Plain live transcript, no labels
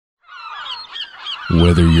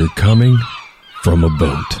Whether you're coming from a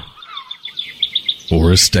boat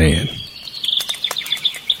or a stand,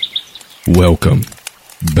 welcome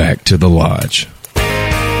back to the Lodge.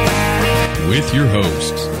 With your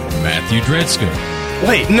hosts, Matthew Dredska.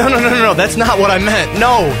 Wait, no, that's not what I meant.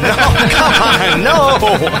 No, come on, no.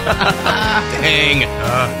 Dang.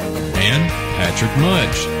 And Patrick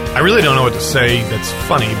Mudge. I really don't know what to say that's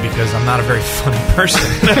funny because I'm not a very funny person.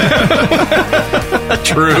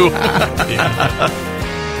 True.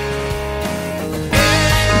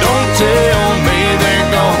 Don't tell me they're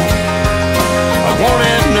gone. I won't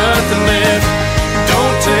have nothing left.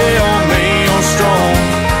 Don't tell me you're strong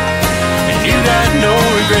and you got no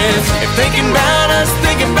regrets. If thinking about us,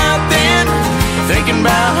 thinking about then, thinking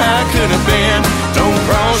about how it could have been, don't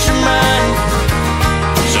cross your mind.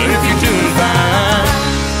 So if you're doing fine,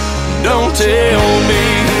 don't tell me.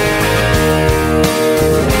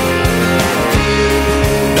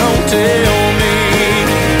 Don't tell me.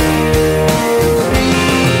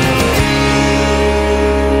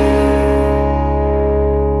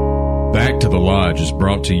 Back to the Lodge is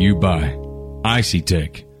brought to you by Icy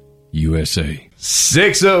Tech USA.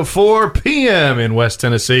 6:04 p.m. in West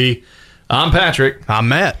Tennessee. I'm Patrick. I'm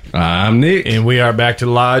Matt. I'm Nick. And we are back to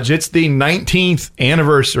the Lodge. It's the 19th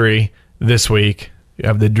anniversary this week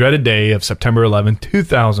of the dreaded day of September 11,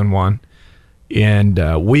 2001.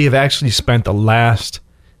 And we have actually spent the last,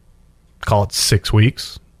 call it 6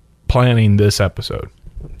 weeks, planning this episode.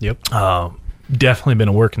 Yep. Definitely been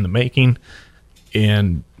a work in the making.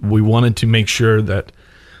 And we wanted to make sure that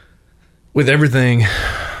with everything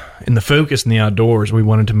in the focus in the outdoors, we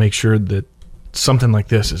wanted to make sure that something like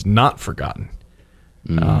this is not forgotten.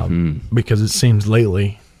 Because it seems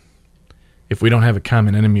lately, if we don't have a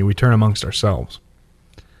common enemy, we turn amongst ourselves.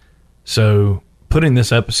 So putting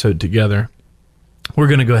this episode together, we're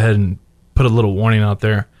going to go ahead and put a little warning out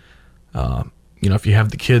there. If you have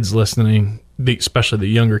the kids listening, especially the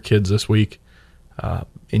younger kids this week, and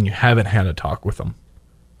you haven't had a talk with them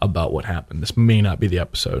about what happened, this may not be the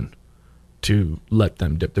episode to let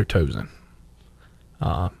them dip their toes in.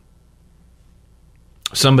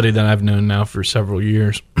 Somebody that I've known now for several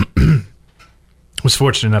years was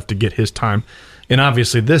fortunate enough to get his time. And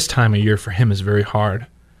obviously this time of year for him is very hard.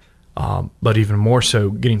 But even more so,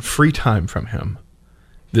 getting free time from him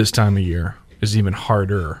this time of year is even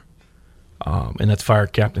harder. And that's Fire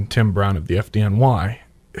Captain Tim Brown of the FDNY,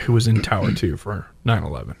 who was in Tower 2 for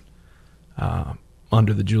 9/11,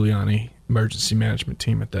 under the Giuliani emergency management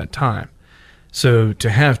team at that time. So to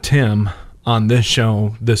have Tim on this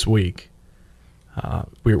show this week,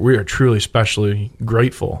 we are truly especially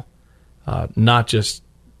grateful, not just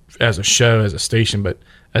as a show, as a station, but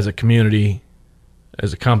as a community,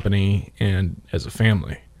 as a company, and as a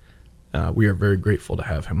family. We are very grateful to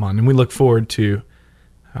have him on, and we look forward to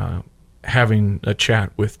having a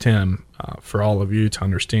chat with Tim for all of you to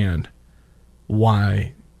understand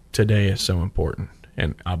why today is so important,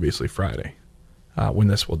 and obviously Friday, when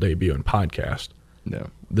this will debut in podcast. No.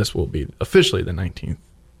 This will be officially the 19th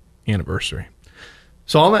anniversary.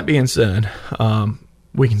 So all that being said,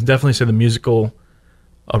 we can definitely say the musical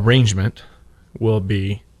arrangement will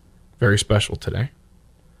be very special today.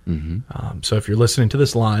 So if you're listening to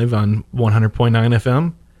this live on 100.9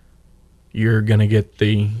 FM, you're going to get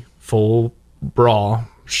the full Brawl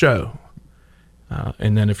show.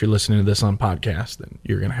 And then if you're listening to this on podcast, then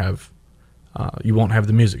you're going to have, you won't have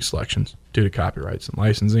the music selections due to copyrights and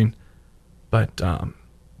licensing. But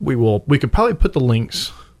we could probably put the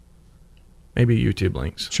links, maybe YouTube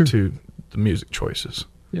links, to the music choices.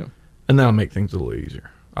 Yeah. And that'll make things a little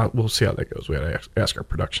easier. We'll see how that goes. We had to ask our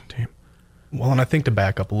production team. Well, and I think to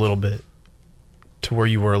back up a little bit to where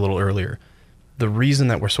you were a little earlier, the reason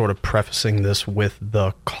that we're sort of prefacing this with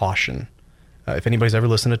the caution, if anybody's ever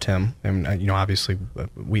listened to Tim, and obviously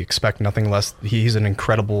we expect nothing less. He's an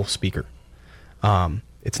incredible speaker.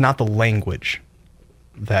 It's not the language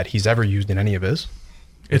that he's ever used in any of his.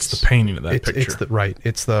 It's the painting of that picture.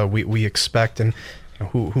 It's the we expect, and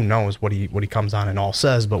who knows what he comes on and all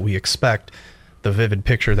says, but we expect the vivid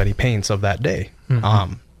picture that he paints of that day.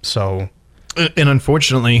 So. And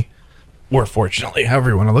unfortunately, or fortunately, however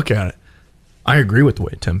you want to look at it, I agree with the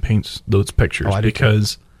way Tim paints those pictures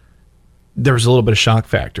because there was a little bit of shock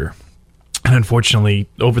factor. And unfortunately,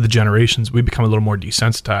 over the generations, we've become a little more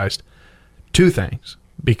desensitized to things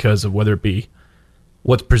because of whether it be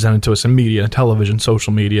what's presented to us in media, television,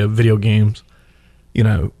 social media, video games.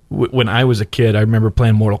 When I was a kid, I remember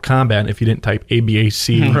playing Mortal Kombat, and if you didn't type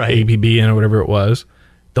ABAC, ABB in or whatever it was,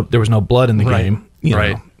 there was no blood in the game. You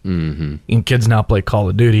know? And kids now play Call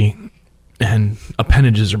of Duty, and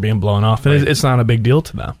appendages are being blown off, and it's not a big deal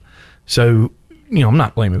to them. So I'm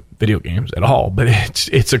not blaming video games at all, but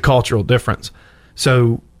it's a cultural difference.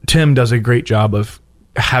 So Tim does a great job of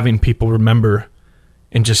having people remember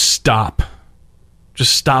and just stop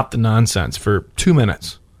the nonsense for 2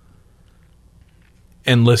 minutes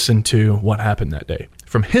and listen to what happened that day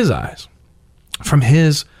from his eyes, from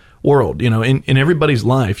his world. In everybody's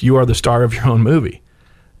life, you are the star of your own movie,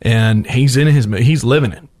 and he's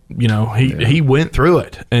living it. He went through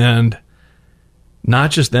it, and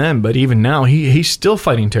not just then, but even now, he's still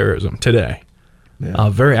fighting terrorism today,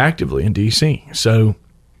 very actively in DC. So,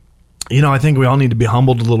 I think we all need to be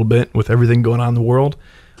humbled a little bit with everything going on in the world.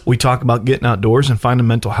 We talk about getting outdoors and finding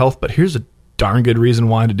mental health, but here's a darn good reason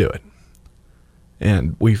why to do it.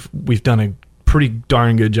 And we've done a pretty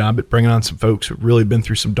darn good job at bringing on some folks who've really been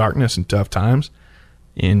through some darkness and tough times,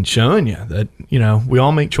 and showing you that we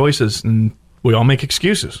all make choices and we all make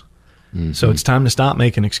excuses. Mm-hmm. So it's time to stop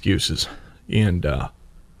making excuses and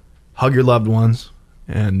hug your loved ones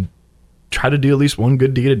and try to do at least one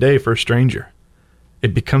good deed a day for a stranger.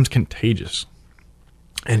 It becomes contagious,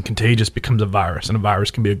 and contagious becomes a virus, and a virus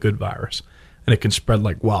can be a good virus, and it can spread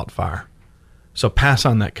like wildfire. So pass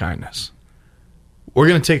on that kindness. We're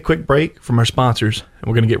going to take a quick break from our sponsors, and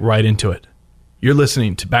we're going to get right into it. You're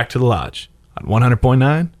listening to Back to the Lodge on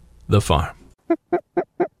 100.9 The Farm.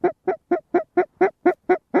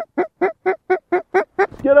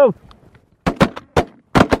 Get up.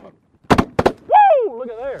 Woo! Look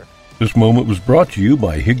at there. This moment was brought to you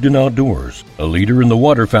by Higdon Outdoors, a leader in the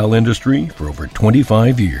waterfowl industry for over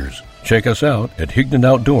 25 years. Check us out at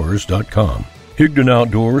HigdonOutdoors.com. Higdon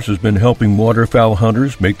Outdoors has been helping waterfowl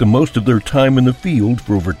hunters make the most of their time in the field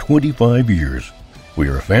for over 25 years. We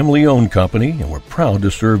are a family-owned company, and we're proud to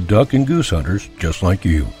serve duck and goose hunters just like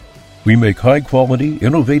you. We make high-quality,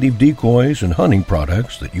 innovative decoys and hunting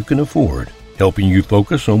products that you can afford, helping you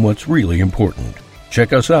focus on what's really important.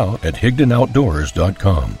 Check us out at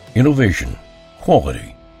HigdonOutdoors.com. Innovation,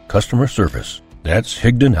 quality, customer service. That's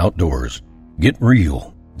Higdon Outdoors. Get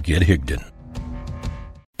real. Get Higdon.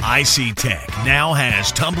 IC Tech now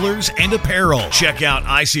has tumblers and apparel. Check out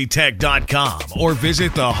ictech.com or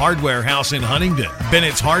visit the Hardware House in Huntingdon,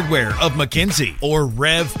 Bennett's Hardware of McKenzie, or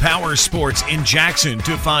Rev Power Sports in Jackson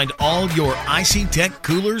to find all your IC Tech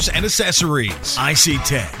coolers and accessories. IC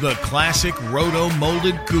Tech, the classic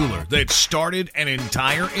roto-molded cooler that started an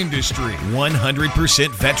entire industry. 100%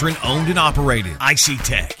 veteran owned and operated. IC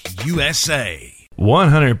Tech USA.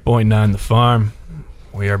 100.9 The Farm.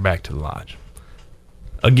 We are back to the lodge.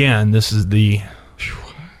 Again, this is the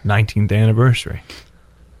 19th anniversary.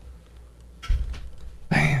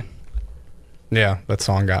 Man. Yeah, that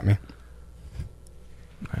song got me.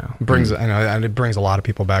 Yeah. It brings a lot of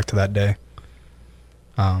people back to that day.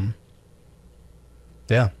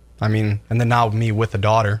 Yeah. I mean, and then now me with a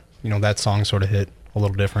daughter, that song sort of hit a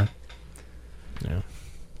little different. Yeah.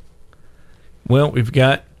 Well, we've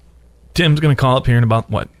got Tim's going to call up here in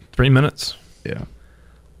about 3 minutes? Yeah.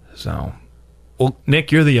 So, well,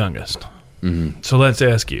 Nick, you're the youngest. Mm-hmm. So let's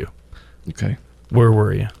ask you. Okay. Where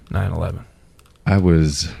were you 9/11? I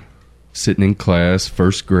was sitting in class,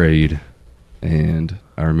 first grade, and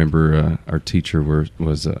I remember our teacher was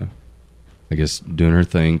I guess, doing her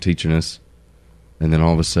thing, teaching us. And then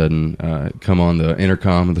all of a sudden, come on the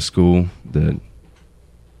intercom of the school, the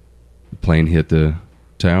plane hit the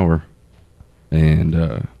tower.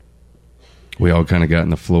 And we all kind of got in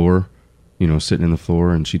the floor, sitting in the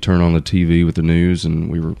floor, and she turned on the TV with the news,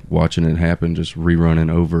 and we were watching it happen, just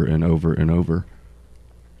rerunning over and over and over.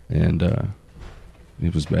 And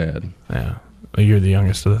it was bad. Yeah. Well, you're the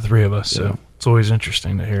youngest of the three of us, Yeah. so it's always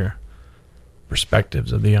interesting to hear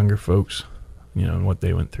perspectives of the younger folks, and what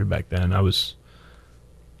they went through back then. I was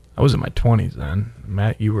in my 20s then.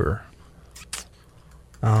 Matt, you were...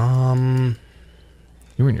 You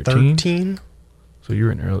were in your 13? teens? So you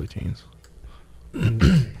were in your early teens.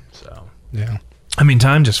 So... Yeah. I mean,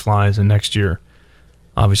 time just flies, and next year,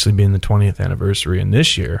 obviously being the 20th anniversary, and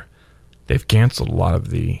this year, they've canceled a lot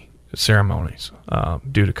of the ceremonies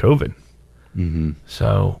due to COVID. Mm-hmm.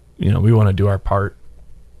 So, we want to do our part,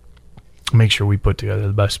 make sure we put together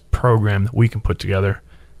the best program that we can put together.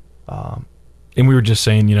 And we were just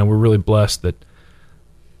saying, we're really blessed that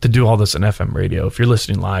to do all this on FM radio. If you're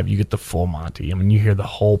listening live, you get the full Monty. I mean, you hear the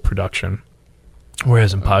whole production,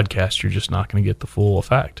 whereas in podcast, you're just not going to get the full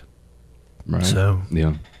effect. Right. So,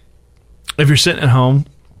 yeah. if you're sitting at home,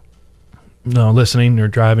 listening or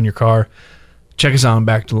driving your car, check us out on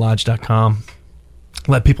backtothelodge.com.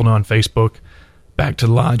 Let people know on Facebook, Back to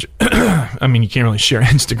the Lodge. I mean, you can't really share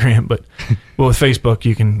Instagram, but with Facebook,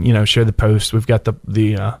 you can, share the post. We've got the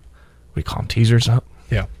we call them teasers up.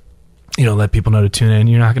 Yeah. Let people know to tune in.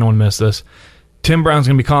 You're not going to want to miss this. Tim Brown's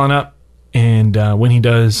going to be calling up And when he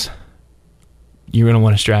does, you're going to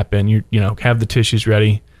want to strap in. You have the tissues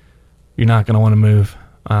ready. You're not going to want to move.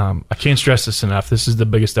 I can't stress this enough. This is the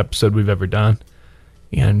biggest episode we've ever done.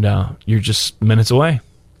 And you're just minutes away.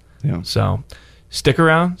 Yeah. So stick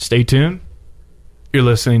around. Stay tuned. You're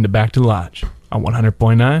listening to Back to the Lodge on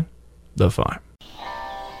 100.9 The Farm.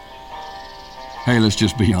 Hey, let's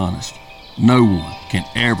just be honest. No one can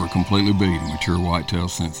ever completely beat a mature whitetail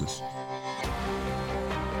census.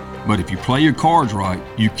 But if you play your cards right,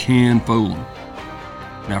 you can fool them.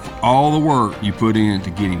 Now, for all the work you put in to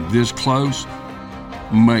get him this close,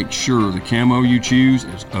 make sure the camo you choose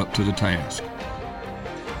is up to the task.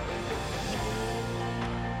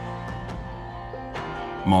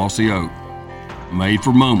 Mossy Oak, made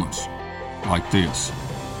for moments like this.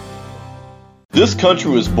 This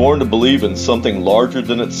country was born to believe in something larger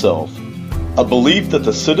than itself, a belief that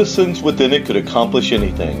the citizens within it could accomplish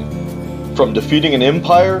anything. From defeating an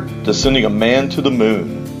empire to sending a man to the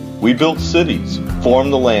moon, we built cities,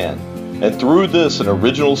 formed the land, and through this an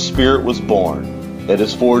original spirit was born. It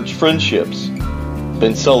has forged friendships,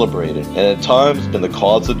 been celebrated, and at times been the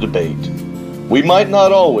cause of debate. We might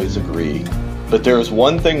not always agree, but there is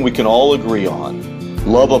one thing we can all agree on: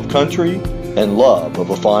 love of country and love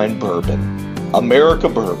of a fine bourbon. America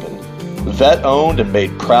Bourbon, vet-owned and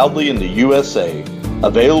made proudly in the USA,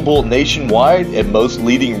 available nationwide at most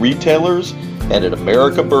leading retailers and at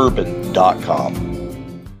americabourbon.com.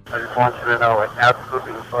 I just want you to know I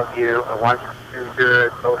absolutely love you. I want you to do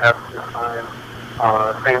good. So have a good time.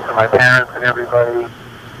 Same to my parents and everybody.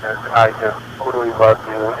 And I just totally love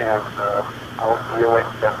you, and I will see you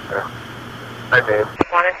later. Bye, babe. I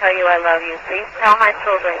want to tell you I love you. Please tell my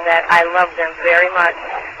children that I love them very much.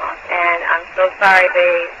 And I'm so sorry,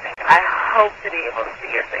 babe. I hope to be able to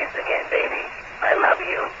see your face again, baby. I love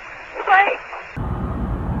you. Bye.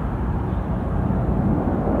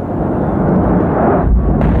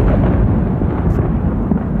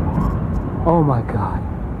 Oh my God.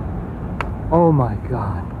 Oh my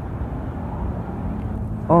God.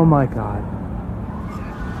 Oh my God.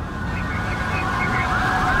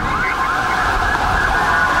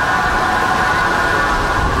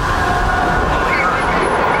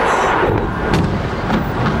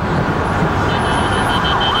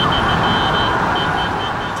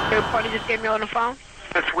 Everybody just gave me on the phone.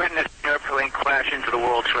 Let's witness an airplane crash into the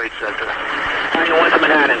World Trade Center. Italian 1 to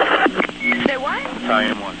Manhattan. Say what?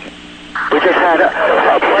 Italian 1. We just had a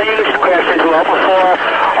plane crash into the upper floor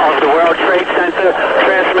of the World Trade Center,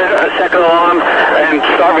 transmit a second alarm, and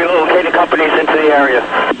start relocating companies into the area.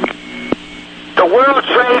 The World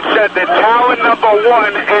Trade Center, tower number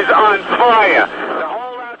 1 is on fire. The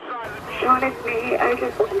whole outside... Sean, it's me. I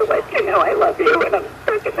just want to let you know I love you, and I'm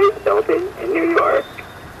stuck in this building in New York.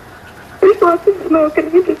 There's lots of smoke,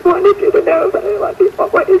 and I just wanted you to know that I love you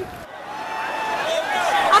always.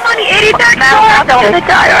 I'm on the 83rd floor. I'm gonna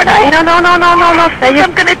die, aren't I? No.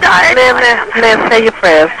 I'm gonna die. Ma'am, say your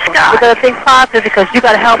prayers. We're gonna think positive because you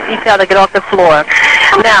gotta help each other get off the floor.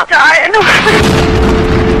 I'm gonna die. A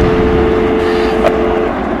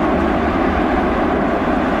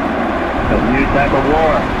new type of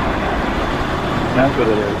war. That's what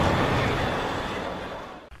it is.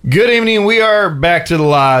 Good evening. We are back to the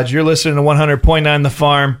Lodge. You're listening to 100.9 The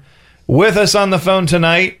Farm. With us on the phone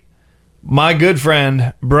tonight, my good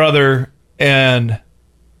friend, brother, and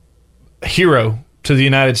hero to the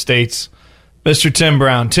United States, Mr. Tim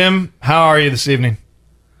Brown. Tim, how are you this evening?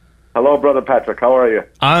 Hello, Brother Patrick. How are you?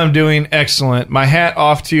 I'm doing excellent. My hat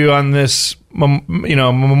off to you on this,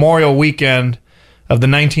 Memorial Weekend of the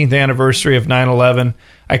 19th anniversary of 9/11.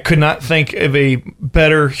 I could not think of a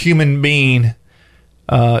better human being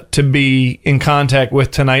to be in contact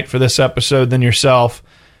with tonight for this episode than yourself.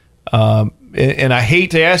 And I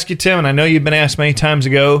hate to ask you, Tim, and I know you've been asked many times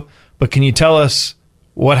ago, but can you tell us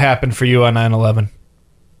what happened for you on 9/11?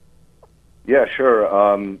 Yeah, sure.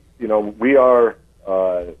 We are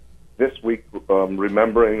this week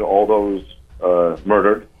remembering all those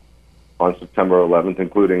murdered on September 11th,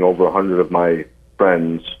 including over 100 of my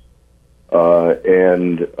friends.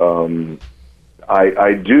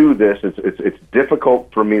 I do this. It's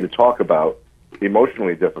difficult for me to talk about,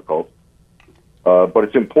 emotionally difficult. But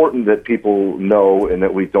it's important that people know and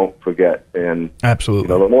that we don't forget. And absolutely,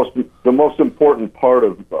 the most important part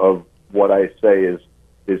of what I say is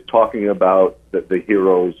talking about the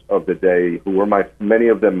heroes of the day, who were many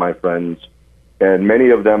of them my friends, and many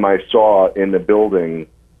of them I saw in the building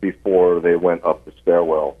before they went up the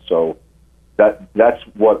stairwell. So that's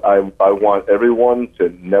what I want everyone to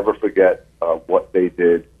never forget what they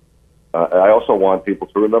did. I also want people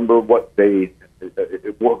to remember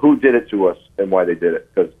who did it to us and why they did it.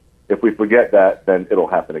 Because if we forget that, then it'll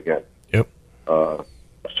happen again. Yep.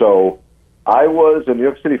 So I was a New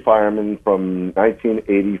York City fireman from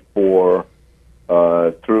 1984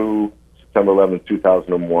 through September 11,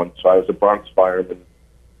 2001. So I was a Bronx fireman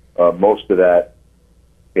most of that.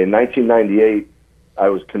 In 1998, I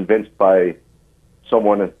was convinced by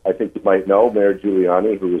someone I think you might know, Mayor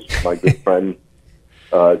Giuliani, who was my good friend,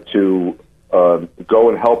 to go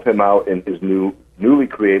and help him out in his newly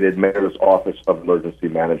created Mayor's Office of Emergency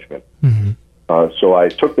Management. So I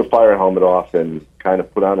took the fire helmet off and kind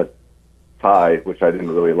of put on a tie, which I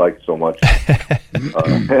didn't really like so much.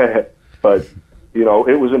 But, you know,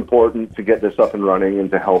 it was important to get this up and running and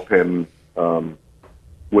to help him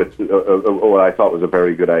with what I thought was a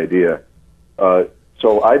very good idea.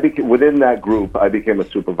 So I became, within that group, I became a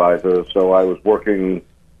supervisor. So I was working,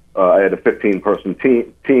 I had a 15-person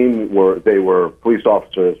team where they were police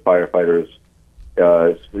officers, firefighters,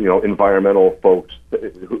 you know, environmental folks.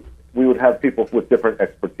 We would have people with different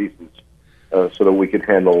expertises so that we could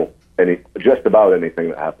handle just about anything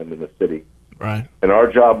that happened in the city. Right. And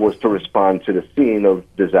our job was to respond to the scene of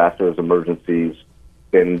disasters, emergencies,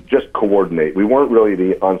 and just coordinate. We weren't really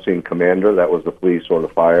the on-scene commander, that was the police or the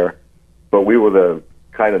fire, but we were the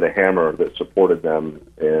kind of the hammer that supported them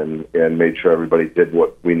and made sure everybody did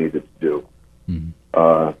what we needed to do.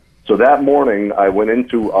 So that morning, I went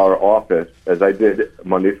into our office, as I did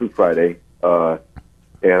Monday through Friday, and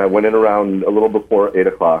I went in around a little before 8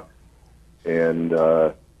 o'clock, and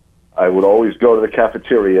I would always go to the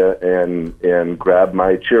cafeteria and grab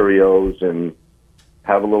my Cheerios and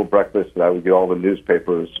have a little breakfast, and I would get all the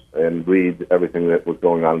newspapers and read everything that was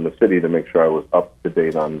going on in the city to make sure I was up to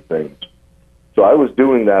date on things. So I was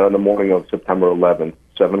doing that on the morning of September 11th,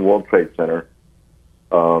 7 World Trade Center,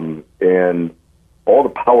 and all the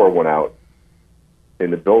power went out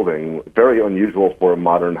in the building. Very unusual for a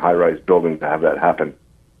modern high-rise building to have that happen.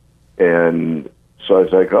 And so I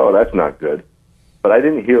was like, oh, that's not good. But I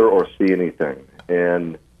didn't hear or see anything.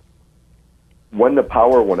 And when the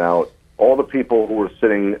power went out, all the people who were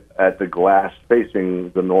sitting at the glass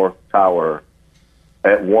facing the North Tower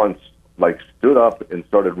at once, like, stood up and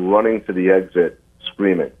started running to the exit,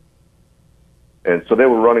 screaming. And so they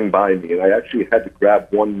were running by me, and I actually had to grab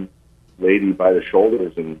one lady by the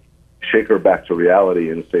shoulders and shake her back to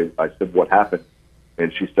reality and say, I said, what happened?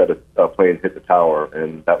 And she said a plane hit the tower,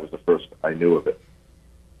 and that was the first I knew of it.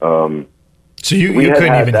 So you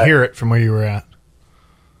couldn't even hear it from where you were at?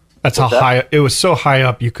 That's how high it was. So high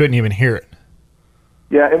up you couldn't even hear it.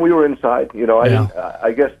 Yeah, and we were inside. You know,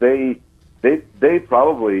 I guess they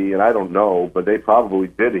probably, and I don't know, but they probably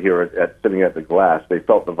did hear it sitting at the glass. They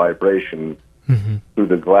felt the vibration through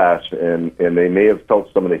the glass, and they may have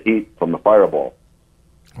felt some of the heat from the fireball.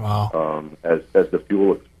 Wow! As the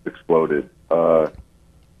fuel exploded.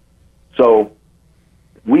 So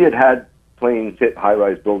we had planes hit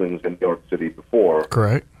high-rise buildings in New York City before.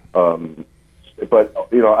 Correct. But,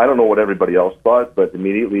 you know, I don't know what everybody else thought, but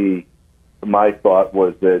immediately my thought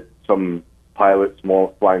was that some pilot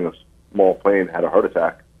flying a small plane had a heart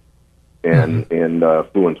attack and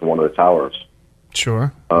flew into one of the towers.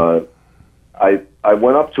 Sure. I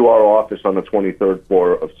went up to our office on the 23rd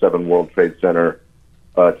floor of 7 World Trade Center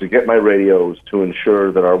to get my radios to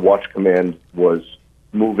ensure that our watch command was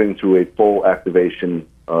moving to a full activation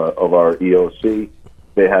of our EOC.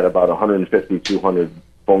 They had about 150, 200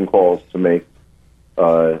 phone calls to make.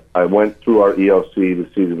 I went through our EOC to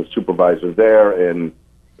see the supervisor there, and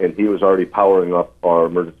he was already powering up our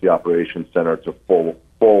emergency operations center to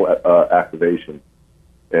full activation.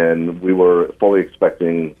 And we were fully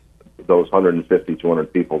expecting those 150,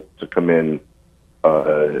 200 people to come in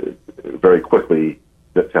very quickly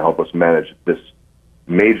to help us manage this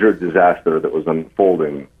major disaster that was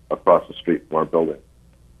unfolding across the street from our building.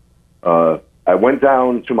 I went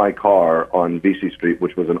down to my car on VC Street,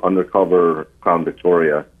 which was an undercover Crown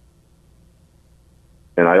Victoria,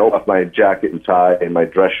 and I opened up my jacket and tie and my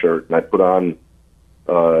dress shirt, and I put on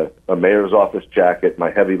a mayor's office jacket,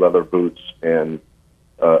 my heavy leather boots, and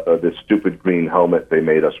this stupid green helmet they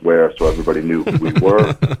made us wear so everybody knew who we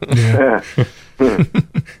were.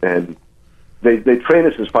 And they train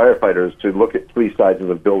us as firefighters to look at 3 sides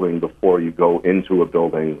of a building before you go into a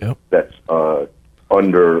building that's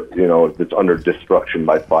that's under destruction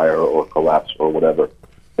by fire or collapse or whatever.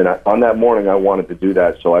 And on that morning, I wanted to do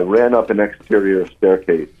that, so I ran up an exterior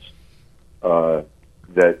staircase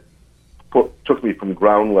that took me from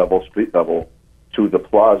ground level, street level, to the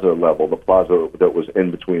plaza level, the plaza that was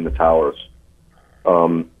in between the towers.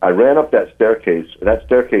 I ran up that staircase. That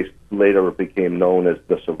staircase later became known as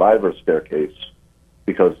the Survivor Staircase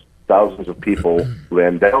because thousands of people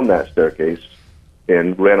ran down that staircase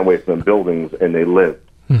and ran away from the buildings, and they lived.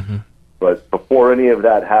 But before any of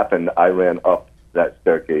that happened, I ran up that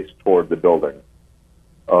staircase toward the building.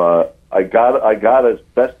 I got as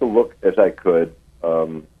best a look as I could,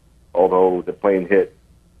 although the plane hit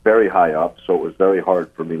very high up, so it was very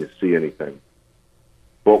hard for me to see anything.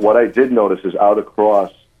 But what I did notice is out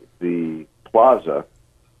across the plaza,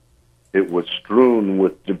 it was strewn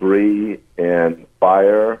with debris and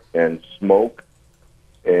fire and smoke,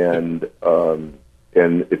 and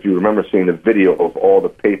if you remember seeing the video of all the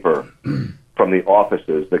paper from the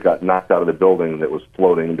offices that got knocked out of the building that was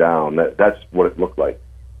floating down, that's what it looked like.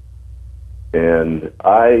 And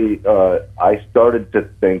I started to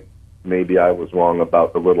think maybe I was wrong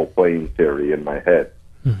about the little plane theory in my head.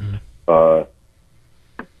 Mm-hmm.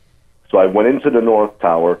 So I went into the North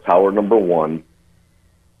Tower, Tower number 1,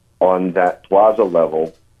 on that plaza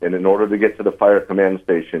level, and in order to get to the fire command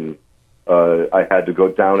station, I had to go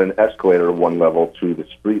down an escalator 1 level to the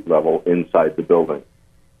street level inside the building.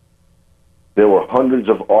 There were hundreds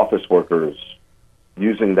of office workers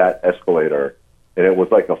using that escalator, and it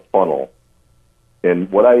was like a funnel.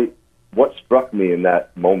 And what struck me in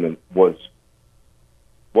that moment was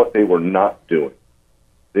what they were not doing.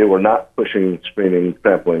 They were not pushing, screaming,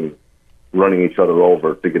 trampling, running each other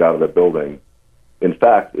over to get out of the building. In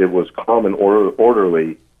fact, it was calm and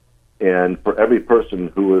orderly, and for every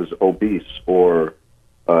person who was obese or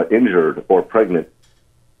injured or pregnant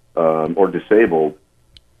or disabled,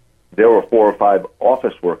 there were 4 or 5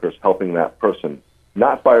 office workers helping that person,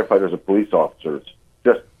 not firefighters or police officers,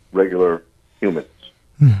 just regular humans.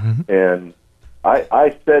 Mm-hmm. And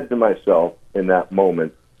I said to myself in that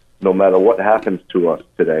moment, no matter what happens to us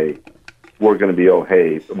today, we're going to be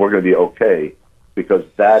okay. We're going to be okay, because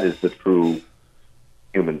that is the true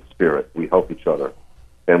human spirit. We help each other,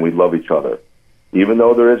 and we love each other. Even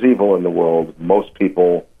though there is evil in the world, most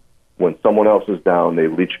people, when someone else is down, they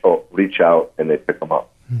reach out and they pick them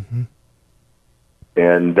up. Mm-hmm.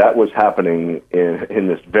 And that was happening in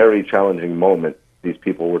this very challenging moment. These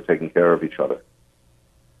people were taking care of each other.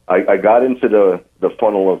 I got into the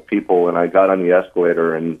funnel of people, and I got on the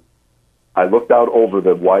escalator, and I looked out over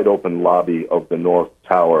the wide open lobby of the North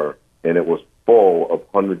Tower, and it was full of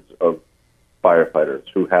hundreds of firefighters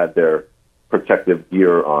who had their protective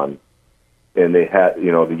gear on, and they had,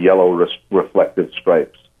 the yellow reflective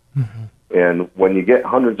stripes. Mm-hmm. And when you get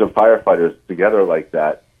hundreds of firefighters together like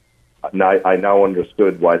that, I now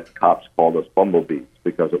understood why the cops called us bumblebees,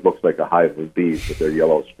 because it looks like a hive of bees with their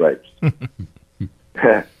yellow stripes.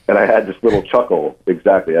 And I had this little chuckle,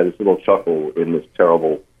 exactly. I had this little chuckle in this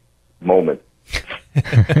terrible moment.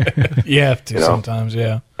 You have to sometimes,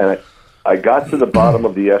 yeah. And I got to the bottom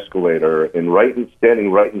of the escalator, and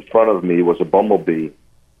standing right in front of me was a bumblebee.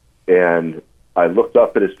 And I looked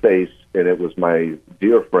up at his face, and it was my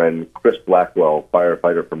dear friend, Chris Blackwell,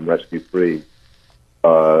 firefighter from Rescue 3,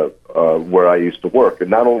 where I used to work. And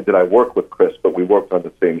not only did I work with Chris, but we worked on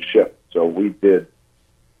the same shift. So we did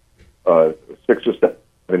 6 or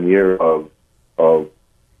 7 years of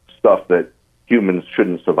stuff that humans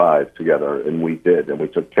shouldn't survive together, and we did, and we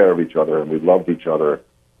took care of each other, and we loved each other.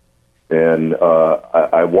 And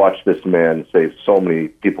I watched this man save so many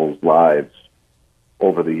people's lives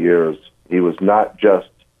over the years. He was not just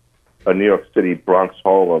a New York City, Bronx,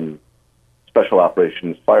 Harlem special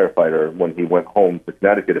operations firefighter. When he went home to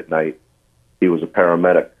Connecticut at night, he was a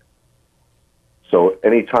paramedic. So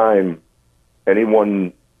anytime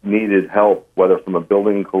anyone needed help, whether from a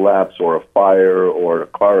building collapse or a fire or a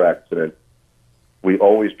car accident, we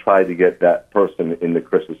always tried to get that person into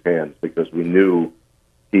Chris's hands, because we knew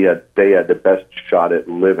they had the best shot at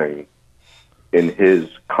living in his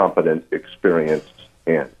competent, experienced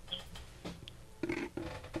hands.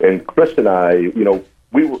 And Chris and I,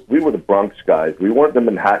 we were the Bronx guys. We weren't the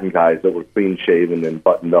Manhattan guys that were clean shaven and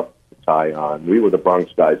buttoned up the tie on. We were the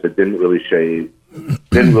Bronx guys that didn't really shave,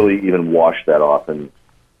 didn't really even wash that often.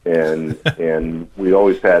 And we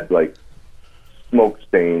always had like smoke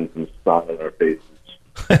stains and snot on our faces.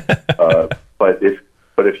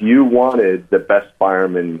 But if you wanted the best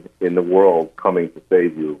firemen in the world coming to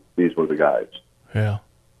save you, these were the guys. Yeah.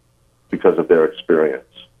 Because of their experience.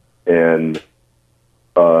 And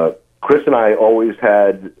Chris and I always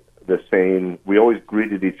had we always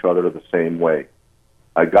greeted each other the same way.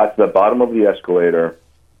 I got to the bottom of the escalator.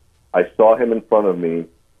 I saw him in front of me.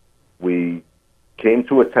 We came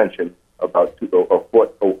to attention about a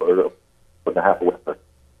foot and a half away.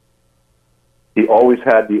 He always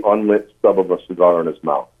had the unlit stub of a cigar in his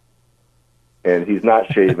mouth. And he's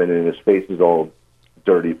not shaven, and his face is all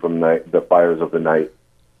dirty from the fires of the night.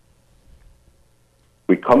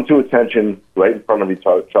 We come to attention right in front of each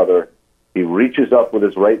other. He reaches up with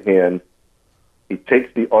his right hand. He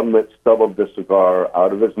takes the unlit stub of the cigar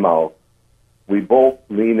out of his mouth, we both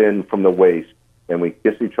lean in from the waist, and we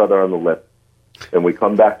kiss each other on the lip, and we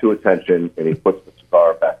come back to attention, and he puts the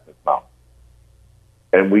cigar back in his mouth.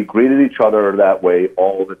 And we greeted each other that way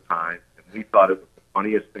all the time, and we thought it was the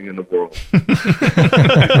funniest thing in the world.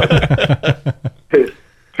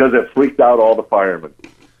 Because it freaked out all the firemen.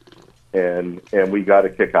 And we got a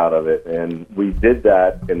kick out of it. And we did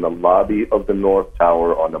that in the lobby of the North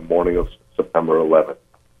Tower on the morning of September 11th.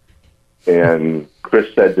 And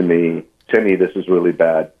Chris said to me, Timmy, this is really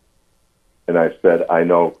bad. And I said, I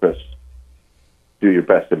know, Chris. Do your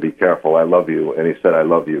best and be careful. I love you. And he said, I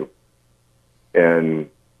love you. And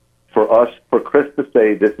for Chris to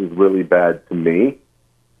say this is really bad to me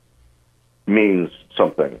means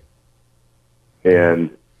something. And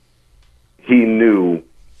he knew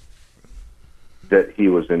that he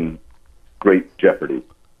was in great jeopardy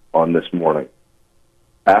on this morning.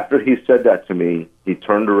 After he said that to me, he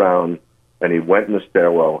turned around and he went in the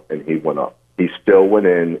stairwell and he went up. He still went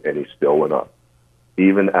in and he still went up,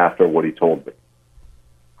 even after what he told me.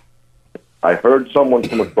 I heard someone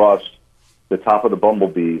from across the top of the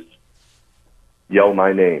Bumblebees yell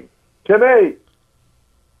my name, Timmy!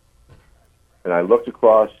 And I looked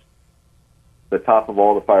across the top of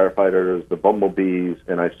all the firefighters, the Bumblebees,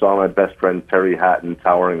 and I saw my best friend Terry Hatton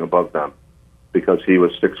towering above them because he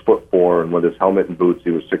was 6'4", and with his helmet and boots,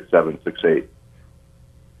 he was 6'7", 6'8".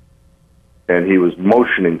 And he was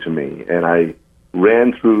motioning to me, and I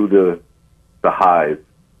ran through the hive,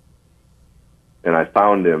 and I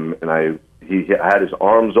found him, and he had his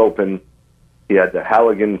arms open. He had the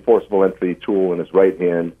Halligan forcible entry tool in his right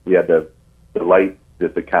hand. He had the light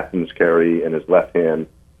that the captains carry in his left hand.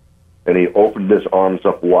 And he opened his arms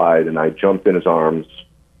up wide, and I jumped in his arms,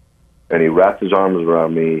 and he wrapped his arms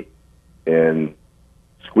around me and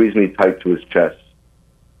squeezed me tight to his chest,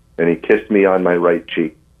 and he kissed me on my right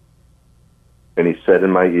cheek. And he said in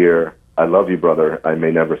my ear, I love you, brother. I may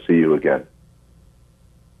never see you again.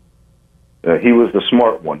 He was the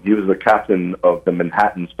smart one. He was the captain of the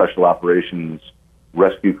Manhattan Special Operations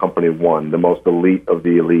Rescue Company 1, the most elite of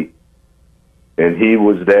the elite. And he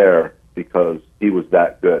was there because he was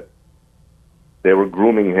that good. They were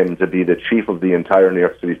grooming him to be the chief of the entire New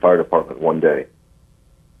York City Fire Department one day.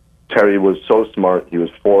 Terry was so smart, he was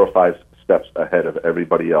 4 or 5 steps ahead of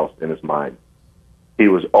everybody else in his mind. He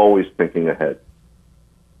was always thinking ahead.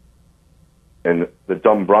 And the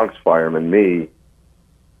dumb Bronx fireman, me,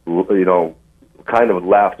 kind of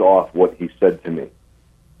laughed off what he said to me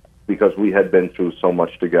because we had been through so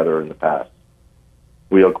much together in the past.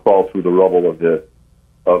 We had crawled through the rubble of the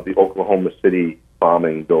Oklahoma City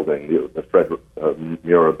bombing building, the Fred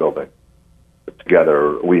Mura building,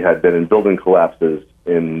 together. We had been in building collapses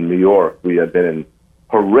in New York. We had been in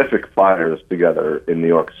horrific fires together in New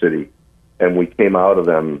York City, and we came out of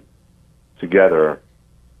them together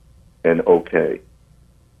and okay.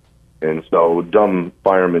 And so dumb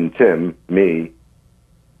fireman Tim, me,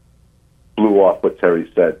 blew off what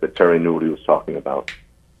Terry said, but Terry knew what he was talking about.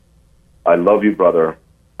 I love you, brother.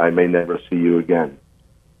 I may never see you again.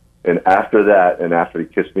 And after that, and after he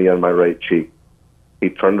kissed me on my right cheek, he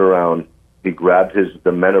turned around, he grabbed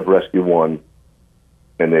the men of Rescue 1,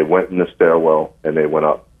 and they went in the stairwell, and they went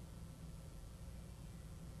up.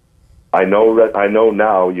 I know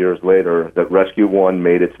now, years later, that Rescue 1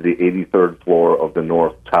 made it to the 83rd floor of the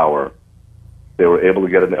North Tower. They were able to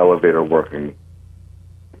get an elevator working,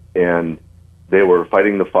 and they were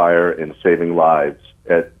fighting the fire and saving lives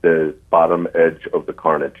at the bottom edge of the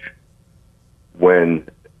carnage when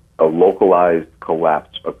a localized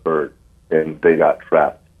collapse occurred, and they got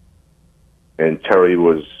trapped. And Terry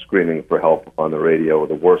was screaming for help on the radio,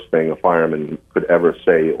 the worst thing a fireman could ever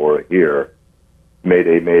say or hear.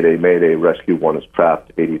 Mayday, mayday, mayday, Rescue 1 is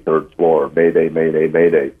trapped, 83rd floor. Mayday, mayday,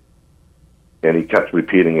 mayday. And he kept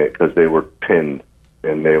repeating it because they were pinned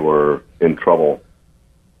and they were in trouble.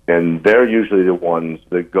 And they're usually the ones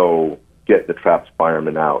that go get the trapped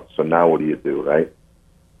firemen out. So now what do you do, right?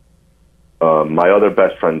 My other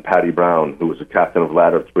best friend, Patty Brown, who was a captain of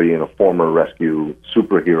Ladder 3 and a former rescue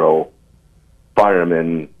superhero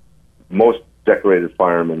fireman, most decorated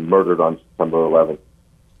fireman, murdered on September 11th.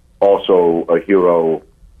 Also a hero,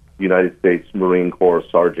 United States Marine Corps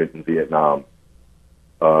sergeant in Vietnam.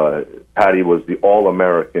 Patty was the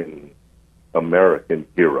all-American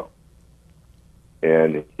hero.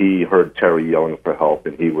 And he heard Terry yelling for help,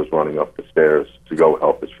 and he was running up the stairs to go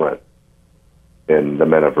help his friend and the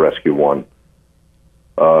men of Rescue 1.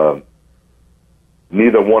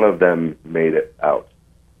 Neither one of them made it out.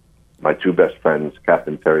 My two best friends,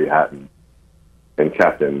 Captain Terry Hatton and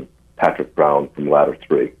Captain Patrick Brown from Ladder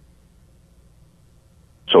 3.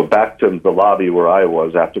 So back to the lobby where I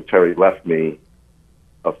was, after Terry left me,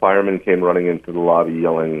 a fireman came running into the lobby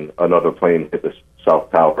yelling, "Another plane hit the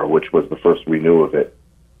South Tower," which was the first we knew of it.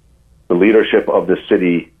 The leadership of the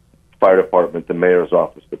city fire department, the mayor's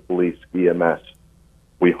office, the police, EMS,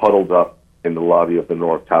 we huddled up in the lobby of the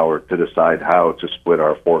North Tower to decide how to split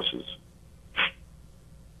our forces.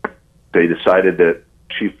 They decided that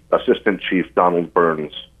Assistant Chief Donald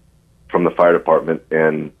Burns from the fire department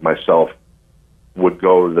and myself would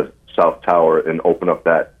go to the South Tower and open up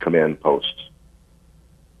that command post.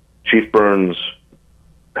 Chief Burns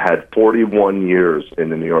had 41 years in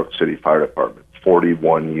the New York City Fire Department.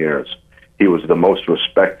 41 years. He was the most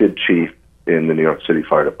respected chief in the New York City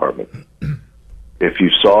Fire Department. If you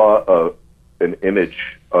saw an image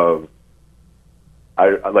of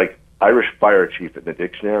Irish fire chief in the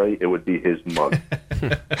dictionary, it would be his mug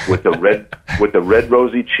with the red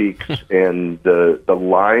rosy cheeks and the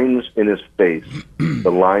lines in his face,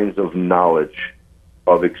 the lines of knowledge,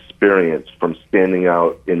 of experience from standing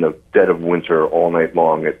out in the dead of winter all night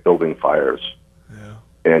long at building fires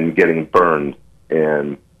and getting burned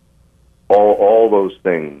and all those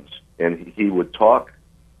things. And he would talk.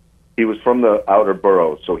 He was from the outer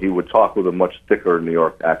boroughs, so he would talk with a much thicker New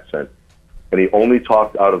York accent. And he only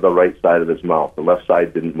talked out of the right side of his mouth. The left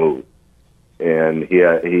side didn't move. And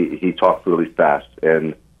he talked really fast.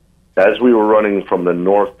 And as we were running from the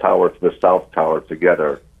North Tower to the South Tower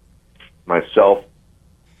together, myself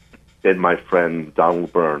and my friend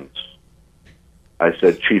Donald Burns, I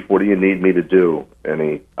said, "Chief, what do you need me to do?" And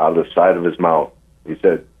he, out of the side of his mouth, he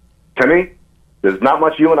said, "Timmy, there's not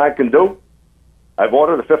much you and I can do. I've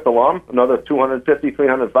ordered a fifth alarm, another 250,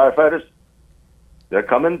 300 firefighters. They're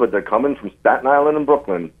coming, but they're coming from Staten Island and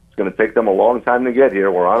Brooklyn. It's going to take them a long time to get here.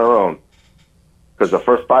 We're on our own. Because the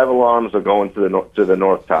first 5 alarms are going to the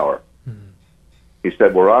North Tower." He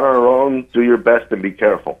said, "We're on our own. Do your best and be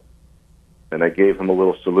careful." And I gave him a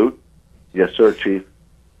little salute. "Yes, sir, Chief."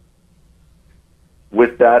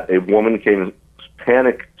 With that, a woman came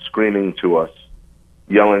panic screaming to us,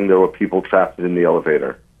 yelling there were people trapped in the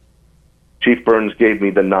elevator. Chief Burns gave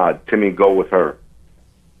me the nod. "Timmy, go with her."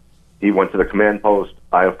 He went to the command post.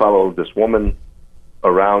 I followed this woman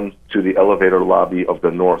around to the elevator lobby of the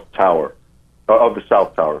North Tower, of the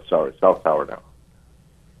South Tower, South Tower now.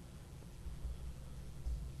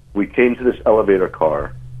 We came to this elevator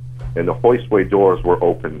car, and the hoistway doors were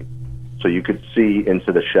open, so you could see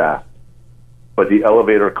into the shaft. But the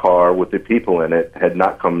elevator car with the people in it had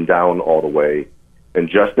not come down all the way, and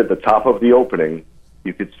just at the top of the opening,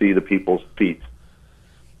 you could see the people's feet.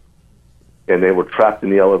 And they were trapped in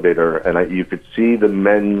the elevator, and you could see the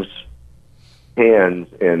men's hands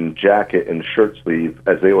and jacket and shirt sleeve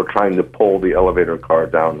as they were trying to pull the elevator car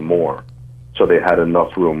down more so they had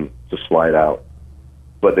enough room to slide out.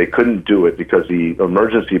 But they couldn't do it because the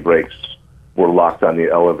emergency brakes were locked on the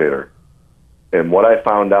elevator. And what I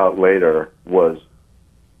found out later was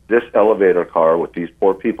this elevator car with these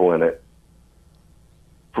poor people in it,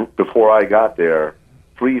 before I got there,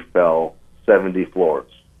 free fell 70 floors.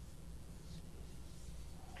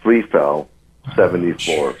 Free fell 70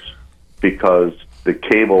 floors because the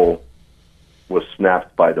cable was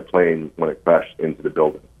snapped by the plane when it crashed into the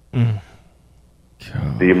building.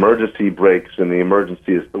 The emergency brakes and the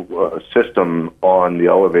emergency system on the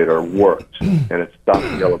elevator worked, and it stopped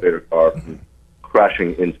the elevator car from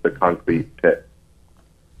crashing into the concrete pit.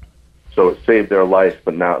 So it saved their lives,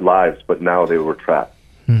 but now they were trapped.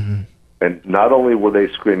 And not only were they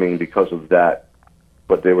screaming because of that,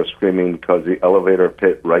 but they were screaming because the elevator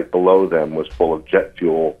pit right below them was full of jet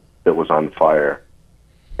fuel that was on fire,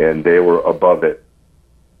 and they were above it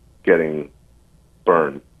getting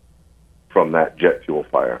burned from that jet fuel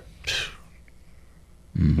fire.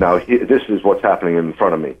 Now, this is what's happening in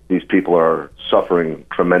front of me. These people are suffering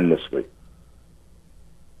tremendously.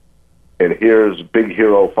 And here's big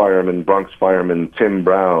hero fireman, Bronx fireman Tim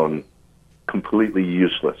Brown, completely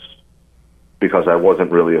useless because I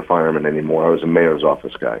wasn't really a fireman anymore. I was a mayor's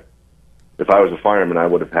office guy. If I was a fireman, I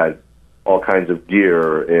would have had all kinds of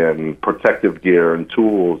gear and protective gear and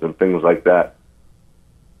tools and things like that.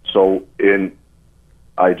 So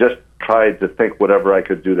I just tried to think whatever I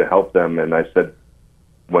could do to help them, and I said,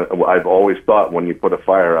 I've always thought when you put a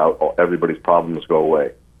fire out, everybody's problems go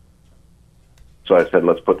away. So I said,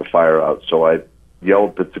 let's put the fire out. So I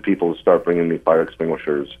yelled to people to start bringing me fire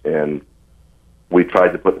extinguishers, and we tried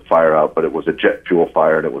to put the fire out, but it was a jet fuel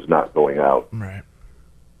fire, and it was not going out. Right.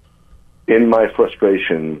 In my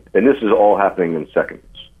frustration, and this is all happening in seconds,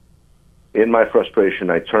 in my frustration,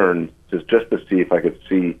 I turned just to see if I could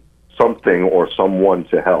see something or someone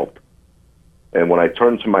to help. And when I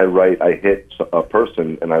turned to my right, I hit a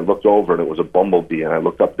person, and I looked over, and it was a bumblebee, and I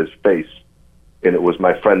looked up at his face, And it was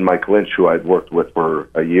my friend Mike Lynch, who I'd worked with for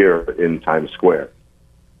a year in Times Square.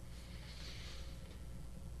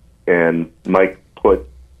 And Mike put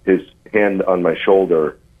his hand on my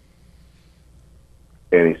shoulder,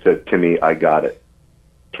 and he said, "Timmy, I got it."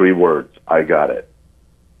 3 words, "I got it."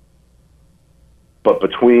 But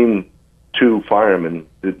between two firemen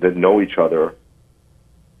that know each other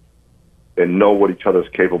and know what each other's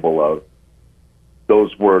capable of,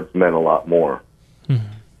 those words meant a lot more.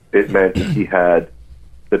 It meant he had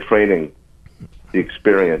the training, the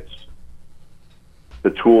experience, the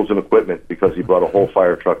tools and equipment, because he brought a whole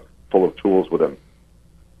fire truck full of tools with him,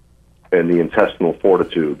 and the intestinal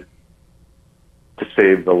fortitude to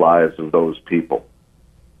save the lives of those people.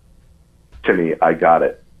 Timmy, I got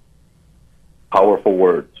it. Powerful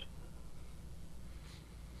words.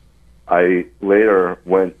 I later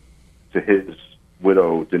went to his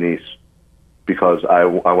widow, Denise, because I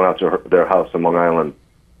went out to their house in Long Island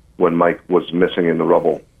when Mike was missing in the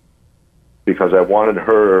rubble, because I wanted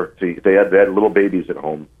her to, they had little babies at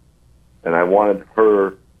home, and I wanted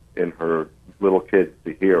her and her little kids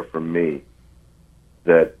to hear from me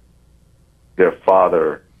that their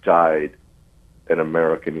father died an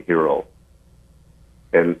American hero.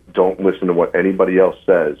 And don't listen to what anybody else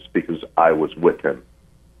says, because I was with him,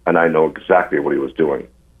 and I know exactly what he was doing,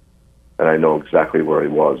 and I know exactly where he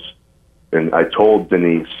was. And I told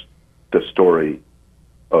Denise the story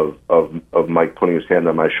of Mike putting his hand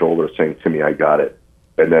on my shoulder saying, "Timmy, I got it."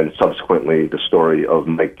 And then subsequently the story of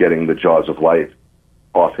Mike getting the Jaws of Life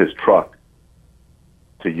off his truck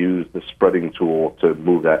to use the spreading tool to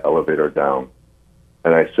move that elevator down.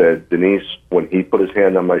 And I said, Denise, when he put his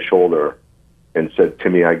hand on my shoulder and said,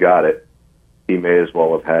 "Timmy, I got it," he may as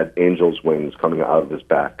well have had angel's wings coming out of his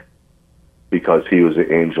back, because he was an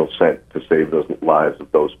angel sent to save the lives of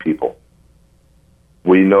those people.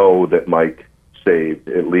 We know that Mike saved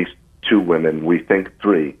at least 2 women, we think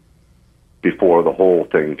 3, before the whole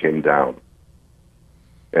thing came down.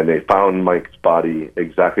 And they found Mike's body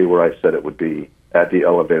exactly where I said it would be, at the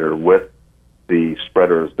elevator with the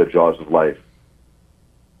spreaders, the Jaws of Life,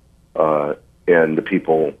 and the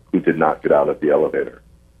people who did not get out of the elevator.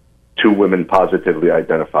 2 women positively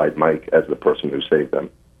identified Mike as the person who saved them.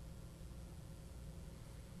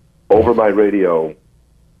 Over my radio,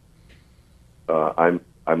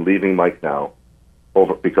 I'm leaving Mike now,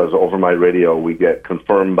 because over my radio we get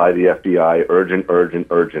confirmed by the FBI, urgent, urgent,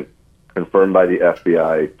 urgent. Confirmed by the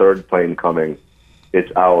FBI, 3rd plane coming,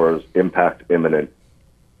 it's ours, impact imminent.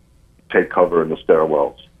 Take cover in the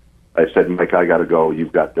stairwells. I said, Mike, I gotta go,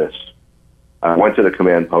 you've got this. I went to the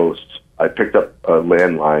command post, I picked up a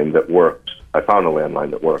landline that worked. I found a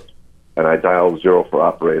landline that worked, and I dialed 0 for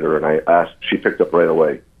operator, and I asked, she picked up right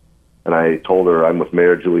away. And I told her, I'm with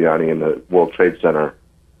Mayor Giuliani in the World Trade Center.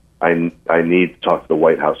 I need to talk to the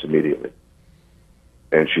White House immediately.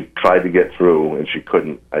 And she tried to get through, and she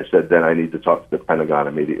couldn't. I said, then I need to talk to the Pentagon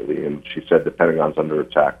immediately. And she said, the Pentagon's under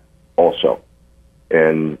attack also.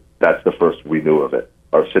 And that's the first we knew of it.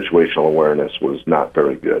 Our situational awareness was not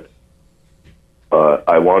very good.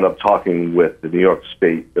 I wound up talking with the New York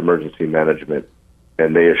State Emergency Management,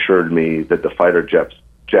 and they assured me that the fighter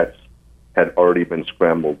jets had already been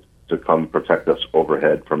scrambled to come protect us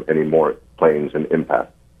overhead from any more planes and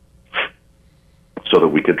impact, so that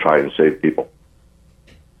we could try and save people.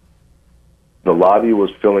 The lobby was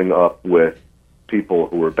filling up with people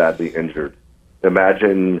who were badly injured.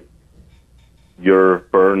 Imagine you're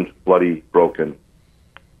burned, bloody, broken,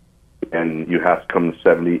 and you have to come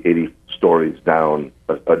 70, 80 stories down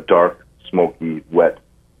a dark, smoky, wet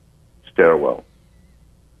stairwell,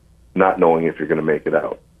 not knowing if you're going to make it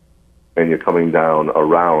out. And you're coming down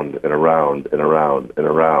around and around and around and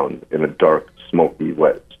around in a dark, smoky,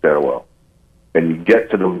 wet stairwell. And you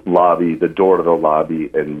get to the lobby, the door to the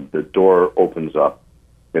lobby, and the door opens up,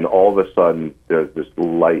 and all of a sudden there's this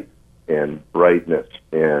light and brightness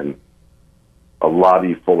and a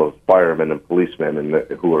lobby full of firemen and policemen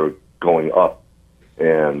who are going up.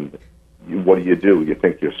 And what do? You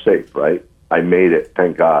think you're safe, right? I made it,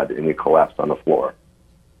 thank God, and you collapsed on the floor.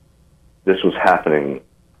 This was happening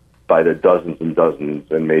by the dozens and dozens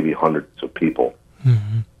and maybe hundreds of people.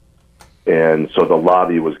 Mm-hmm. And so the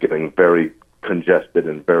lobby was getting very congested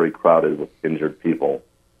and very crowded with injured people.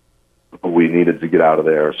 We needed to get out of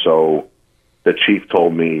there. So the chief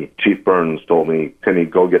Burns told me, Timmy,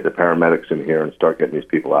 go get the paramedics in here and start getting these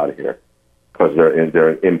people out of here, because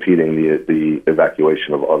they're impeding the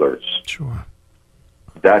evacuation of others. Sure.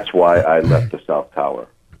 That's why I left the South Tower.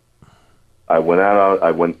 I went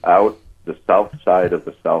out the south side of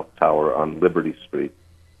the South Tower on Liberty Street,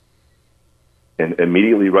 and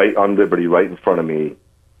immediately right on Liberty, right in front of me,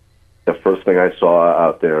 the first thing I saw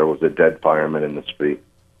out there was a dead fireman in the street.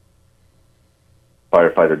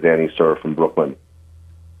 Firefighter Danny Sir from Brooklyn,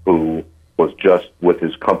 who was just with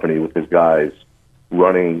his company, with his guys,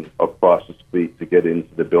 running across the street to get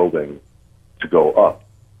into the building to go up.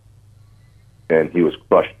 And he was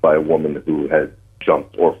crushed by a woman who had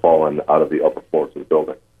jumped or fallen out of the upper floors of the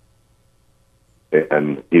building.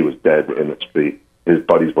 And he was dead in the street. His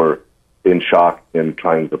buddies were in shock and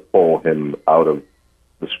trying to pull him out of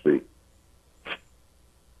the street.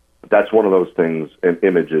 That's one of those things and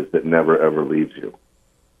images that never, ever leaves you.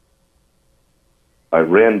 I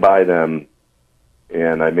ran by them,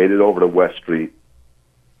 and I made it over to West Street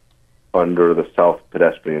under the South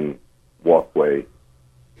Pedestrian Walkway,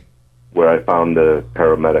 where I found the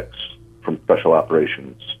paramedics from Special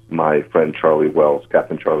Operations, my friend Charlie Wells,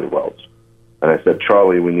 Captain Charlie Wells. And I said,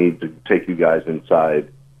 Charlie, we need to take you guys inside.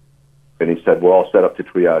 And he said, we're all set up to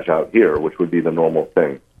triage out here, which would be the normal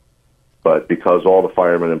thing. But because all the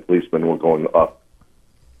firemen and policemen were going up,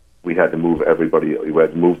 we had to move everybody, we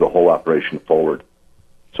had to move the whole operation forward.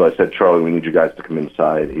 So I said, Charlie, we need you guys to come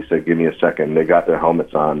inside. He said, give me a second. They got their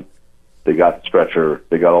helmets on. They got the stretcher.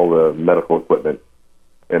 They got all the medical equipment.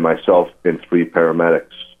 And myself and 3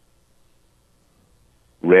 paramedics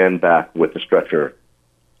ran back with the stretcher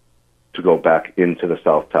to go back into the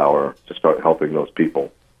South Tower to start helping those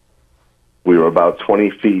people. We were about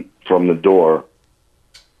 20 feet from the door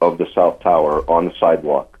of the South Tower on the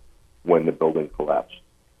sidewalk when the building collapsed.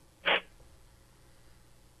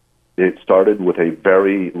 It started with a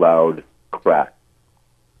very loud crack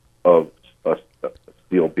of a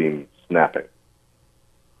steel beam snapping.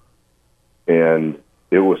 And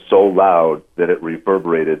it was so loud that it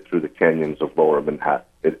reverberated through the canyons of Lower Manhattan.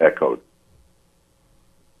 It echoed.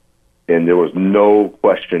 And there was no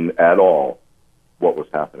question at all what was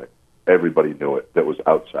happening. Everybody knew it that was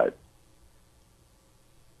outside.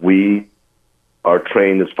 We are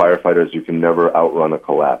trained as firefighters, you can never outrun a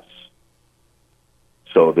collapse.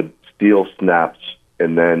 So the steel snaps,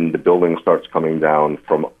 and then the building starts coming down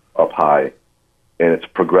from up high, and it's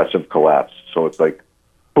progressive collapse. So it's like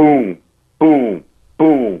boom, boom,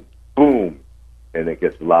 boom, boom, and it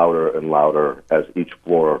gets louder and louder as each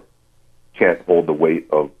floor can't hold the weight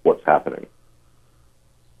of what's happening.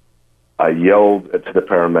 I yelled to the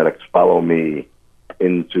paramedics, follow me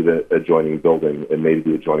into the adjoining building, and maybe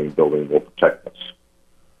the adjoining building will protect us.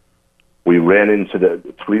 We ran into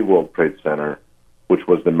the 3 World Trade Center, which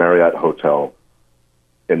was the Marriott Hotel,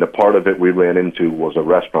 and the part of it we ran into was a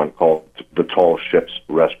restaurant called the Tall Ships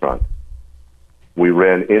Restaurant. We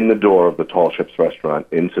ran in the door of the Tall Ships Restaurant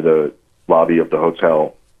into the lobby of the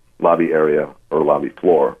hotel, lobby area, or lobby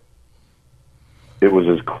floor. It was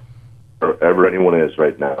as clear as ever anyone is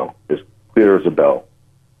right now, as clear as a bell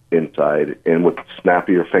inside, and with the snap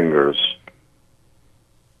of your fingers,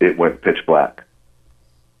 it went pitch black.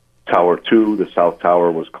 Tower 2, the South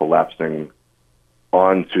Tower, was collapsing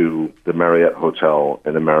onto the Marriott Hotel,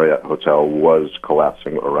 and the Marriott Hotel was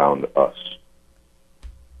collapsing around us.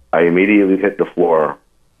 I immediately hit the floor.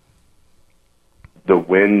 The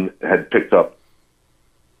wind had picked up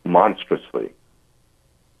monstrously.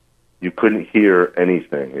 You couldn't hear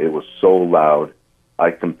anything. It was so loud. I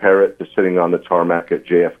compare it to sitting on the tarmac at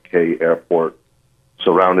JFK Airport,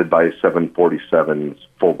 surrounded by 747s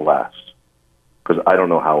full blast, because I don't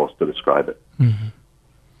know how else to describe it. Mm-hmm.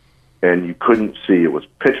 And you couldn't see. It was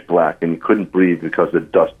pitch black, and you couldn't breathe because the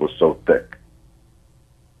dust was so thick.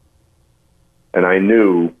 And I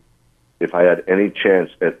knew if I had any chance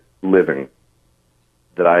at living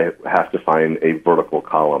that I have to find a vertical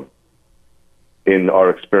column. In our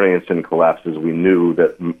experience in collapses, we knew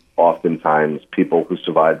that oftentimes people who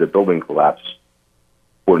survived the building collapse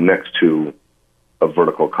were next to a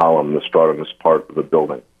vertical column, the strongest part of the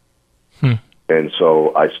building. And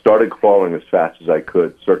so I started crawling as fast as I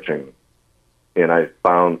could, searching, and I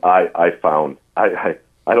don't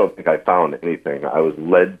think I found anything. I was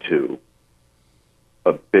led to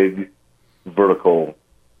a big vertical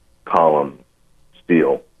column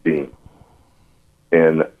steel beam.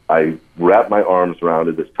 And I wrapped my arms around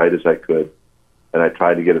it as tight as I could, and I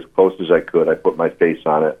tried to get as close as I could. I put my face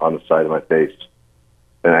on it, on the side of my face,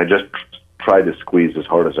 and I just tried to squeeze as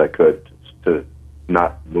hard as I could to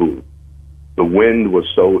not move. The wind was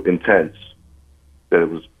so intense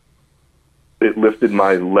that it lifted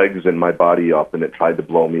my legs and my body up, and it tried to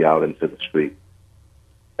blow me out into the street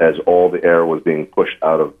as all the air was being pushed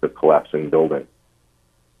out of the collapsing building.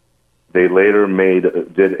 They later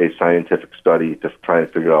did a scientific study to try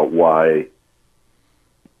and figure out why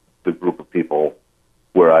the group of people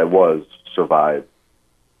where I was survived.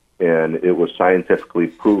 And it was scientifically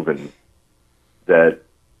proven that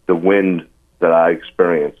the wind that I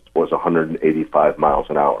experienced was 185 miles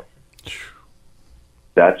an hour.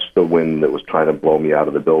 That's the wind that was trying to blow me out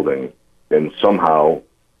of the building. And somehow,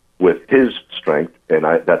 with his strength, and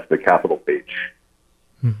that's the capital H,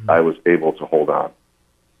 I was able to hold on.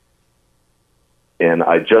 And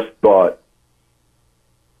I just thought,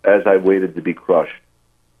 as I waited to be crushed,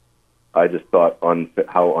 I just thought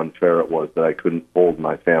how unfair it was that I couldn't hold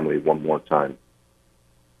my family one more time.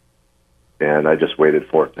 And I just waited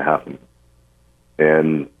for it to happen.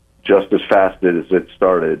 And just as fast as it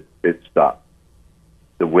started, it stopped.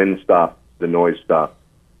 The wind stopped, the noise stopped.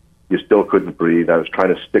 You still couldn't breathe. I was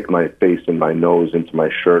trying to stick my face and my nose into my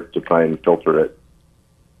shirt to try and filter it.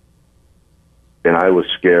 And I was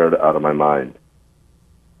scared out of my mind.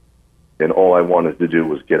 And all I wanted to do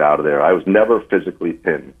was get out of there. I was never physically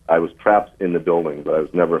pinned. I was trapped in the building, but I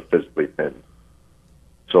was never physically pinned.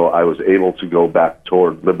 So I was able to go back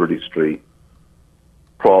toward Liberty Street,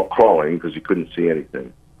 crawling because you couldn't see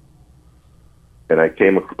anything. And I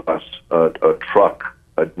came across a truck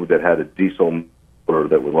that had a diesel motor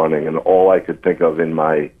that was running, and all I could think of in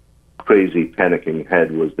my crazy, panicking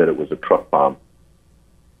head was that it was a truck bomb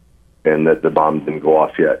and that the bomb didn't go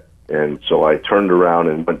off yet. And so I turned around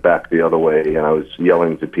and went back the other way, and I was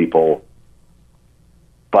yelling to people,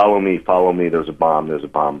 follow me, there's a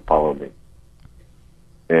bomb, follow me.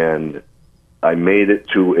 And I made it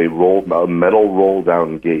to a metal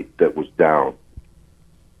roll-down gate that was down,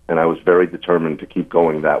 and I was very determined to keep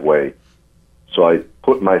going that way. So I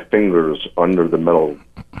put my fingers under the metal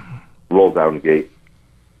roll-down gate,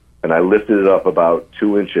 and I lifted it up about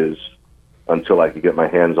 2 inches until I could get my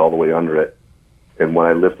hands all the way under it. And when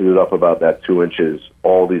I lifted it up about that 2 inches,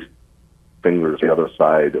 all these fingers on the other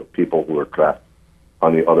side of people who were trapped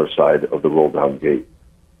on the other side of the roll-down gate.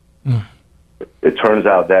 It turns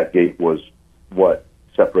out that gate was what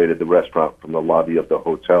separated the restaurant from the lobby of the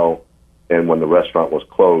hotel, and when the restaurant was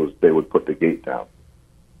closed, they would put the gate down.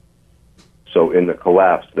 So in the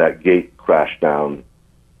collapse, that gate crashed down,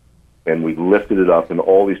 and we lifted it up, and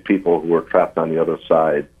all these people who were trapped on the other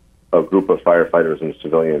side, a group of firefighters and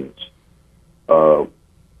civilians,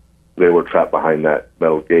 they were trapped behind that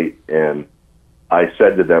metal gate, and I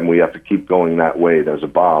said to them, we have to keep going that way, there's a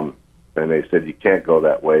bomb. And they said, you can't go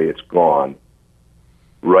that way, it's gone.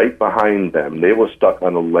 Right behind them, they were stuck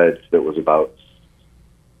on a ledge that was about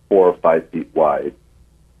 4 or 5 feet wide.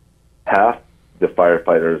 Half the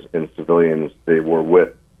firefighters and civilians they were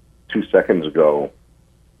with 2 seconds ago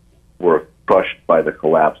were crushed by the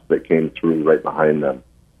collapse that came through right behind them.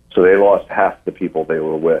 So they lost half the people they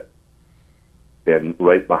were with. And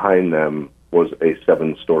right behind them was a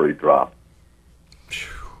 7-story drop,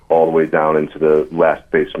 all the way down into the last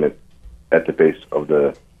basement at the base of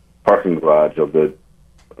the parking garage of the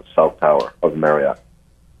South Tower of Marriott.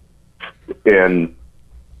 And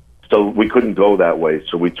so we couldn't go that way,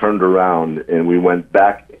 so we turned around and we went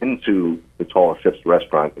back into the Tall Ships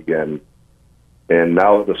restaurant again. And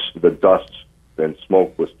now the dust and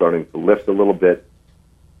smoke was starting to lift a little bit,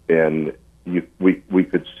 and we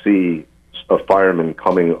could see a fireman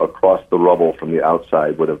coming across the rubble from the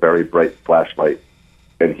outside with a very bright flashlight,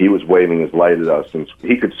 and he was waving his light at us, and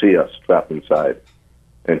he could see us trapped inside,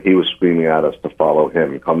 and he was screaming at us to follow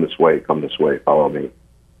him, come this way, follow me.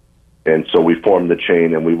 And so we formed the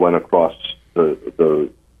chain, and we went across the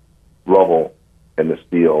rubble and the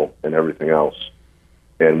steel and everything else,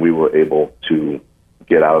 and we were able to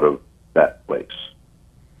get out of that place.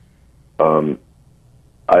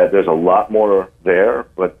 There's a lot more there,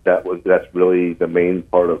 but that's really the main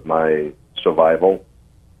part of my survival.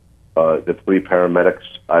 The 3 paramedics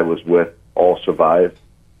I was with all survived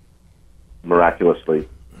miraculously.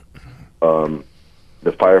 The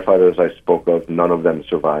firefighters I spoke of, none of them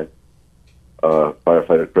survived.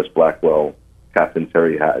 Firefighter Chris Blackwell, Captain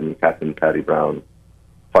Terry Hatton, Captain Patty Brown,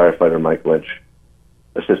 Firefighter Mike Lynch,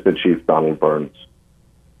 Assistant Chief Donald Burns,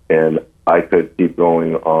 and I could keep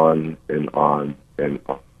going on and on and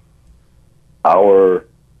on. Our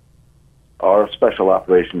Special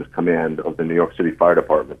Operations Command of the New York City Fire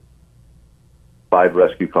Department, 5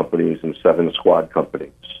 rescue companies and 7 squad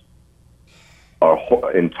companies.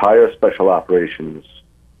 Our entire Special Operations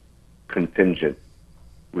contingent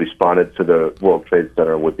responded to the World Trade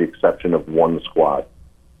Center with the exception of 1 squad,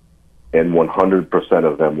 and 100%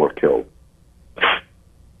 of them were killed,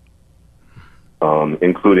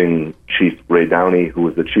 including Chief Ray Downey, who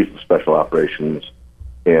was the Chief of Special Operations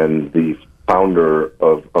and the founder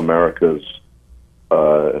of America's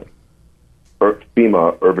FEMA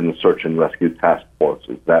Urban Search and Rescue Task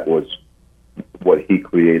Forces. That was what he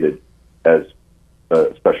created as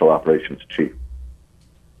Special Operations Chief.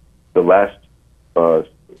 The last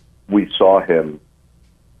we saw him,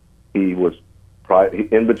 he was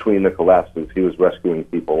in between the collapses, he was rescuing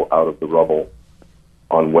people out of the rubble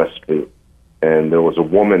on West Street. And there was a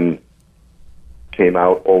woman came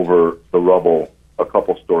out over the rubble a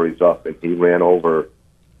couple stories up, and he ran over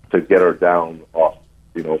to get her down off,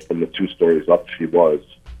 from the 2 stories up she was.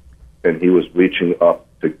 And he was reaching up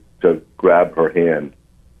to grab her hand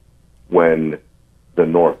when the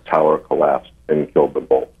North Tower collapsed and killed them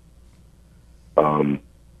both.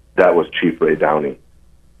 That was Chief Ray Downey.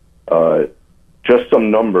 Just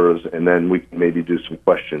some numbers, and then we can maybe do some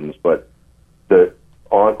questions. But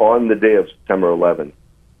on the day of September 11th,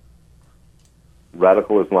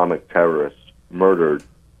 radical Islamic terrorists murdered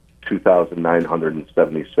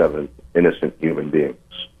 2,977 innocent human beings.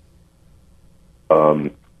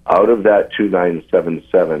 Out of that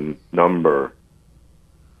 2,977 number,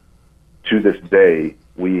 to this day,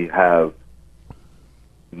 we have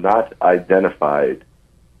not identified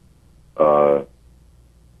 1/3,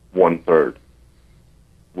 or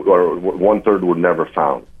 1/3 were never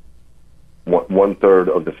found. 1/3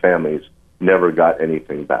 of the families never got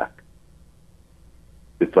anything back.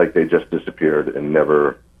 It's like they just disappeared and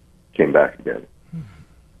never came back again.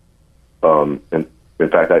 And in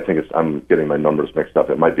fact, I think I'm getting my numbers mixed up.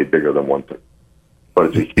 It might be bigger than 1/3, but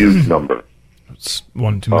it's a huge number. It's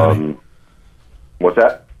one too many. What's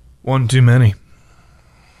that? One too many.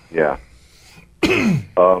 Yeah.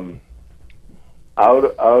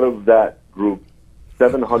 Out of that group,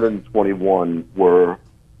 721 were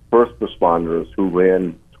first responders who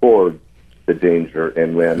ran toward the danger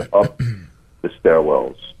and ran up the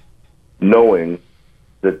stairwells, knowing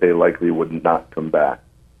that they likely would not come back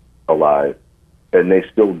alive, and they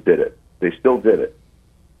still did it.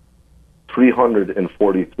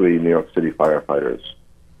 343 New York City firefighters,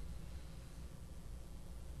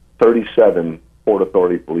 37 Port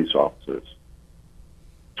Authority police officers,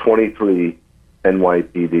 23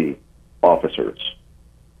 NYPD officers.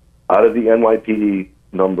 Out of the NYPD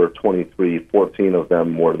number 23, 14 of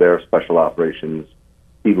them were their special operations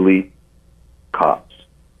elite cops,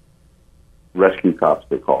 rescue cops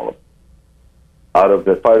they call them. Out of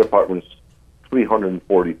the fire department's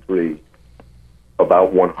 343,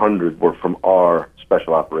 about 100 were from our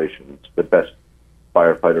special operations, the best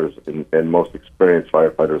firefighters and most experienced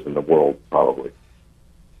firefighters in the world, probably.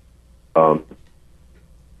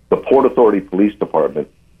 The Port Authority Police Department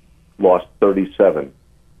lost 37.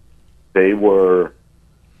 They were,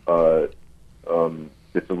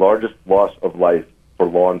 it's the largest loss of life for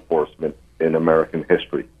law enforcement in American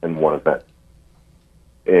history in one event.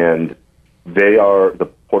 And the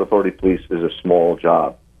Port Authority Police is a small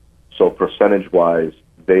job. So percentage-wise,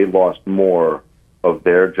 they lost more of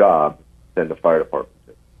their job than the fire department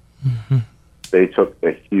did. Mm-hmm. They took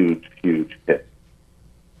a huge, huge hit.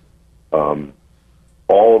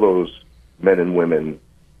 All those men and women,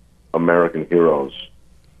 American heroes,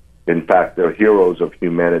 in fact, they're heroes of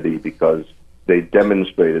humanity because they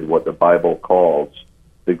demonstrated what the Bible calls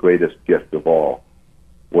the greatest gift of all,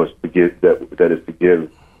 was to give, that is to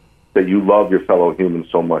give, that you love your fellow humans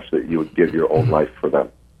so much that you would give your own life for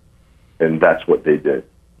them. And that's what they did.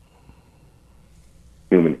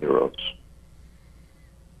 Human heroes.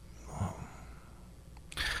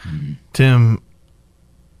 Tim,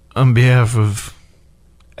 on behalf of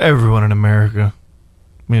everyone in America,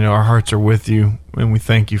 our hearts are with you, and we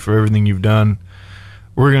thank you for everything you've done.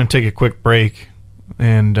 We're going to take a quick break,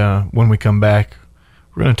 and when we come back,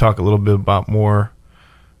 we're going to talk a little bit about more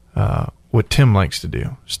what Tim likes to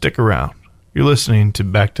do. Stick around. You're listening to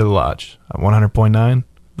Back to the Lodge at 100.9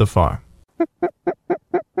 The Farm.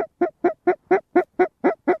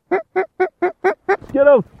 Get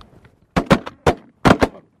him!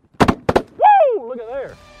 Woo! Look at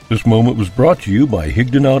there. This moment was brought to you by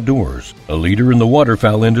Higdon Outdoors, a leader in the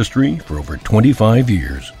waterfowl industry for over 25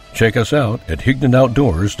 years. Check us out at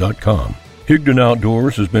HigdonOutdoors.com. Higdon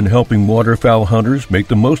Outdoors has been helping waterfowl hunters make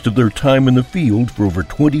the most of their time in the field for over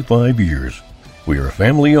 25 years. We are a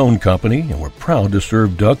family-owned company, and we're proud to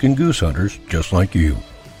serve duck and goose hunters just like you.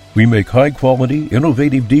 We make high-quality,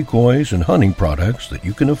 innovative decoys and hunting products that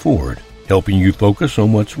you can afford, helping you focus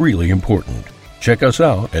on what's really important. Check us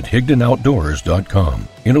out at HigdonOutdoors.com.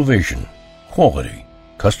 Innovation, quality,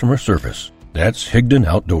 customer service. That's Higdon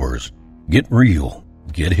Outdoors. Get real.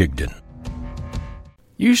 Get Higdon.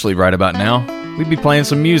 Usually right about now, we'd be playing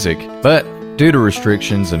some music, but due to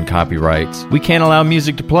restrictions and copyrights, we can't allow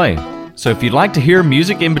music to play. So if you'd like to hear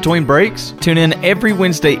music in between breaks, tune in every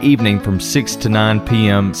Wednesday evening from 6 to 9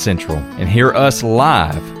 p.m. Central and hear us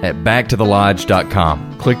live at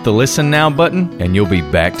backtothelodge.com. Click the Listen Now button and you'll be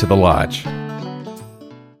back to the lodge.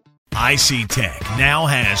 IC Tech now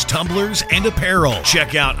has tumblers and apparel.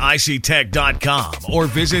 Check out ictech.com or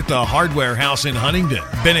visit the Hardware House in Huntington,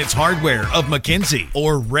 Bennett's Hardware of McKenzie,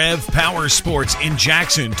 or Rev Power Sports in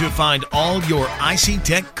Jackson to find all your IC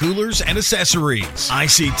Tech coolers and accessories.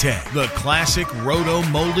 IC Tech, the classic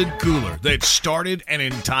roto-molded cooler that started an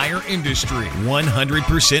entire industry.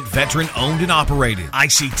 100% veteran-owned and operated.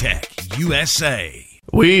 IC Tech, USA.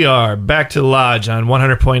 We are back to the Lodge on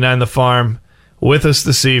 100.9 The Farm. With us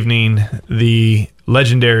this evening, the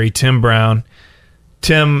legendary Tim Brown.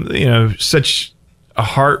 Tim, such a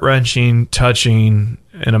heart-wrenching, touching,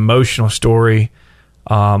 and emotional story.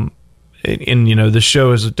 And the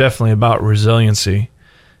show is definitely about resiliency.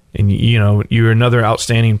 And, you're another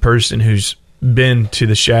outstanding person who's been to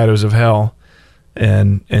the shadows of hell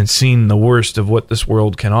and seen the worst of what this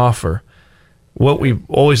world can offer. What we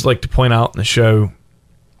always like to point out in the show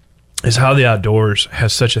is how the outdoors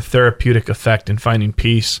has such a therapeutic effect in finding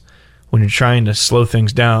peace when you're trying to slow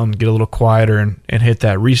things down, get a little quieter, and hit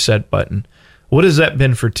that reset button. What has that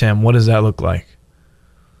been for Tim? What does that look like?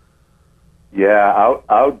 Yeah,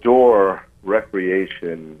 outdoor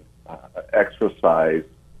recreation, exercise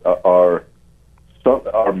are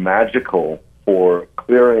magical for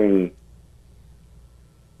clearing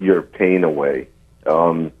your pain away.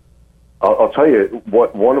 I'll tell you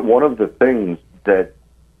what. One of the things that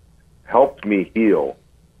helped me heal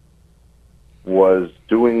was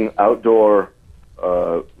doing outdoor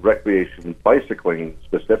recreation, bicycling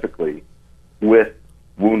specifically, with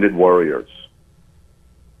wounded warriors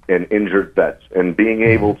and injured vets, and being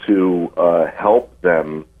able to help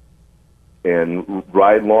them and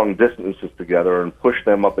ride long distances together and push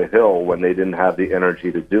them up a hill when they didn't have the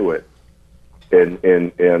energy to do it,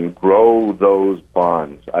 and grow those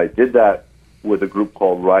bonds. I did that with a group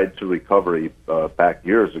called Ride to Recovery back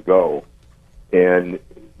years ago. And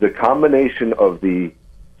the combination of the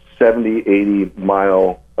 70, 80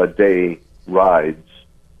 mile a day rides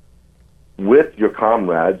with your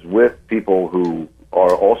comrades, with people who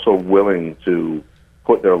are also willing to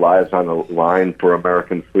put their lives on the line for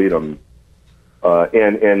American freedom,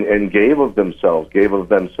 and gave of themselves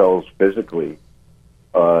physically.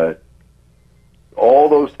 All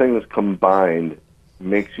those things combined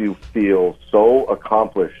makes you feel so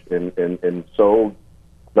accomplished and so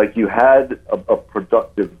like you had a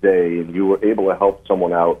productive day and you were able to help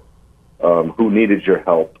someone out who needed your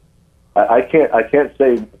help. I can't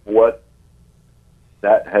say what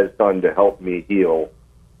that has done to help me heal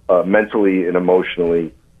mentally and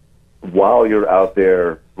emotionally while you're out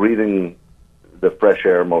there breathing the fresh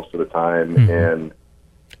air most of the time,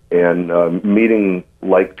 and meeting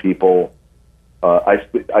like people.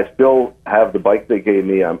 I still have the bike they gave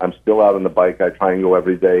me. I'm still out on the bike. I try and go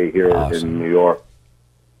every day here in New York.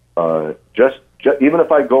 Just even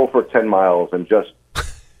if I go for 10 miles and just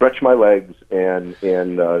stretch my legs and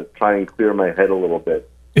try and clear my head a little bit.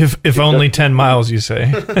 If only 10 miles, you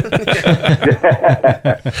say.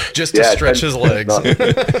 Just to stretch his legs.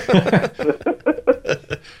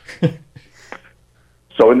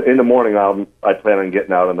 So in the morning, I plan on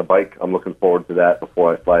getting out on the bike. I'm looking forward to that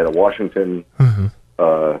before I fly to Washington,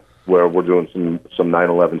 where we're doing some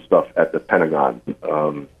 9/11 stuff at the Pentagon.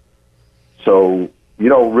 So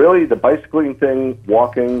really the bicycling thing,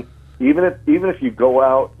 walking, even if you go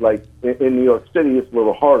out like in New York City, it's a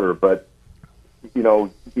little harder. But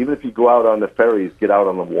even if you go out on the ferries, get out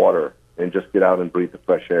on the water and just get out and breathe the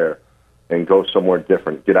fresh air, and go somewhere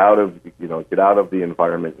different. Get out of the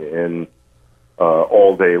environment you're in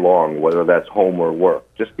all day long, whether that's home or work.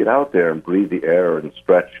 Just get out there and breathe the air and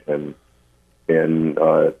stretch and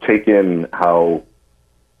take in how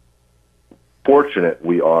fortunate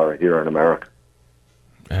we are here in America.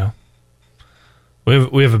 Yeah,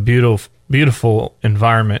 we have a beautiful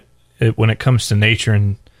environment when it comes to nature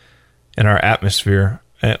and our atmosphere.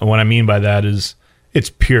 And what I mean by that is it's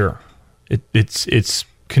pure. It's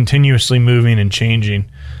continuously moving and changing,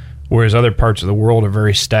 whereas other parts of the world are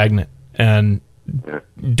very stagnant and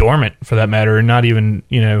dormant, for that matter, and not even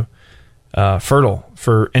fertile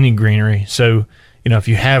for any greenery. So if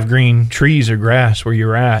you have green trees or grass where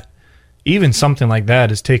you're at, even something like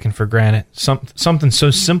that is taken for granted. Something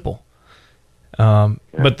so simple,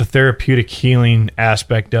 but the therapeutic healing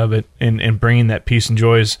aspect of it and bringing that peace and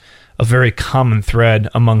joy is a very common thread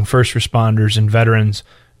among first responders and veterans,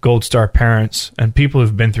 Gold Star parents, and people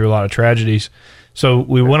who've been through a lot of tragedies. So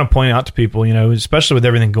we want to point out to people, especially with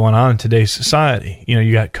everything going on in today's society,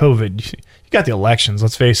 you got COVID, you got the elections,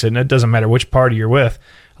 let's face it, and it doesn't matter which party you're with,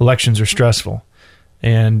 elections are stressful.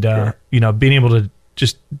 And, being able to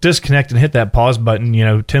just disconnect and hit that pause button,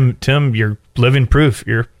 Tim, you're living proof.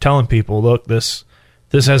 You're telling people, look, this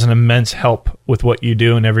this has an immense help with what you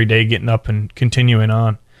do and every day getting up and continuing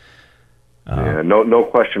on. Yeah, no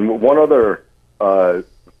question. One other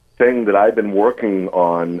thing that I've been working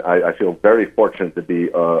on, I feel very fortunate to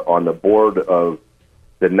be on the board of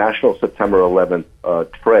the National September 11th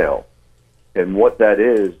Trail. And what that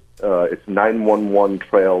is, it's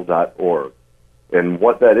 911trail.org. And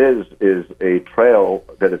what that is a trail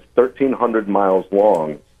that is 1,300 miles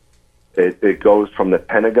long. It goes from the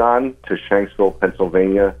Pentagon to Shanksville,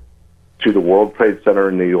 Pennsylvania, to the World Trade Center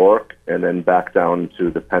in New York, and then back down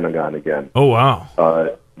to the Pentagon again. Oh,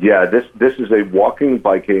 wow. Yeah, this is a walking,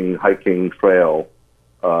 biking, hiking trail.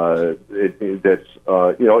 It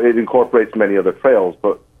incorporates many other trails,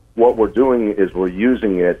 but what we're doing is we're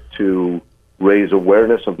using it to raise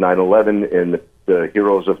awareness of 9/11 and the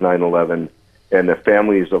heroes of 9/11 and the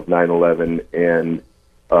families of 9/11. And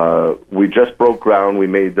we just broke ground. We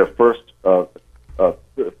made the first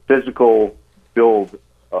physical build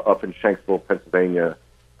up in Shanksville, Pennsylvania,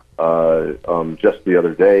 just the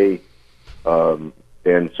other day.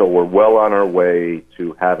 And so we're well on our way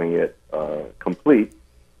to having it complete.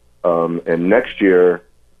 And next year,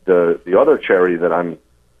 the other charity that I'm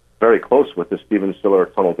very close with, the Stephen Siller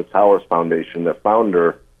Tunnel to Towers Foundation, the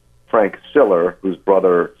founder, Frank Siller, whose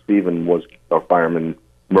brother Stephen was a fireman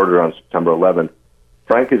murdered on September 11th.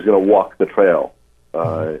 Frank is going to walk the trail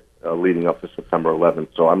leading up to September 11th.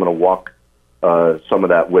 So I'm going to walk some of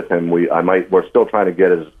that with him. We're still trying to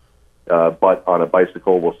get his butt on a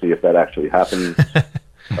bicycle. We'll see if that actually happens.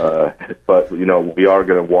 But we are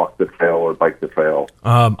going to walk the trail or bike the trail.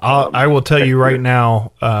 I will tell you right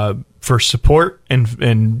now, for support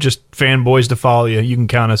and just fanboys to follow you, you can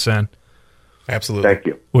count us in. Absolutely. Thank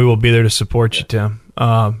you. We will be there to support you, Tim.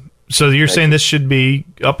 So you're saying this should be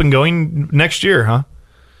up and going next year, huh?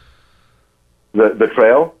 The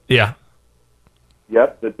trail? Yeah.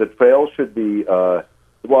 Yep. The trail should be.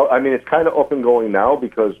 It's kind of up and going now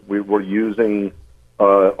because we're using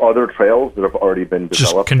other trails that have already been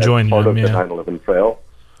developed just conjoin as part them, of the 9/11 trail.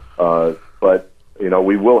 But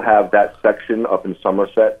we will have that section up in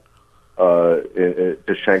Somerset to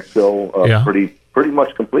Shanksville pretty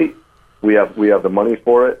much complete. We have the money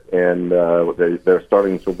for it, and they're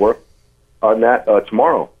starting to work on that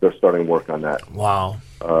tomorrow. They're starting work on that. Wow.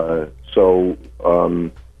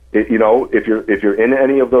 If you're in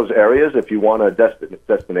any of those areas, if you want a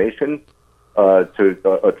destination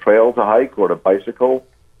to a trail to hike or to bicycle,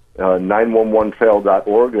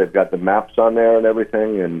 911trail.org. They've got the maps on there and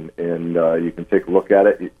everything, and you can take a look at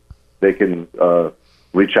it. They can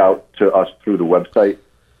reach out to us through the website,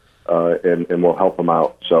 and we'll help them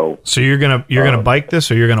out. So you're gonna bike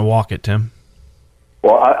this, or you're gonna walk it, Tim?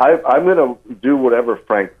 Well, I'm gonna do whatever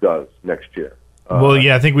Frank does next year.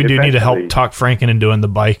 I think we do need to help talk Franken into doing the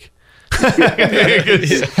bike.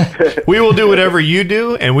 We will do whatever you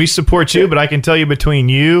do, and we support you. But I can tell you, between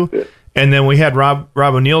you and then we had Rob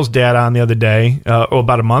O'Neill's dad on the other day,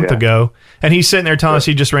 about a month ago, and he's sitting there telling us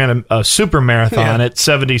he just ran a super marathon at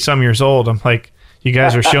 70 some years old. I'm like, you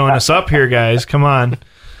guys are showing us up here, guys. Come on.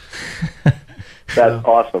 That's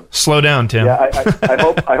awesome. Slow down, Tim. Yeah, I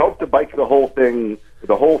hope to bike the whole thing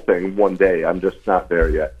one day. I'm just not there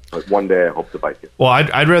yet, but one day I hope to bike it. Well,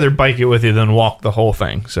 I'd rather bike it with you than walk the whole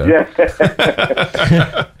thing. So yeah.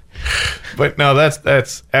 But no,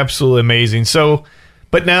 that's absolutely amazing. So,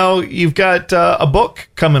 but now you've got a book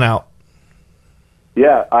coming out.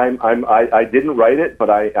 Yeah, I didn't write it, but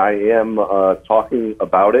I am talking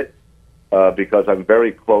about it because I'm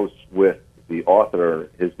very close with the author.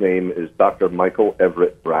 His name is Dr. Michael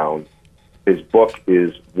Everett Brown. His book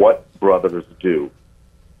is What Brothers Do.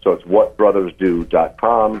 So it's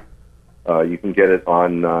whatbrothersdo.com. You can get it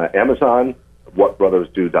on Amazon,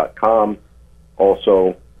 whatbrothersdo.com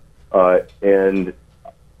also. And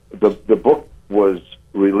the book was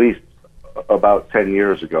released about 10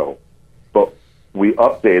 years ago, but we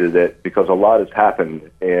updated it because a lot has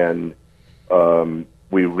happened, and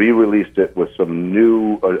we re-released it with some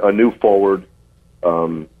a new forward.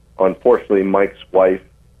 Unfortunately, Mike's wife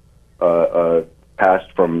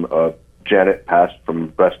Janet passed from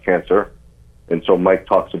breast cancer, and so Mike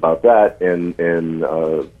talks about that, and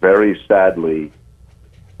very sadly,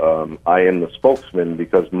 I am the spokesman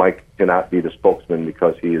because Mike cannot be the spokesman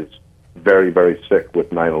because he is very, very sick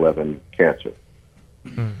with 9/11 cancer.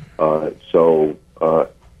 The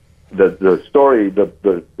story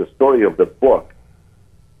of the book,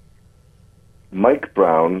 Mike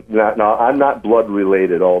Brown. Now I'm not blood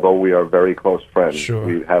related, although we are very close friends. Sure.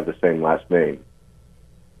 We have the same last name.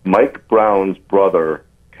 Mike Brown's brother,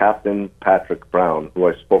 Captain Patrick Brown, who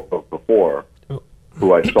I spoke of before,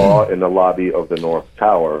 who I saw in the lobby of the North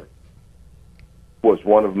Tower, was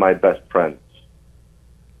one of my best friends.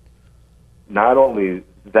 not only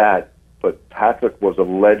that, but Patrick was a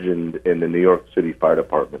legend in the New York City Fire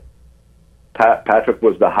Department. Patrick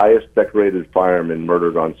was the highest decorated fireman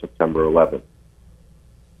murdered on September 11th.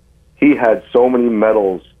 He had so many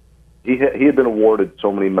medals. He had been awarded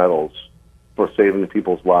so many medals for saving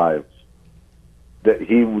people's lives that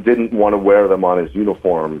he didn't want to wear them on his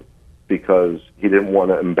uniform because he didn't want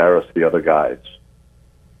to embarrass the other guys.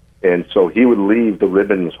 And so he would leave the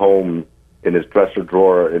ribbons home in his dresser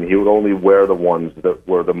drawer, and he would only wear the ones that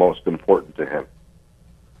were the most important to him.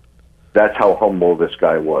 That's how humble this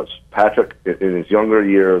guy was. Patrick, in his younger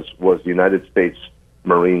years, was the United States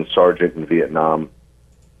Marine Sergeant in Vietnam.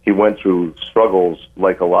 He went through struggles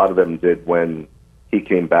like a lot of them did when he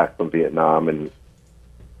came back from Vietnam, and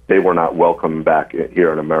they were not welcome back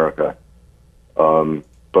here in America.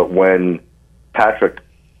 But when Patrick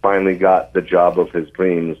finally got the job of his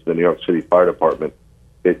dreams, the New York City Fire Department,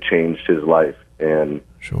 it changed his life. And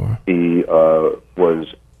he was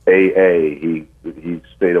AA. He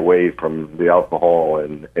stayed away from the alcohol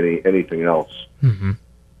and anything else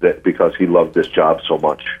that because he loved this job so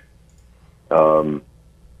much.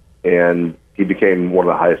 And he became one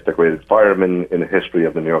of the highest decorated firemen in the history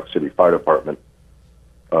of the New York City Fire Department.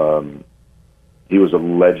 He was a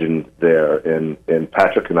legend there, and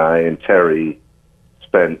Patrick and I and Terry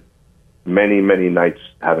spent many, many nights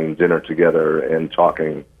having dinner together and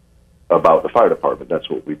talking about the fire department. That's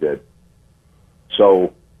what we did.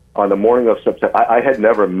 So on the morning of September, I had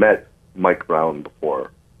never met Mike Brown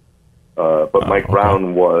before, but Mike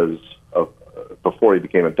Brown was, before he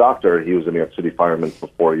became a doctor, he was a New York City fireman for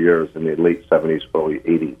 4 years in the late 70s, early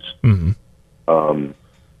 80s.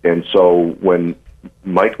 And so when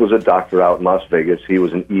Mike was a doctor out in Las Vegas, he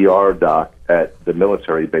was an ER doc at the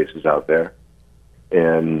military bases out there.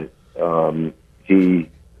 And he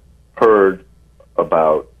heard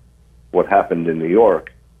about what happened in New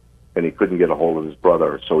York, and he couldn't get a hold of his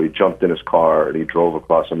brother. So he jumped in his car and he drove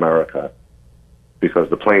across America because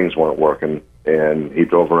the planes weren't working. And he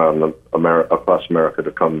drove around across America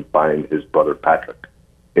to come find his brother Patrick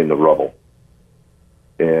in the rubble.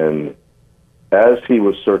 And as he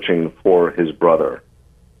was searching for his brother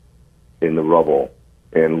in the rubble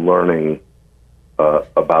and learning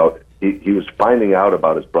about, he was finding out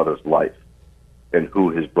about his brother's life and who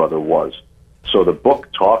his brother was. So the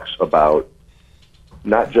book talks about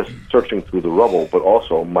not just searching through the rubble, but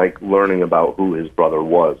also Mike learning about who his brother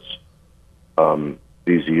was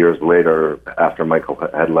these years later after Michael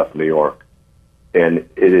had left New York. And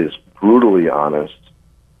it is brutally honest.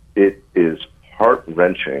 It is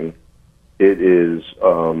heart-wrenching. It is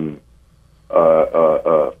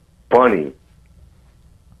funny.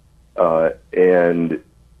 And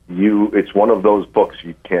it's one of those books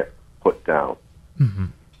you can't put down.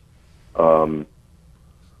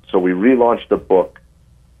 So we relaunched the book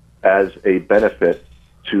as a benefit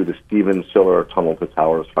to the Stephen Siller Tunnel to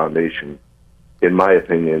Towers Foundation. In my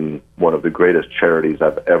opinion, one of the greatest charities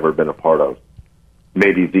I've ever been a part of.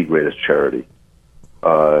 Maybe the greatest charity.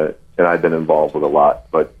 And I've been involved with a lot.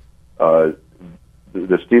 But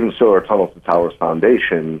the Stephen Siller Tunnel to Towers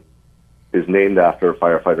Foundation is named after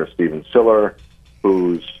firefighter Stephen Siller,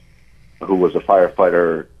 who was a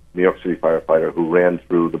firefighter, New York City firefighter, who ran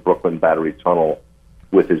through the Brooklyn Battery Tunnel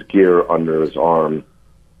with his gear under his arm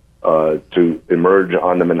to emerge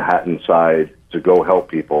on the Manhattan side to go help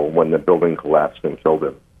people when the building collapsed and killed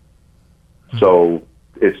him. So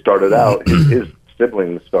it started out, his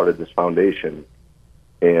siblings started this foundation,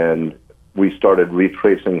 and we started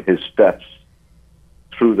retracing his steps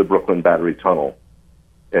through the Brooklyn Battery Tunnel,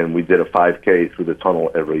 and we did a 5K through the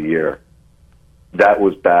tunnel every year. That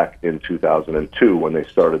was back in 2002 when they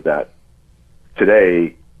started that.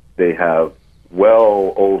 Today, they have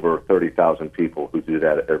well over 30,000 people who do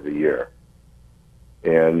that every year.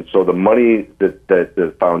 And so the money that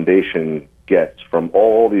the foundation gets from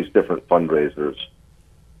all these different fundraisers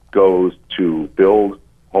goes to build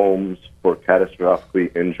homes for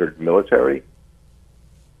catastrophically injured military,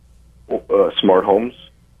 smart homes,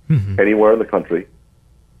 anywhere in the country,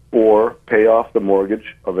 or pay off the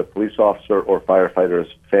mortgage of a police officer or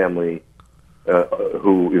firefighter's family,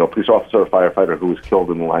 police officer or firefighter who was killed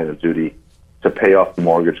in the line of duty, to pay off the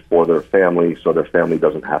mortgage for their family so their family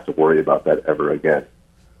doesn't have to worry about that ever again.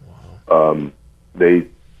 They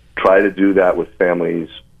try to do that with families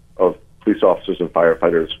of police officers and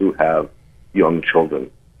firefighters who have young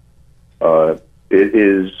children. It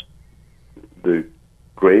is the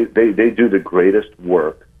great, they do the greatest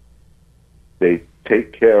work. They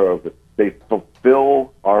take care of it. They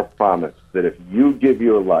fulfill our promise that if you give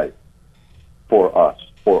your life for us,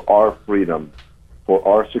 for our freedom, for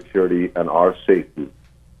our security and our safety,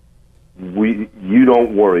 you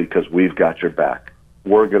don't worry because we've got your back.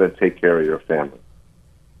 We're going to take care of your family.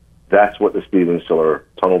 That's what the Stephen Siller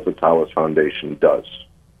Tunnel to Towers Foundation does.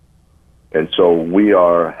 And so we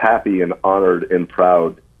are happy and honored and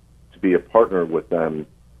proud to be a partner with them,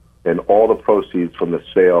 and all the proceeds from the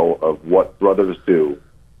sale of What Brothers Do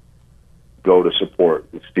go to support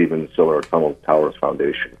the Stephen Siller Tunnel to Towers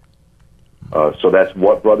Foundation. So that's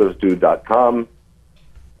whatbrothersdo.com,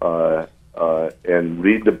 and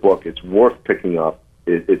read the book. It's worth picking up.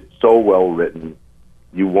 It's so well written,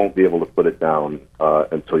 you won't be able to put it down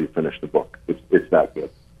until you finish the book. It's that good.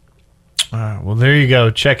 Well, there you go.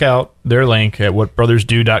 Check out their link at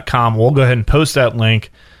whatbrothersdo.com. We'll go ahead and post that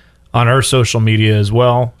link on our social media as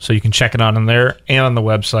well, so you can check it out on there and on the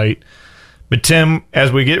website. But Tim,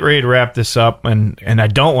 as we get ready to wrap this up, and I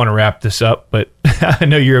don't want to wrap this up, but I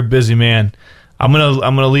know you're a busy man. I'm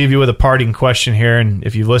gonna leave you with a parting question here, and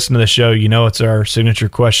if you've listened to the show, you know it's our signature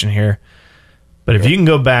question here. But if you can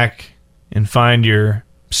go back and find your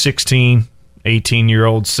 16,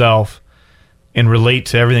 18-year-old self and relate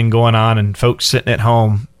to everything going on and folks sitting at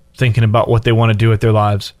home thinking about what they want to do with their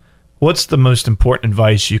lives, what's the most important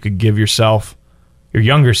advice you could give yourself, your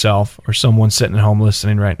younger self, or someone sitting at home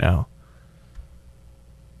listening right now?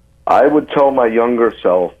 I would tell my younger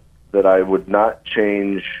self that I would not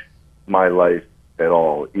change my life at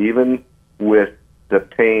all, even with the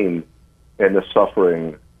pain and the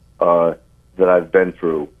suffering that I've been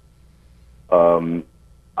through.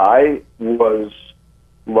 I was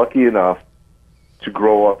lucky enough to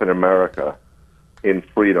grow up in America in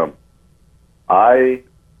freedom. I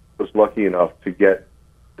was lucky enough to get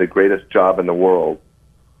the greatest job in the world,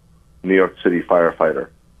 New York City firefighter.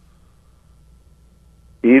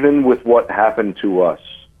 Even with what happened to us,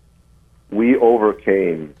 we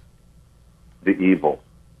overcame the evil.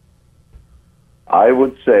 I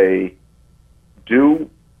would say, do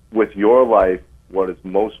with your life what is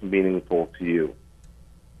most meaningful to you.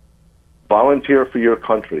 Volunteer for your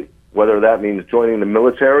country, whether that means joining the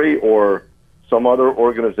military or some other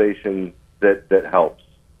organization that helps.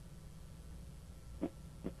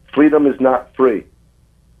 Freedom is not free.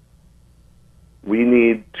 We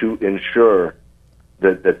need to ensure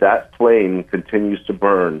that flame continues to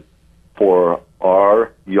burn for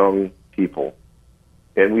our young people,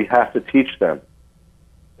 and we have to teach them.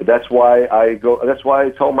 That's why I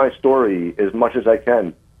tell my story as much as I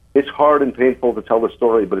can. It's hard and painful to tell the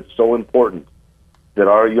story, but it's so important that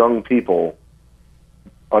our young people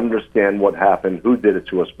understand what happened, who did it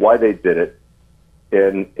to us, why they did it,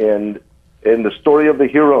 and the story of the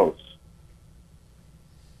heroes.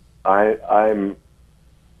 I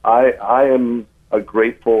am a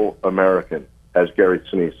grateful American, as Gary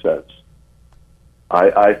Sinise says.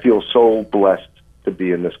 I feel so blessed to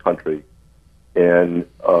be in this country, and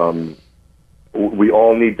we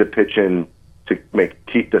all need to pitch in to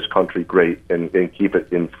keep this country great and keep it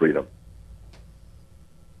in freedom.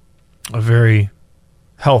 A very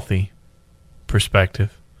healthy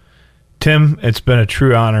perspective. Tim, it's been a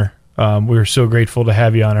true honor. We're so grateful to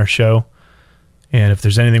have you on our show, and if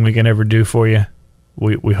there's anything we can ever do for you,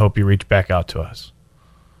 we hope you reach back out to us.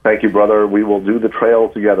 Thank you, brother. We will do the trail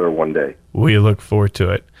together one day. We look forward to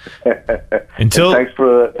it. Until thanks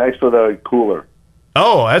for the cooler.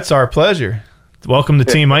 Oh, that's our pleasure. Welcome to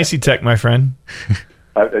Team Icy Tech, my friend.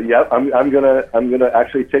 Yeah, I'm gonna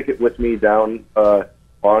actually take it with me down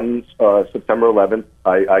on September 11th.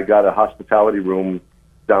 I got a hospitality room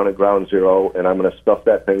down at Ground Zero, and I'm gonna stuff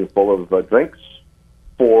that thing full of drinks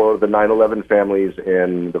for the 9/11 families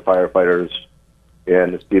and the firefighters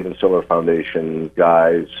and the Stephen Siller Foundation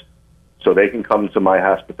guys, so they can come to my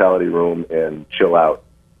hospitality room and chill out.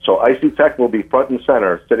 So Icy Tech will be front and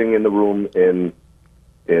center, sitting in the room in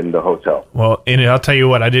the hotel. Well, and I'll tell you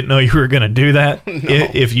what, I didn't know you were going to do that. No.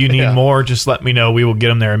 If you need more, just let me know. We will get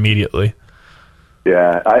them there immediately.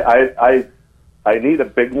 Yeah, I need a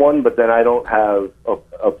big one, but then I don't have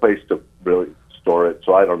a place to really store it,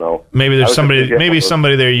 so I don't know. Maybe there's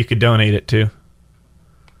somebody there you could donate it to.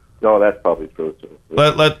 No, that's probably true too.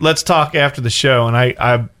 Let's talk after the show, and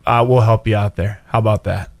I will help you out there. How about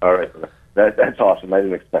that? All right, that's awesome. I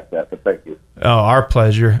didn't expect that, but thank you. Oh, our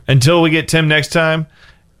pleasure. Until we get Tim next time,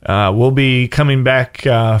 we'll be coming back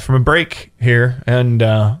from a break here, and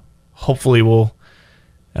hopefully we'll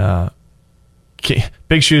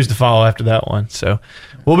big shoes to follow after that one. So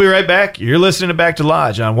we'll be right back. You're listening to Back to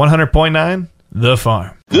Lodge on 100.9 The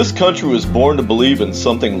Farm. This country was born to believe in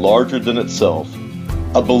something larger than itself.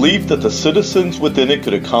 A belief that the citizens within it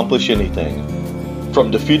could accomplish anything.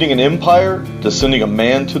 From defeating an empire to sending a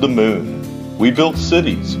man to the moon. We built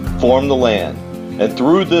cities, formed the land, and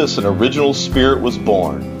through this an original spirit was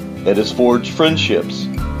born. It has forged friendships,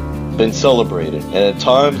 been celebrated, and at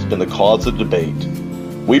times been the cause of debate.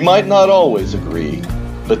 We might not always agree,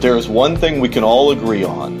 but there is one thing we can all agree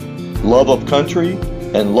on: love of country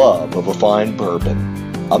and love of a fine bourbon.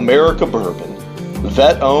 America Bourbon,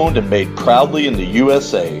 vet-owned and made proudly in the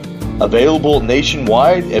USA, available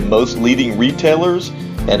nationwide at most leading retailers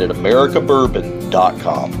and at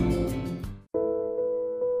americabourbon.com.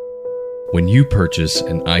 When you purchase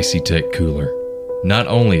an IcyTech cooler, not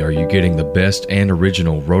only are you getting the best and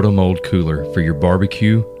original Rotomold cooler for your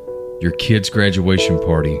barbecue, your kid's graduation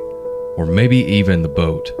party, or maybe even the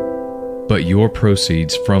boat, but your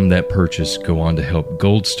proceeds from that purchase go on to help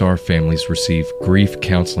Gold Star families receive grief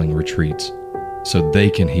counseling retreats so they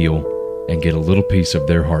can heal and get a little piece of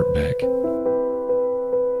their heart back.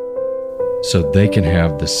 So they can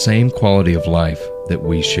have the same quality of life that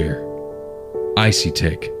we share.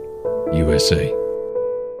 IcyTech, USA.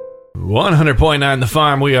 100.9 The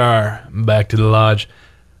Farm. We are back to the lodge.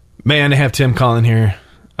 Man, to have Tim calling here.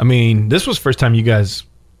 I mean, this was the first time you guys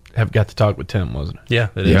have got to talk with Tim, wasn't it? Yeah,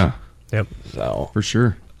 it is. Yeah. Yep. So For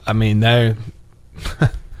sure. I mean, there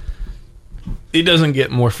it doesn't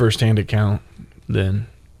get more firsthand account than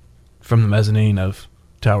from the mezzanine of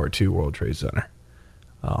Tower 2 World Trade Center.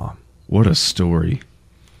 What a story.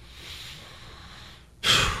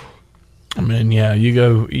 I mean, yeah, he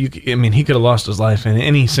could have lost his life at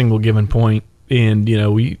any single given point. And, you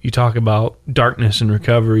know, you talk about darkness and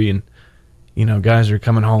recovery and, you know, guys are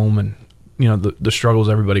coming home and, you know, the struggles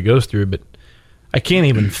everybody goes through. But I can't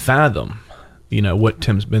even fathom, you know, what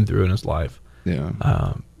Tim's been through in his life.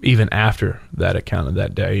 Yeah. Even after that account of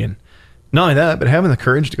that day. And not only that, but having the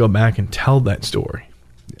courage to go back and tell that story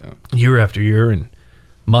year after year and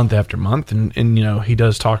month after month. And you know, he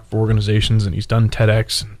does talk for organizations and he's done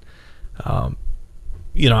TEDx. And,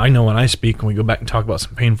 you know, I know when I speak and we go back and talk about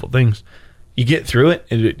some painful things, you get through it.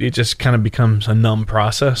 It just kind of becomes a numb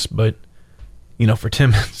process. But, you know, for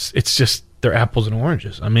Tim, it's just, they're apples and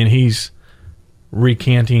oranges. I mean, he's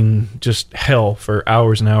recanting just hell for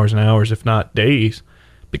hours and hours and hours, if not days,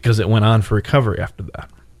 because it went on for recovery after that.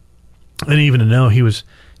 And even to know he was,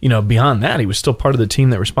 you know, beyond that, he was still part of the team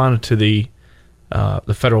that responded to the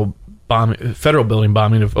federal building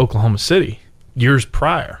bombing of Oklahoma City years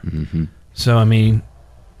prior. Mm-hmm. So, I mean,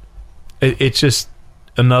 it's just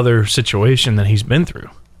another situation that he's been through.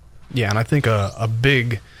 Yeah, and I think a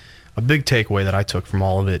big takeaway that I took from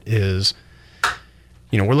all of it is,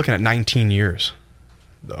 you know, we're looking at 19 years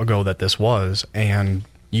ago that this was, and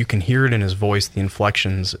you can hear it in his voice, the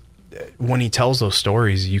inflections. When he tells those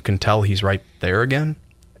stories, you can tell he's right there again.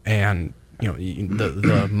 And, you know,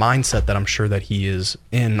 the mindset that I'm sure that he is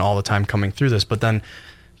in all the time coming through this. But then,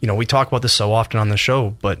 you know, we talk about this so often on the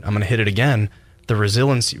show, but I'm going to hit it again. The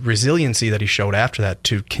resiliency that he showed after that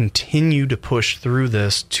to continue to push through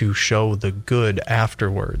this to show the good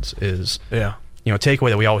afterwards is, you know, a takeaway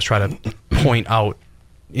that we always try to point out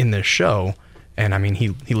in this show. And I mean,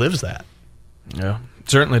 he lives that. Yeah,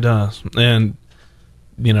 certainly does. And,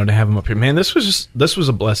 you know, to have him up here, man, this was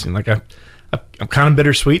a blessing. Like I'm kind of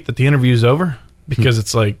bittersweet that the interview is over because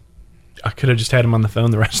it's like I could have just had him on the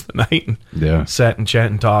phone the rest of the night and sat and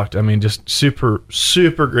chat and talked. I mean, just super,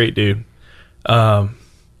 super great dude. But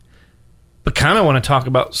kind of want to talk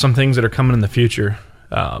about some things that are coming in the future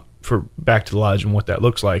for Back to the Lodge and what that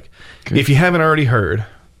looks like. Okay. If you haven't already heard,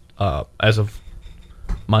 as of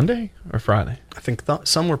Monday or Friday? I think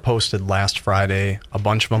some were posted last Friday, a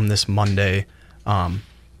bunch of them this Monday.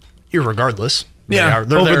 Irregardless, they're over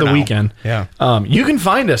there the now. weekend. Yeah, you can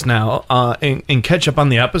find us now and catch up on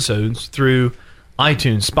the episodes through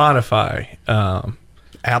iTunes, Spotify,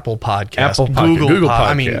 Apple Podcast, Google Podcast.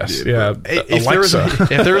 I mean,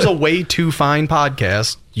 if there's a way to find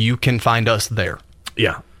podcasts, you can find us there.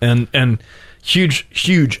 Yeah, and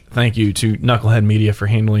huge thank you to Knucklehead Media for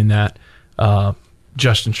handling that.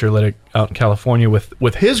 Justin Sherlittick out in California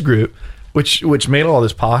with his group, which made all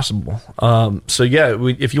this possible. So yeah,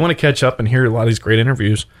 if you want to catch up and hear a lot of these great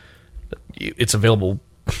interviews, it's available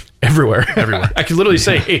everywhere. I can literally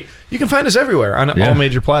say, hey, you can find us everywhere on all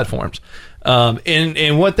major platforms.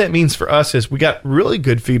 And what that means for us is we got really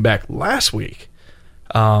good feedback last week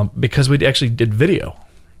because we actually did video.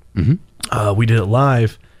 Mm-hmm. We did it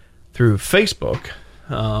live through Facebook.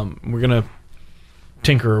 We're going to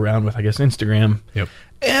tinker around with, I guess, Instagram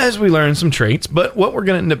as we learn some traits. But what we're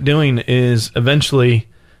going to end up doing is eventually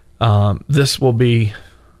this will be,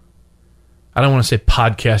 I don't want to say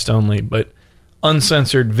podcast only, but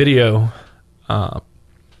uncensored video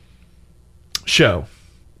show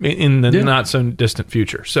in the not so distant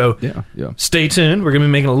future. So stay tuned. We're going to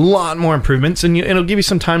be making a lot more improvements, and it'll give you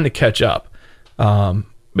some time to catch up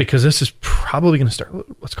because this is probably going to start,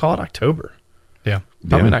 let's call it October. Yeah.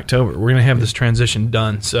 Probably in October. We're going to have this transition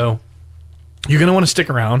done. So you're going to want to stick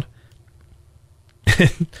around.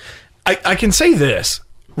 I can say this.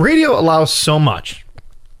 Radio allows so much.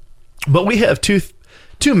 But we have two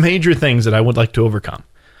major things that I would like to overcome.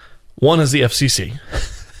 One is the FCC.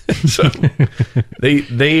 So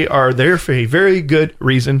they are there for a very good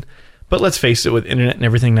reason. But let's face it, with internet and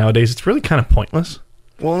everything nowadays, it's really kind of pointless.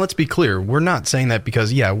 Well, let's be clear. We're not saying that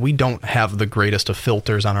because, we don't have the greatest of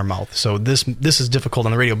filters on our mouth. So this is difficult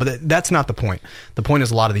on the radio, but that's not the point. The point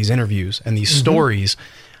is a lot of these interviews and these stories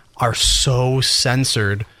are so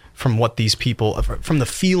censored from what these people, from the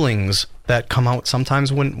feelings that come out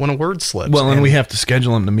sometimes when a word slips. Well, and we have to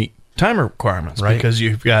schedule them to meet time requirements, right? Because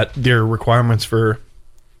you've got their requirements for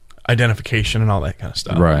identification and all that kind of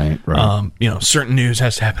stuff. Right. Certain news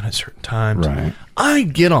has to happen at certain times. Right. I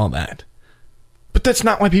get all that. But that's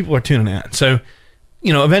not why people are tuning in. So,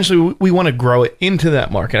 eventually we want to grow it into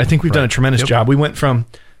that market. I think we've done a tremendous job. We went from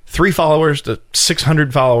 3 followers to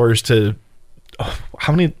 600 followers to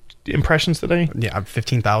how many impressions today? Yeah,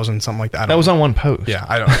 15,000, something like that. That was on one post. Yeah,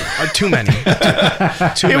 I don't know. Too many.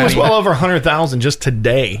 It was well over 100,000 just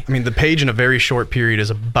today. I mean, the page in a very short period is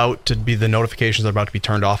about to be, the notifications are about to be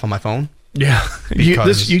turned off on my phone. Yeah.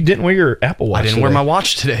 You didn't wear your Apple Watch I didn't wear my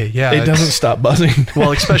watch today. Yeah. It doesn't stop buzzing.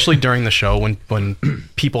 Well, especially during the show when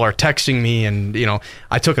people are texting me and,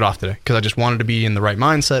 I took it off today because I just wanted to be in the right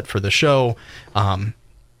mindset for the show.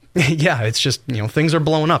 It's just, things are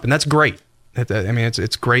blowing up and that's great. I mean,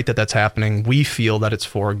 it's great that that's happening. We feel that it's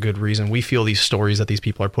for a good reason. We feel these stories that these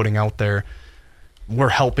people are putting out there, we're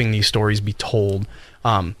helping these stories be told.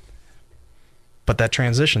 But that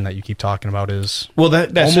transition that you keep talking about is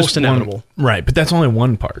that's almost just inevitable. Right, but that's only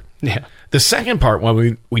one part. Yeah. The second part,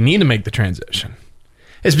 why we need to make the transition,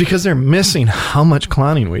 is because they're missing how much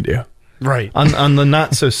clowning we do. Right. On the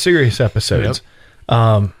not so serious episodes.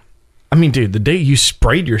 Yep. I mean, dude, the day you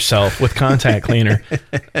sprayed yourself with contact cleaner,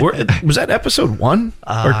 was that episode 1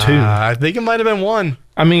 or 2? I think it might have been 1.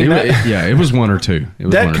 I mean, it was 1 or 2.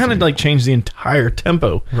 That kind of like changed the entire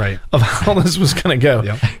tempo of how this was going to go.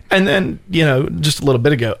 Yep. And then, just a little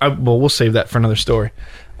bit ago, we'll save that for another story.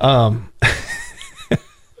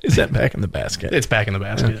 Is that back in the basket? It's back in the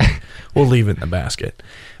basket. We'll leave it in the basket.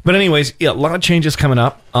 But anyways, a lot of changes coming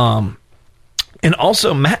up. And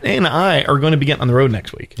also, Matt and I are going to be getting on the road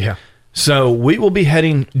next week. Yeah. So we will be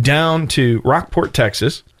heading down to Rockport,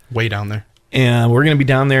 Texas. Way down there. And we're going to be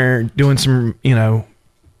down there doing some, we'll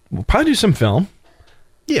probably do some film.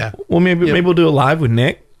 Yeah. Well, maybe we'll do a live with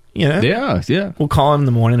Nick. Yeah. We'll call him in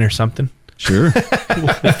the morning or something. Sure.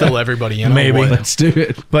 We'll fill everybody in. Maybe. Let's do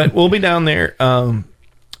it. But we'll be down there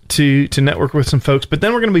to network with some folks. But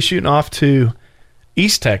then we're going to be shooting off to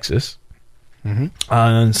East Texas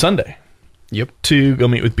on Sunday. Yep. To go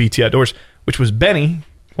meet with BT Outdoors, which was Benny,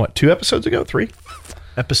 2 episodes ago? 3?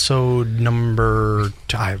 Episode number...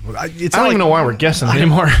 I don't even know why we're guessing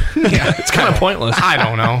anymore. Yeah, it's kind of pointless. I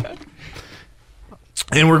don't know.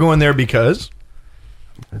 And we're going there because...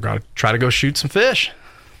 we're going to try to go shoot some fish.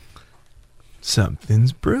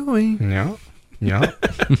 Something's brewing. Yeah.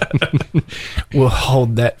 We'll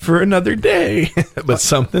hold that for another day. But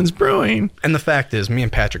something's brewing. And the fact is, me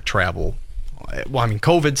and Patrick travel. Well, I mean,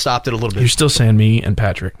 COVID stopped it a little bit. You're still saying me and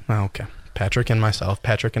Patrick. Oh, okay. Patrick and myself.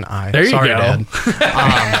 Patrick and I. There you Sorry, go. Dad.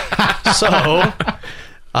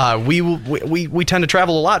 We tend to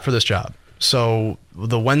travel a lot for this job. So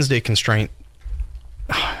the Wednesday constraint,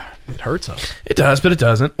 it hurts us. It does, but it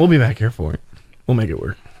doesn't. We'll be back here for it. We'll make it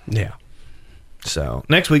work. Yeah. So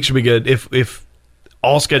next week should be good if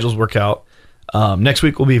all schedules work out. Next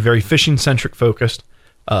week will be very fishing centric focused.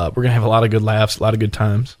 We're gonna have a lot of good laughs, a lot of good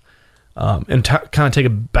times, and kind of take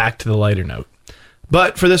it back to the lighter note.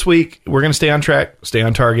 But for this week, we're gonna stay on track, stay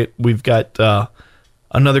on target. We've got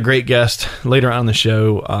another great guest later on in the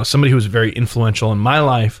show, somebody who was very influential in my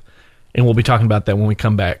life, and we'll be talking about that when we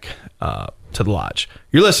come back to the lodge.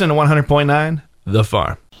 You're listening to 100.9 The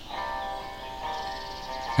Farm.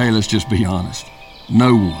 Hey, let's just be honest.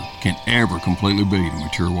 No one can ever completely beat a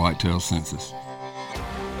mature whitetail census.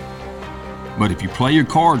 But if you play your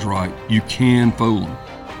cards right, you can fool them.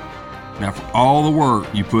 Now, for all the work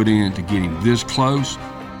you put in to getting this close,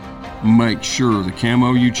 make sure the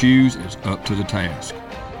camo you choose is up to the task.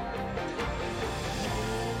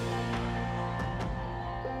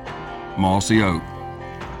 Mossy Oak,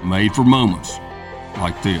 made for moments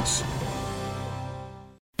like this.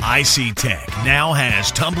 IC Tech now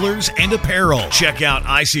has tumblers and apparel. Check out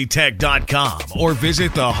ictech.com or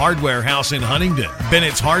visit the Hardware House in Huntington,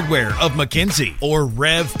 Bennett's Hardware of McKenzie, or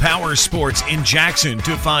Rev Power Sports in Jackson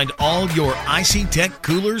to find all your IC Tech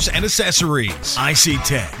coolers and accessories. IC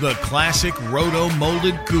Tech, the classic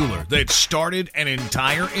roto-molded cooler that started an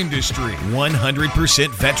entire industry. 100%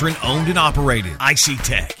 veteran-owned and operated. IC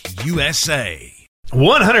Tech, USA.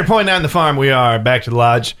 100.9 The Farm. We are back to the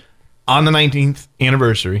lodge on the 19th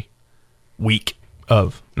anniversary week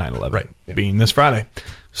of 9/11, right? Being this Friday.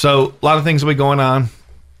 So a lot of things will be going on.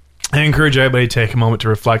 I encourage everybody to take a moment to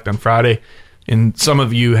reflect on Friday. And some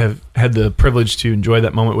of you have had the privilege to enjoy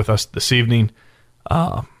that moment with us this evening.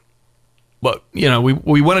 But, you know,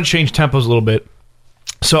 we want to change tempos a little bit.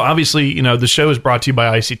 So obviously, you know, the show is brought to you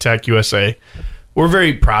by IC Tech USA. We're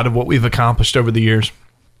very proud of what we've accomplished over the years,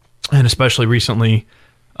 and especially recently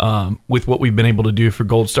with what we've been able to do for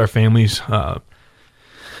Gold Star families,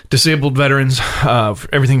 disabled veterans,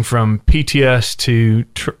 everything from PTS to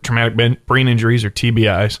traumatic brain injuries or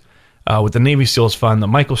TBIs, with the Navy SEALs Fund, the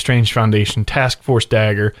Michael Strange Foundation, Task Force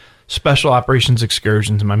Dagger, Special Operations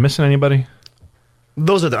Excursions. Am I missing anybody?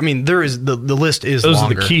 Those are the, I mean, there is the list is those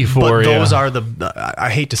longer, are the key four. But those are the I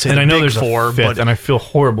hate to say and the I know big there's four, a fifth, but and I feel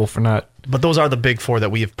horrible for not. But those are the big four that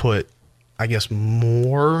we have put, I guess,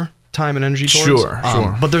 more time and energy towards. Sure.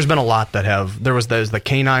 But there's been a lot that have. There's the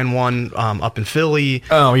K9 one up in Philly.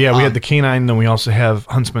 Oh yeah, we had the K9, then we also have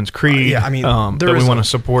Huntsman's Creed. Yeah, I mean, that we want to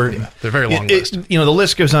support. Yeah, they're very long list. You know, the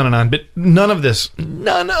list goes on and on, but none of this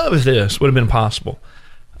would have been possible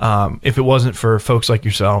if it wasn't for folks like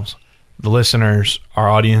yourselves, the listeners, our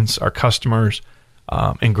audience, our customers,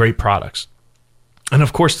 and great products. And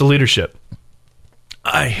of course, the leadership.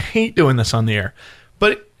 I hate doing this on the air,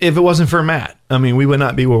 but if it wasn't for Matt, I mean, we would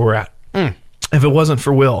not be where we're at. If it wasn't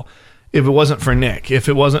for Will, if it wasn't for Nick, if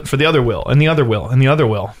it wasn't for the other Will, and the other Will, and the other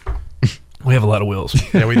Will, we have a lot of Wills.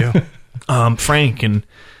 Yeah, we do. Frank and,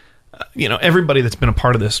 you know, everybody that's been a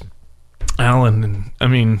part of this. Alan, and I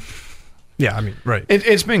mean... Yeah, I mean, right.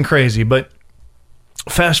 It's been crazy, but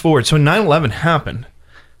fast forward. So 9/11 happened,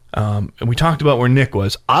 and we talked about where Nick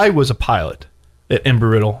was. I was a pilot at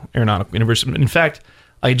Embry-Riddle Aeronautical University. In fact,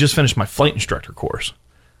 I had just finished my flight instructor course,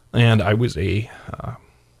 and I was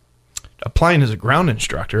applying as a ground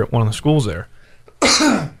instructor at one of the schools there.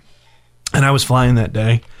 And I was flying that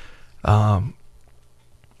day,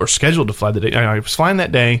 or scheduled to fly the day. I was flying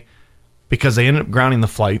that day because they ended up grounding the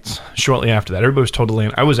flights shortly after that. Everybody was told to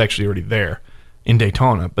land. I was actually already there in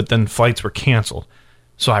Daytona, but then flights were canceled.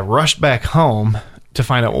 So I rushed back home to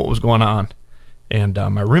find out what was going on. And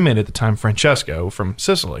my roommate at the time, Francesco from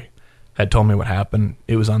Sicily, had told me what happened.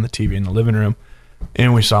 It was on the TV in the living room,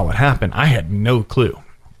 and we saw what happened. I had no clue.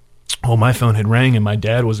 Well, my phone had rang, and my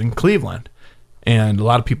dad was in Cleveland. And a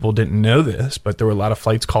lot of people didn't know this, but there were a lot of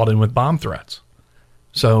flights called in with bomb threats.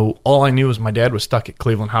 So all I knew was my dad was stuck at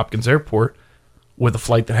Cleveland Hopkins Airport with a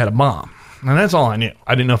flight that had a bomb. And that's all I knew.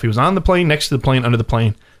 I didn't know if he was on the plane, next to the plane, under the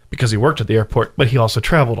plane, because he worked at the airport, but he also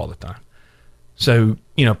traveled all the time. So,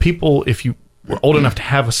 you know, people, if you were old enough to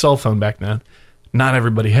have a cell phone back then, not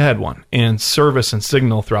everybody had one. And service and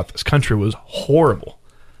signal throughout this country was horrible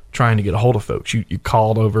trying to get a hold of folks. You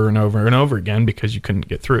called over and over and over again because you couldn't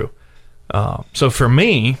get through. So for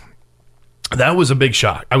me, that was a big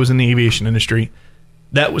shock. I was in the aviation industry.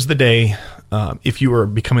 That was the day, if you were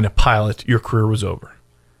becoming a pilot, your career was over.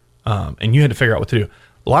 And you had to figure out what to do.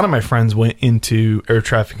 A lot of my friends went into air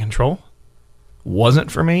traffic control.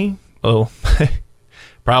 Wasn't for me. Oh,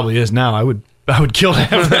 probably is now. I would kill to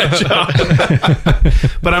have that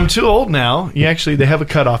job. But I'm too old now. They have a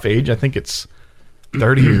cutoff age. I think it's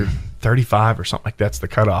 30 or 35 or something like that's the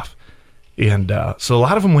cutoff. And so a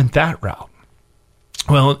lot of them went that route.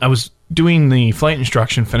 Well, I was doing the flight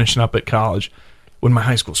instruction, finishing up at college, when my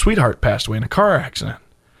high school sweetheart passed away in a car accident.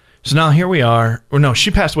 So now here we are. Or no,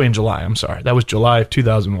 she passed away in July. I'm sorry. That was July of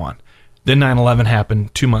 2001. Then 9/11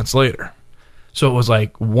 happened 2 months later. So it was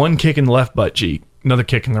like one kick in the left butt cheek, another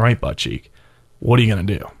kick in the right butt cheek. What are you going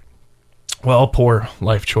to do? Well, poor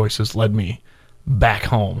life choices led me back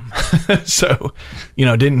home. So, you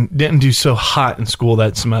know, didn't do so hot in school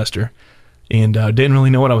that semester, and didn't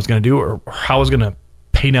really know what I was going to do or how I was going to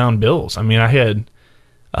pay down bills. I mean, I had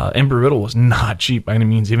Embry-Riddle was not cheap by any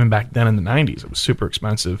means. Even back then in the 90s, it was super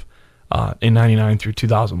expensive in 99 through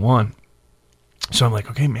 2001. So I'm like,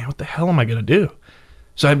 okay, man, what the hell am I going to do?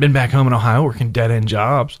 So I'd been back home in Ohio working dead-end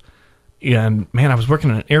jobs. And, man, I was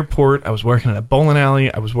working at an airport. I was working at a bowling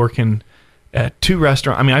alley. I was working at 2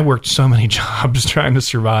 restaurants. I mean, I worked so many jobs trying to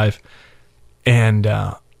survive. And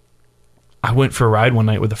I went for a ride one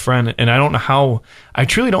night with a friend. And I don't know how – I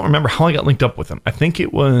truly don't remember how I got linked up with him. I think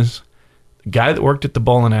it was the guy that worked at the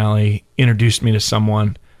bowling alley introduced me to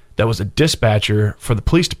someone that was a dispatcher for the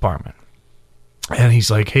police department. And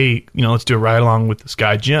he's like, hey, let's do a ride along with this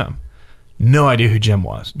guy, Jim. No idea who Jim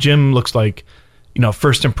was. Jim looks like,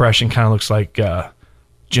 first impression kind of looks like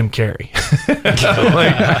Jim Carrey.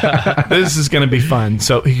 Like, this is going to be fun.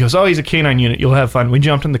 So he goes, oh, he's a K-9 unit. You'll have fun. We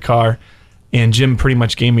jumped in the car, and Jim pretty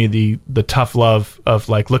much gave me the tough love of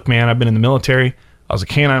like, look, man, I've been in the military. I was a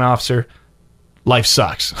K-9 officer. Life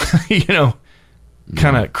sucks.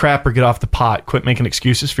 Kind of crap or get off the pot. Quit making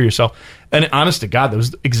excuses for yourself. And honest to God, that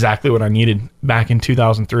was exactly what I needed back in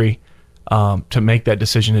 2003 to make that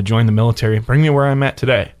decision to join the military and bring me where I'm at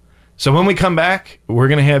today. So when we come back, we're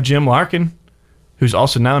going to have Jim Larkin, who's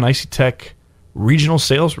also now an IC Tech regional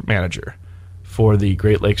sales manager for the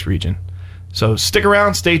Great Lakes region. So stick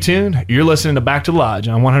around, stay tuned. You're listening to Back to the Lodge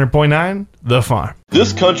on 100.9 The Farm.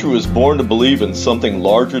 This country was born to believe in something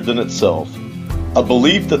larger than itself. A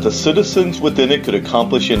belief that the citizens within it could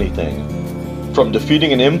accomplish anything. From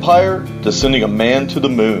defeating an empire to sending a man to the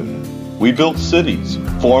moon. We built cities,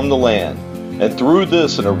 formed the land, and through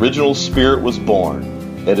this an original spirit was born.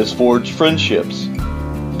 It has forged friendships,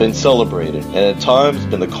 been celebrated, and at times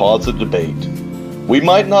been the cause of debate. We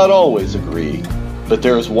might not always agree, but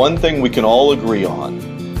there is one thing we can all agree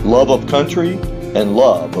on. Love of country and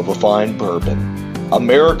love of a fine bourbon.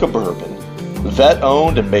 America Bourbon.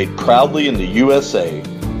 Vet-owned and made proudly in the USA.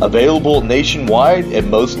 Available nationwide at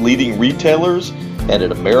most leading retailers and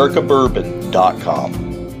at americabourbon.com.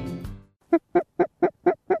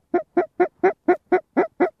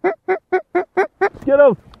 Get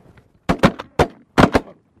him!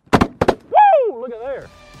 Woo! Look at there.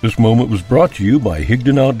 This moment was brought to you by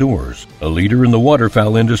Higdon Outdoors, a leader in the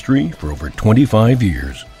waterfowl industry for over 25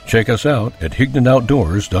 years. Check us out at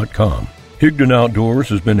higdonoutdoors.com. Higdon Outdoors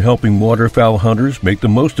has been helping waterfowl hunters make the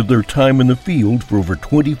most of their time in the field for over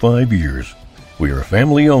 25 years. We are a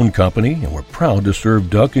family-owned company, and we're proud to serve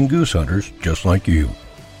duck and goose hunters just like you.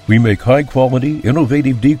 We make high-quality,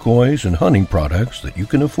 innovative decoys and hunting products that you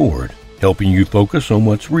can afford, helping you focus on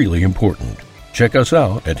what's really important. Check us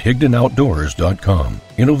out at higdonoutdoors.com.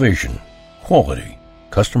 Innovation, quality,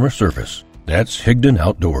 customer service. That's Higdon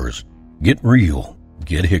Outdoors. Get real.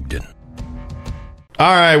 Get Higdon.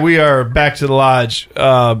 All right, we are back to the lodge.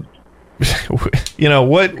 What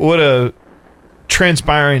a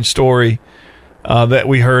transpiring story that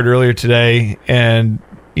we heard earlier today, and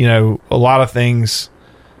a lot of things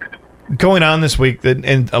going on this week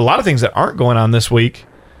and a lot of things that aren't going on this week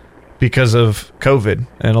because of COVID,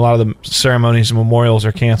 and a lot of the ceremonies and memorials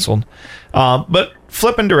are canceled. But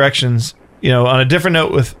flipping directions, on a different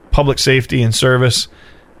note with public safety and service,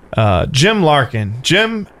 Jim Larkin.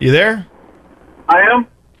 Jim, you there? I am.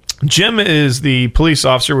 Jim is the police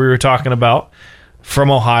officer we were talking about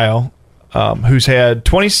from Ohio, who's had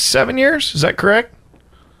 27 years. Is that correct?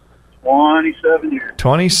 27 years.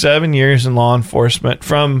 27 years in law enforcement,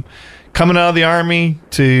 from coming out of the Army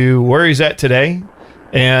to where he's at today,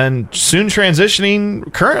 and soon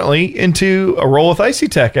transitioning currently into a role with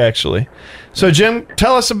IC Tech, actually. So, Jim,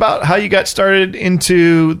 tell us about how you got started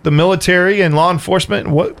into the military and law enforcement,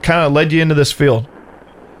 and what kind of led you into this field.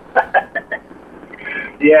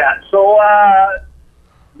 Yeah, so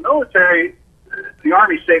military, the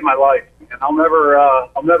Army saved my life, and I'll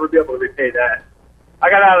never be able to repay that. I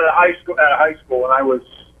got out of high school, and I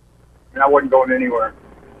wasn't going anywhere.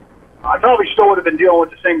 I probably still would have been dealing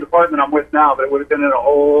with the same department I'm with now, but it would have been in a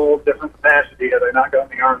whole different capacity had I not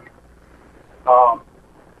gotten the Army.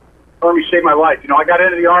 Army saved my life. I got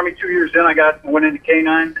into the Army 2 years in. I went into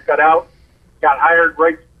K-9, got out, got hired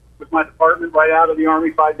right with my department right out of the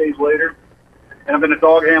Army 5 days later. And I've been a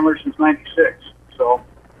dog handler since '96, so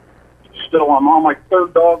I'm on my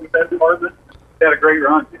third dog with that department. Had a great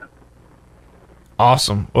run, yeah.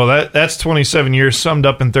 Awesome. Well, that's 27 years summed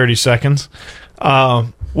up in 30 seconds.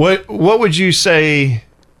 What would you say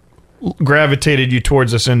gravitated you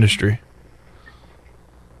towards this industry?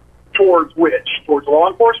 Towards which? Towards law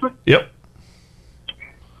enforcement? Yep.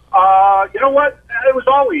 You know what? It was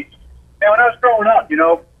always, when I was growing up,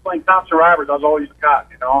 playing cops and robbers, I was always a cop,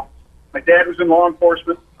 My dad was in law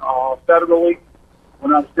enforcement federally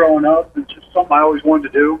when I was growing up. It's just something I always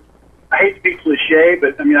wanted to do. I hate to be cliche,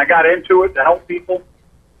 but I got into it to help people,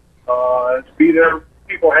 to be there,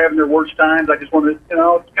 people having their worst times. I just wanted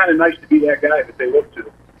to, it's kind of nice to be that guy that they look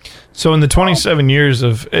to. So in the 27 years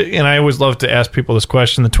of, and I always love to ask people this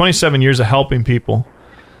question, the 27 years of helping people,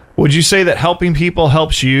 would you say that helping people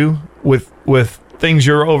helps you with things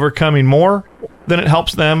you're overcoming more than it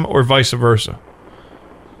helps them, or vice versa?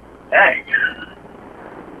 Dang.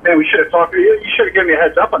 Man, we should have talked to you. You should have given me a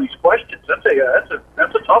heads up on these questions.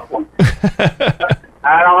 That's a tough one.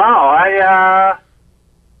 I don't know.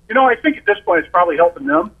 I think at this point it's probably helping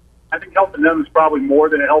them. I think helping them is probably more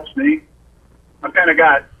than it helps me. I've kind of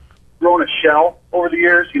grown a shell over the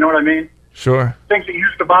years, you know what I mean? Sure. Things that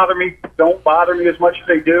used to bother me don't bother me as much as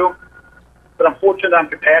they do. But I'm fortunate I'm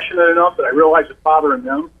compassionate enough that I realize it's bothering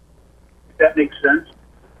them, if that makes sense.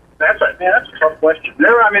 That's a tough question.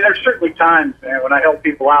 There's certainly times, man, when I help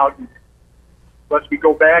people out and lets me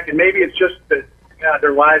go back, and maybe it's just that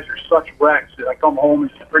their lives are such wrecks that I come home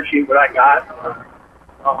and appreciate what I got.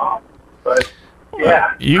 But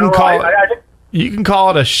yeah, You can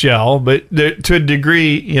call it a shell, but to a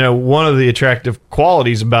degree, one of the attractive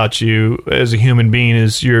qualities about you as a human being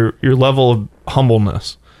is your level of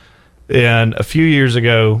humbleness. And a few years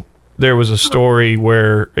ago, there was a story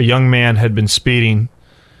where a young man had been speeding,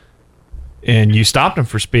 and you stopped him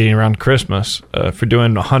for speeding around Christmas for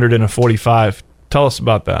doing 145. Tell us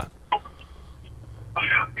about that.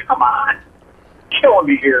 Come on, killing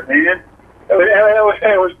me here, man.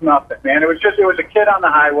 It was nothing, man. It was a kid on the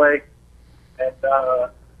highway, and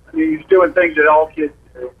he was doing things that all kids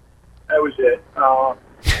do. That was it. I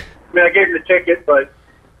gave him the ticket, but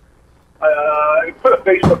I put a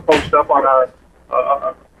Facebook post up on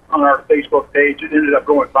our Facebook page. It ended up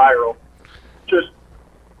going viral.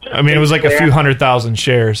 It was like a few 100,000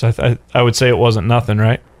 shares. I would say it wasn't nothing,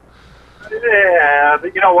 right? Yeah,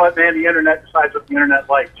 but you know what, man? The internet decides what the internet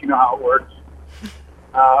likes. You know how it works.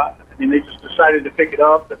 They just decided to pick it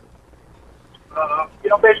up. And,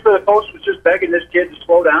 basically the post was just begging this kid to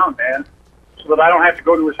slow down, man, so that I don't have to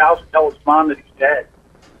go to his house and tell his mom that he's dead.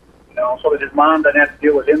 So that his mom doesn't have to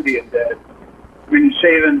deal with him being dead. He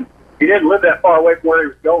didn't live that far away from where he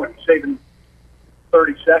was going. He's saving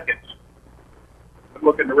 30 seconds.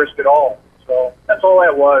 Looking to risk it all. So that's all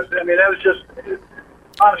that was. That was just,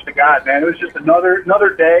 honest to God, man, it was just another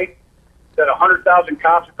day that 100,000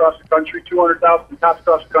 cops across the country, 200,000 cops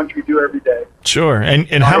across the country do every day. Sure.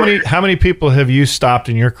 And how many people have you stopped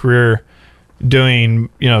in your career doing,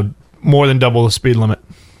 more than double the speed limit?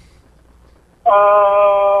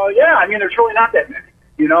 Yeah, there's really not that many.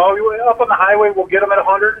 Up on the highway, we'll get them at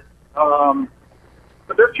 100.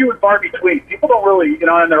 But they're few and far between. People don't really,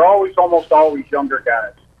 and they're almost always younger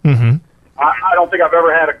guys. Mm-hmm. I don't think I've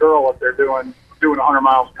ever had a girl up there doing 100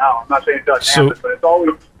 miles an hour. I'm not saying it doesn't happen, but it's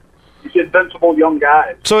always these invincible young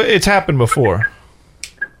guys. So it's happened before.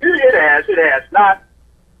 It has. Not,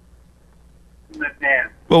 man.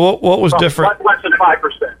 Well, what was different? Less than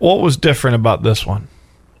 5%. What was different about this one?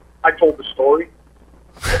 I told the story.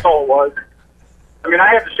 That's all it was.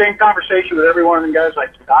 I had the same conversation with every one of the guys I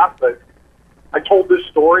stopped, but I told this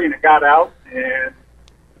story and it got out, and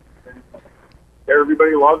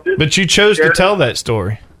everybody loved it. But you chose to tell that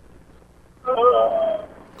story.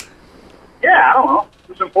 Yeah, I don't know. It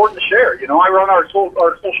was important to share. I run our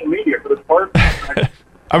social media for the department.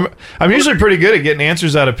 I'm usually pretty good at getting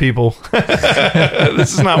answers out of people.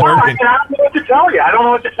 This is not working. I don't know what to tell you. I don't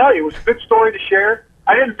know what to tell you. It was a good story to share.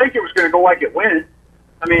 I didn't think it was going to go like it went.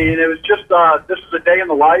 It was just this is a day in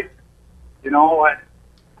the life.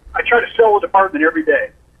 I try to sell the department every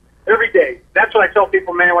day. Every day. That's what I tell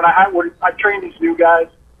people, man, when I train these new guys.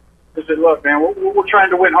 I said, look, man, we're trying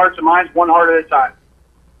to win hearts and minds one heart at a time.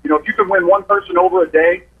 If you can win one person over a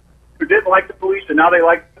day who didn't like the police and now they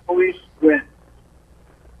like the police, win.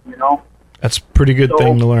 That's a pretty good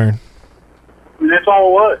thing to learn. That's all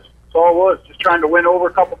it was. That's all it was. Just trying to win over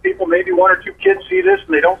a couple people. Maybe one or two kids see this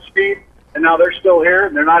and they don't speed, and now they're still here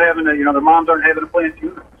and they're not having to, their moms aren't having to play in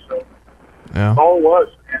funerals. So yeah. That's all it was,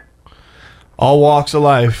 man. All walks of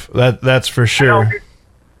life. That's for sure.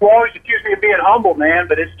 You always accuse me of being humble, man,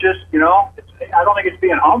 but it's just, I don't think it's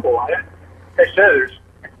being humble. Like I said,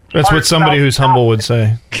 that's what somebody who's humble would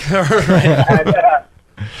say.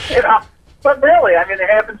 But really, it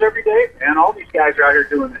happens every day, man. All these guys are out here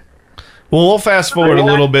doing it. Well, we'll fast forward a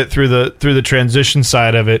little bit through the transition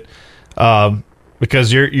side of it,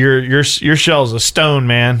 because your shell's a stone,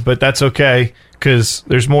 man. But that's okay because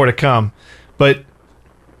there's more to come. But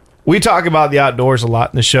we talk about the outdoors a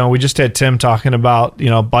lot in the show. We just had Tim talking about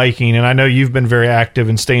biking, and I know you've been very active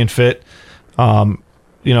in staying fit,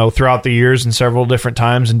 throughout the years and several different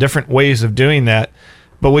times and different ways of doing that.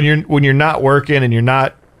 But when you're not working and you're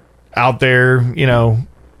not out there,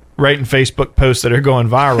 writing Facebook posts that are going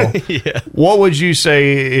viral, yeah. What would you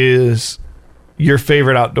say is your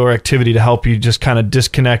favorite outdoor activity to help you just kind of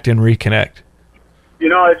disconnect and reconnect?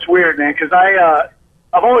 It's weird, man, because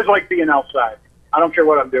I've always liked being outside. I don't care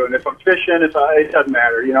what I'm doing. If I'm fishing, it doesn't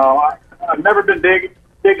matter. I've never been big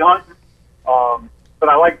hunting, but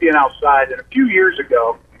I like being outside. And a few years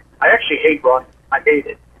ago, I actually hate running. I hate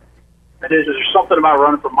it. There's something about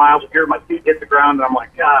running for miles and hearing my feet hit the ground, and I'm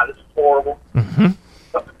like, God, this is horrible. Mm-hmm.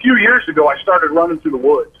 A few years ago, I started running through the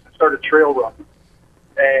woods. I started trail running.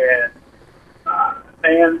 And,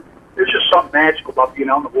 man, there's just something magical about being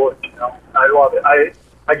out in the woods, you know. I love it.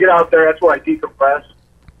 I get out there, that's where I decompress.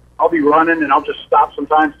 I'll be running, and I'll just stop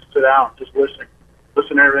sometimes to sit down, just listen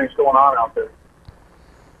to everything that's going on out there.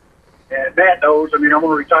 And Matt knows, I mean, I'm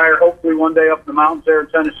going to retire hopefully one day up in the mountains there in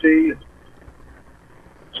Tennessee. And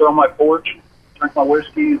sit on my porch, drink my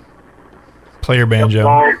whiskey. Play your banjo.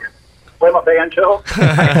 Play my banjo.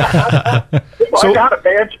 I got a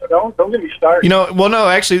banjo. Don't get me started. You know, well, no,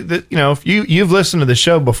 actually, you know, if you've listened to the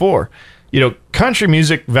show before, you know, country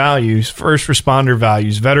music values, first responder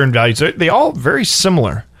values, veteran values, they all very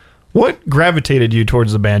similar. What gravitated you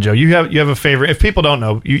towards the banjo? You have a favorite. If people don't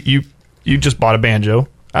know, you just bought a banjo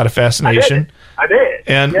out of fascination. I did.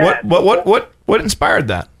 And yeah. what inspired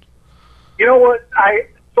that? You know what?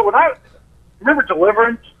 When I remember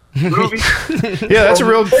Deliverance movie. Yeah, that's a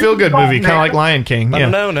real feel good movie, kind of like Lion King. Yeah.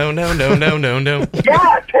 No. Yeah,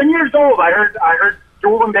 10 years old. I heard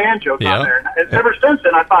dueling banjos on there, and ever since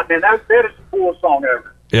then I thought, man, that is the coolest song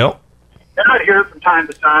ever. Yep. And I'd hear it from time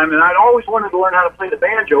to time, and I'd always wanted to learn how to play the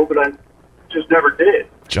banjo, but I just never did.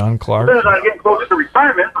 John Clark. Then as I was getting closer to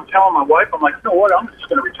retirement, I'm telling my wife, I'm like, you know what, I'm just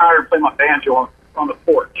going to retire and play my banjo on the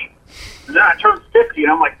porch. And then I turned 50,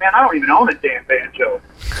 and I'm like, man, I don't even own a damn banjo.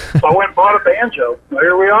 So I went and bought a banjo. Well,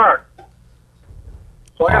 here we are.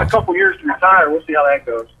 So I got a couple years to retire. We'll see how that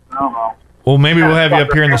goes. I don't know. Well, maybe we'll have you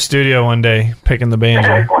up here in the studio one day picking the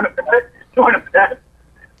banjo. Going to bed?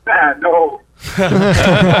 No.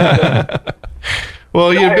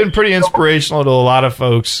 Well, you've been pretty inspirational to a lot of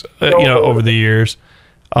folks, over the years.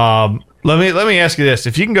 Let me ask you this: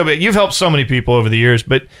 if you can go back, you've helped so many people over the years,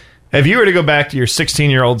 but if you were to go back to your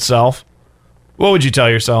 16-year-old self, what would you tell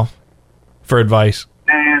yourself for advice?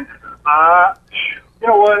 And you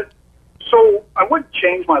know what? So I wouldn't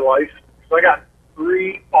change my life. So I got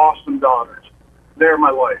 3 awesome daughters. They're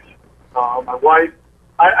my life. My wife.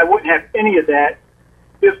 I wouldn't have any of that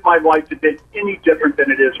if my life had been any different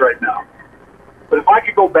than it is right now. But if I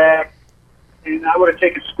could go back and I would have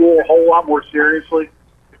taken school a whole lot more seriously,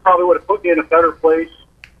 it probably would have put me in a better place.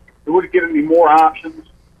 It would have given me more options.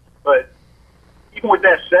 But even with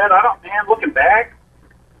that said, looking back,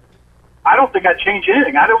 I don't think I'd change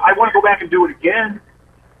anything. I want to go back and do it again.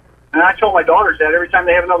 And I tell my daughters that every time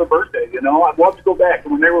they have another birthday, you know, I'd love to go back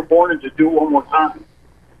and when they were born and just do it one more time.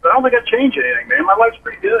 But I don't think I'd change anything, man. My life's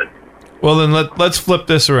pretty good. Well, then let's flip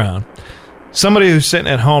this around. Somebody who's sitting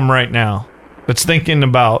at home right now that's thinking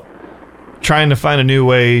about trying to find a new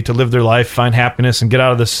way to live their life, find happiness, and get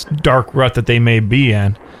out of this dark rut that they may be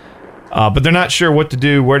in, but they're not sure what to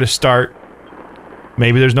do, where to start.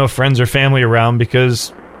 Maybe there's no friends or family around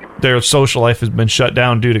because their social life has been shut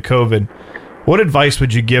down due to COVID. What advice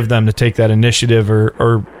would you give them to take that initiative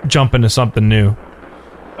or jump into something new?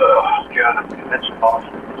 Oh, God, man, that's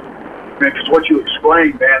awful. Because what you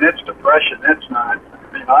explained, man, that's depression. That's not,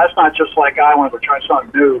 that's not just like I want to go try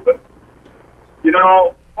something new. But,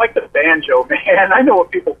 like the banjo, man, I know what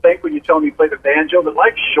people think when you tell me to play the banjo, but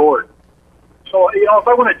life's short. So, if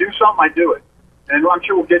I want to do something, I do it. And I'm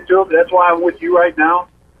sure we'll get to it, but that's why I'm with you right now.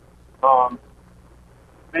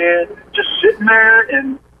 Man, just sitting there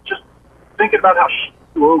and just thinking about how,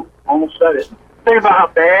 almost said it, thinking about how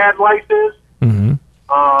bad life is. Mm-hmm.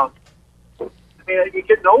 You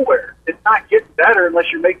get nowhere. It's not getting better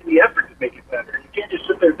unless you're making the effort to make it better. You can't just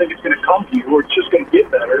sit there and think it's going to come to you or it's just going to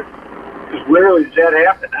get better. Because rarely does that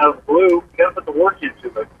happen out of the blue. You got to put the work into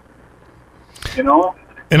it.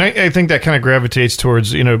 And I think that kind of gravitates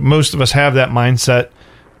towards, most of us have that mindset,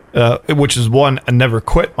 which is one, a never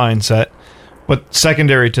quit mindset. But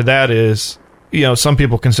secondary to that is, some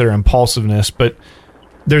people consider impulsiveness, but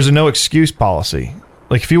there's a no excuse policy.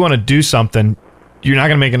 Like if you want to do something, you're not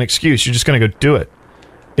going to make an excuse. You're just going to go do it.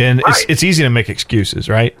 And right. It's easy to make excuses,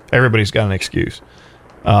 right? Everybody's got an excuse.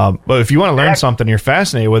 But if you want to learn something, you're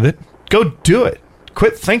fascinated with it, go do it.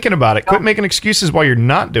 Quit thinking about it. Quit making excuses while you're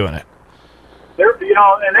not doing it.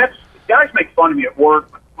 And that's, guys make fun of me at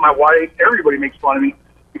work. My wife, everybody makes fun of me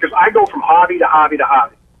because I go from hobby to hobby to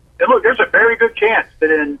hobby. And look, there's a very good chance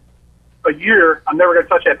that in a year, I'm never going to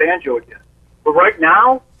touch that banjo again. But right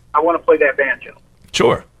now, I want to play that banjo.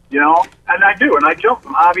 Sure. And I do, and I jump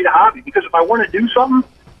from hobby to hobby because if I want to do something,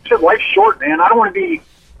 life's short, man. I don't want to be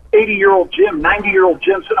 80-year-old Jim, 90-year-old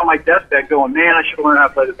Jim sitting on my deathbed going, man, I should learn how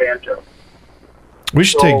to play the banjo. We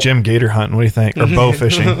should take Jim gator hunting. What do you think? Or bow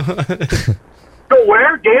fishing? Go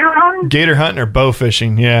where? Gator hunting? Gator hunting or bow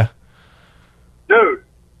fishing, yeah. Dude,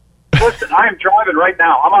 listen, I am driving right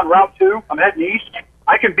now. I'm on Route 2. I'm heading east.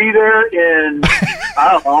 I can be there in, I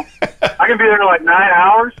don't know. I can be there in like 9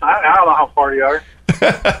 hours. I don't know how far you are.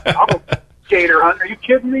 I'll go gator treasure hunting. Are you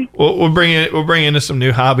kidding me? We'll bring into some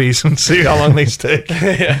new hobbies and see how long these take.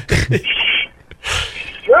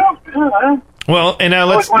 Well, and now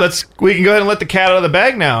we can go ahead and let the cat out of the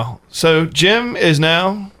bag now. So Jim is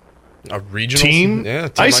now a regional team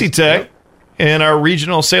Icy Tech and our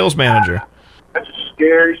regional sales manager. That's a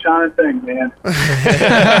scary sounding thing, man.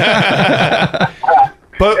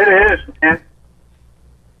 But it is, man.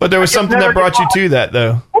 But there was something that brought you to that,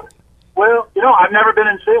 though. Well, I've never been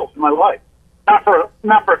in sales in my life. Not for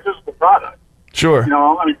a physical product. Sure.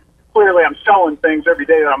 I mean, clearly I'm selling things every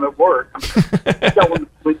day that I'm at work. I'm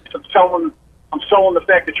selling the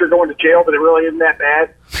fact that you're going to jail, but it really isn't that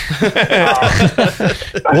bad.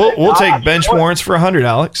 We'll take bench warrants for 100,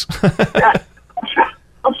 Alex.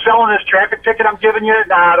 I'm selling this traffic ticket I'm giving you.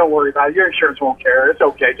 Nah, don't worry about it. Your insurance won't care. It's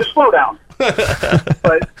okay. Just slow down.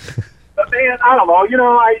 but man, I don't know.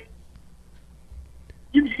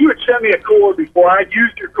 You had sent me a cooler before. I'd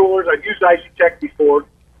used your coolers. I'd used Icy Tech before,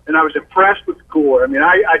 and I was impressed with the cooler. I mean,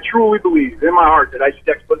 I truly believe in my heart that Icy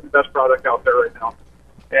Tech's putting the best product out there right now.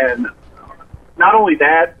 And not only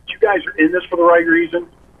that, but you guys are in this for the right reason.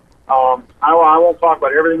 I won't talk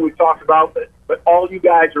about everything we've talked about, but all you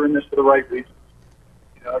guys are in this for the right reason.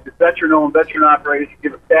 You're veteran-owned, veteran-operated. You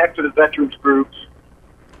give it back to the veterans groups.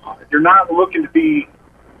 You're not looking to be,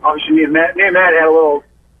 obviously, me and Matt had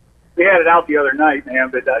we had it out the other night,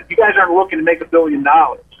 man, but you guys aren't looking to make $1 billion.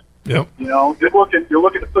 Yep. You're looking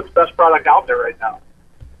to put the best product out there right now.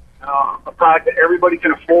 A product that everybody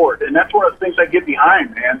can afford. And that's one of the things I get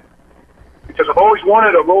behind, man. Because I've always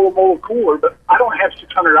wanted a roll-a-mold cooler, but I don't have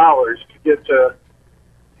 $600 to get to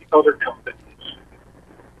the other companies.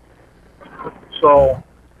 So,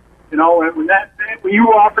 when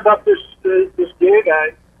you offered up this gig,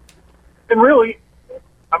 I've only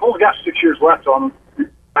got 6 years left, so I'm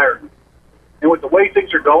retired. And with the way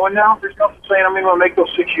things are going now, there's nothing saying I'm going to make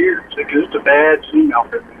those 6 years because it's a bad scene out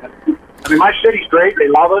there, man. I mean, my city's great; they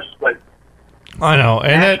love us, but I know,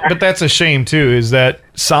 but that's a shame too. Is that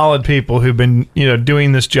solid people who've been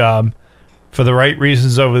doing this job for the right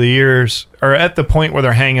reasons over the years are at the point where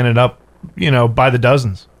they're hanging it up, by the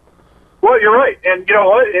dozens. Well, you're right, and you know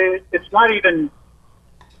what? It's not even.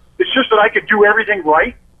 It's just that I could do everything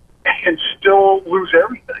right and still lose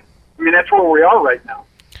everything. I mean, that's where we are right now,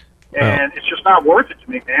 and it's just not worth it to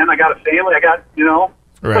me, man. I got a family. I got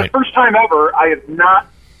Right. For the first time ever, I have not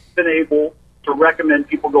been able to recommend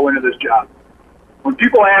people go into this job. When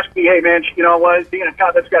people ask me, hey, man, you know what, being a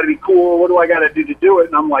cop, that's got to be cool. What do I got to do to do it?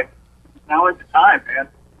 And I'm like, now ain't the time, man.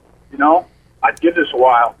 I'd give this a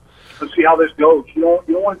while. Let's see how this goes. You don't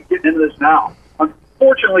want to get into this now.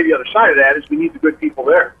 Unfortunately, the other side of that is we need the good people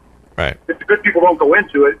there. Right. If the good people don't go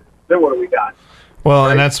into it, then what do we got? Well,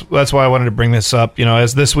 and that's why I wanted to bring this up.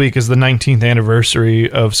 As this week is the 19th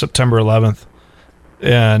anniversary of September 11th,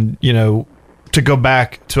 and to go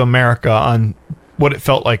back to America on what it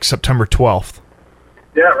felt like September 12th.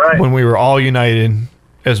 Yeah, right. When we were all united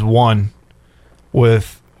as one,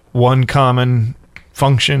 with one common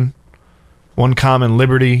function, one common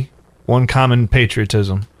liberty, one common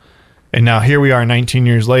patriotism. And now here we are 19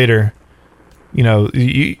 years later. I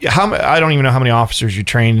don't even know how many officers you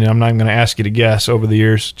trained, and I'm not going to ask you to guess over the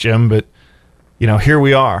years, Jim, but here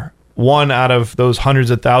we are. One out of those hundreds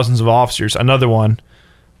of thousands of officers, another one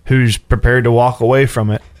who's prepared to walk away from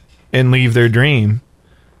it and leave their dream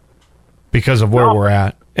because of where we're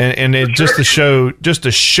at. And it just to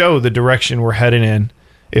show the direction we're heading in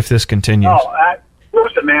if this continues.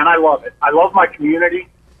 Listen, man, I love it. I love my community.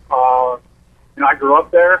 I grew up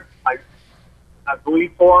there. I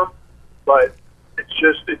bleed for them, but it's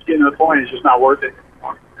getting to the point. It's just not worth it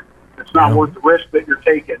anymore. It's not worth the risk that you're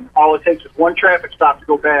taking. All it takes is one traffic stop to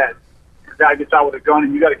go bad. Your guy gets out with a gun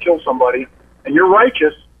and you got to kill somebody, and you're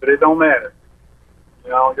righteous, but it don't matter.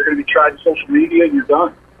 You're going to be tried in social media, and you're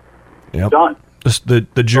done. Yep. Done. Just the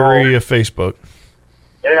jury of Facebook.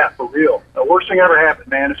 Yeah, for real. The worst thing ever happened,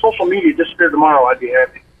 man. If social media disappeared tomorrow, I'd be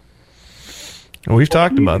happy. We've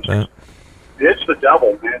talked about that. It's the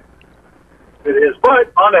devil, man. It is.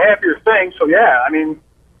 But on the happier thing, so yeah, I mean,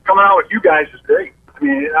 coming out with you guys is great. I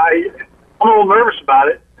mean, I'm a little nervous about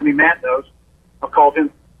it. I mean, Matt knows. I've called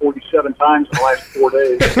him 47 times in the last 4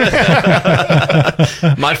 days.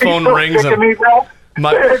 My phone rings.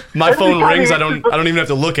 My phone rings. I don't even have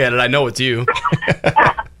to look at it. I know it's you.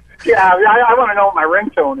 Yeah, I want to know what my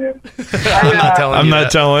ringtone is. I'm not telling you. I'm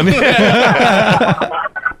not telling.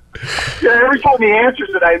 Yeah, every time he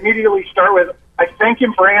answers it, I immediately start with, I thank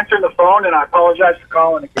him for answering the phone, and I apologize for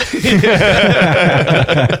calling again.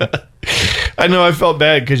 I know I felt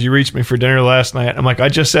bad because you reached me for dinner last night. I'm like, I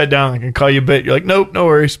just sat down. I can call you a bit. You're like, nope, no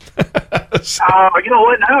worries. You know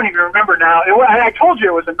what? I don't even remember now. I told you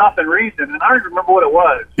it was a nothing reason, and I don't even remember what it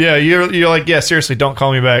was. Yeah, you're like, yeah, seriously, don't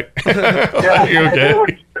call me back. You're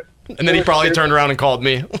okay. And then he probably turned around and called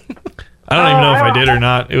me. I don't even know if I did or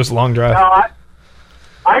not. It was a long drive. No,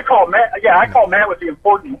 I called Matt. Yeah, I called Matt with the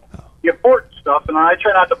important stuff, and I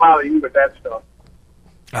try not to bother you with that stuff.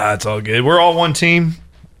 It's all good. We're all one team.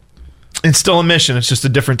 It's still a mission. It's just a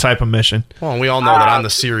different type of mission. Well, we all know that I'm the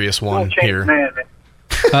serious one here. Man.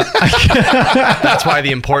 That's why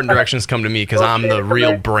the important directions come to me, because I'm the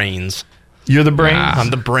real brains. You're the brains?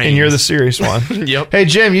 I'm the brains. And you're the serious one. Yep. Hey,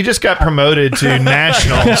 Jim, you just got promoted to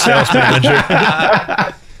national sales manager.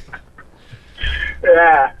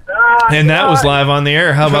 Yeah. And that was live on the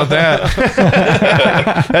air. How about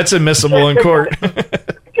that? That's admissible in court. You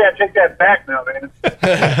can't take that back now, man.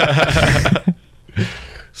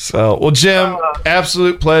 So, well, Jim,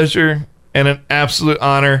 absolute pleasure and an absolute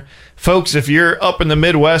honor. Folks, if you're up in the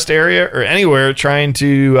Midwest area or anywhere trying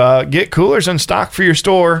to get coolers in stock for your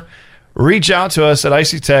store, reach out to us at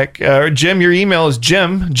IcyTech. Jim, your email is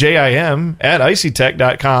Jim, Jim, at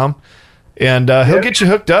IcyTech.com, and he'll get you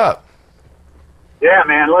hooked up. Yeah,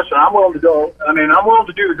 man. Listen, I'm willing to go. I'm willing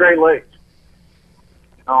to do the Great Lakes.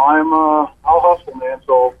 You know, I'll hustle, man.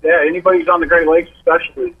 So, yeah, anybody's on the Great Lakes,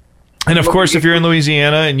 especially. And, of course, if you're in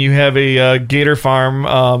Louisiana and you have a gator farm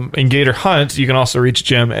and gator hunt, you can also reach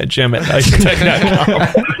Jim at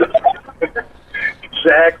IcyTech.com.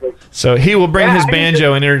 Exactly. So he will bring his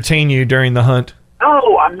banjo and entertain you during the hunt.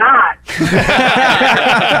 No, I'm not.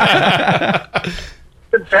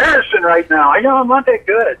 It's embarrassing right now. I know I'm not that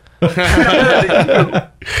good.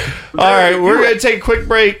 All right, we're going to take a quick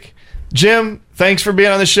break. Jim, thanks for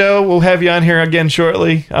being on the show. We'll have you on here again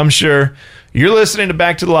shortly, I'm sure. You're listening to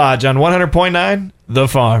Back to the Lodge on 100.9 The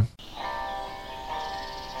Farm.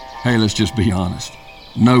 Hey, let's just be honest.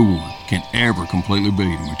 No one can ever completely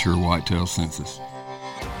beat a mature whitetail census.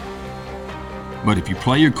 But if you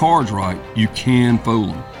play your cards right, you can fool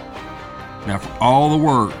them. Now, for all the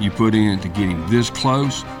work you put in to getting this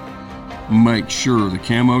close, make sure the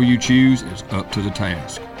camo you choose is up to the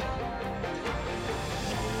task.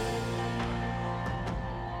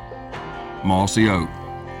 Mossy Oak,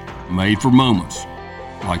 made for moments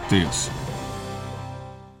like this.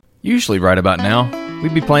 Usually right about now,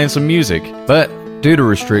 we'd be playing some music, but due to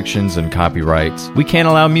restrictions and copyrights, we can't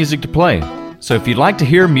allow music to play. So if you'd like to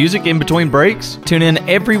hear music in between breaks, tune in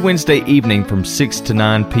every Wednesday evening from 6 to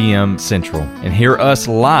 9 p.m. Central and hear us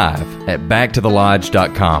live at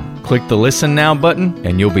backtothelodge.com. Click the Listen Now button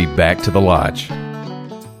and you'll be back to the lodge.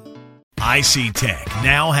 IcyTech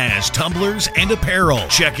now has tumblers and apparel.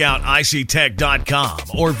 Check out IcyTech.com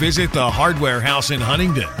or visit the Hardware House in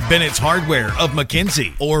Huntington, Bennett's Hardware of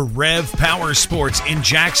McKenzie, or Rev Power Sports in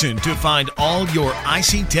Jackson to find all your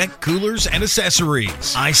IcyTech coolers and accessories.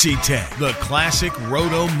 IcyTech, the classic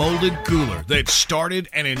roto-molded cooler that started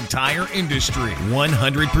an entire industry.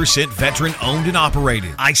 100% veteran-owned and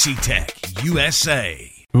operated. IcyTech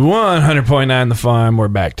USA. 100.9 The Farm. We're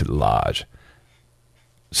back to the lodge.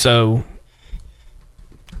 So,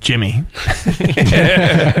 Jimmy.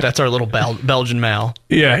 That's our little Belgian Mal.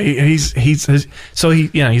 Yeah, he's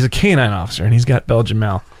a canine officer and he's got Belgian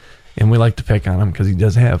Mal, and we like to pick on him because he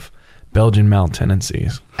does have Belgian Mal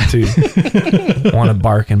tendencies to want to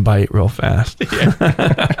bark and bite real fast.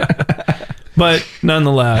 Yeah. But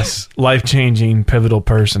nonetheless, life-changing, pivotal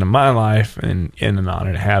person in my life, and an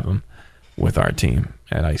honor to have him with our team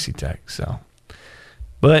at IcyTech. So,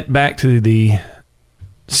 but back to the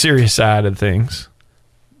serious side of things.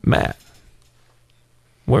 Matt,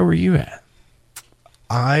 where were you at?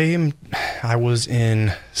 I was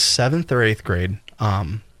in 7th or 8th grade.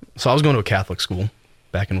 So I was going to a Catholic school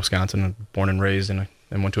back in Wisconsin, born and raised, and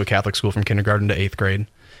went to a Catholic school from kindergarten to 8th grade.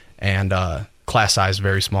 And class size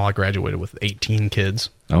very small. I graduated with 18 kids.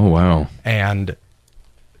 Oh, wow. And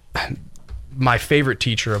my favorite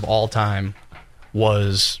teacher of all time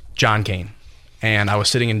was John Kane. And I was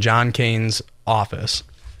sitting in John Kane's office,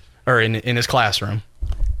 or in his classroom,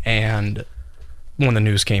 and when the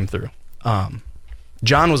news came through.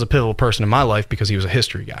 John was a pivotal person in my life because he was a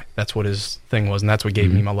history guy. That's what his thing was, and that's what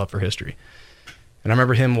gave me my love for history. And I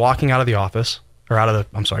remember him walking out of the office,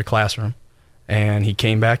 or classroom, and he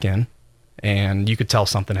came back in, and you could tell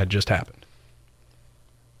something had just happened.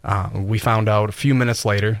 We found out a few minutes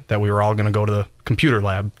later that we were all going to go to the computer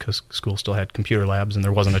lab, because school still had computer labs and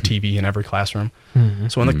there wasn't a TV in every classroom. Mm-hmm.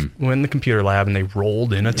 So in the computer lab, and they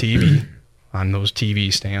rolled in a TV on those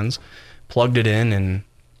TV stands, plugged it in, and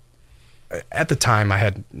at the time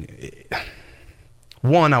I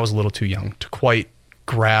was a little too young to quite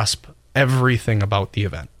grasp everything about the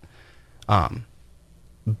event.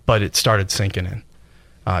 But it started sinking in.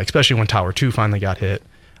 especially when Tower 2 finally got hit.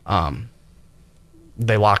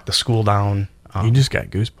 They locked the school down. You just got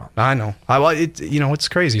goosebumps. I know. It's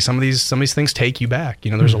crazy. Some of these things take you back.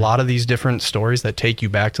 There's a lot of these different stories that take you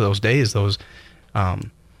back to those days. Those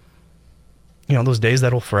days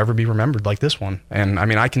that'll forever be remembered, like this one. And I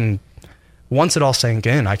mean, once it all sank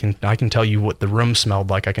in, I can tell you what the room smelled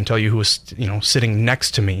like. I can tell you who was, sitting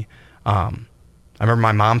next to me. I remember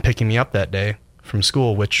my mom picking me up that day from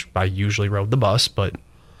school, which I usually rode the bus, but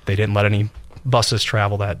they didn't let any buses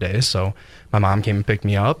travel that day. So my mom came and picked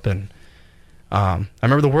me up, and I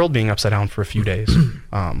remember the world being upside down for a few days.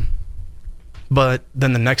 But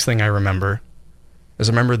then the next thing I remember is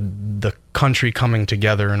the country coming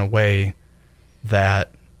together in a way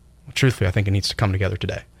that, truthfully, I think it needs to come together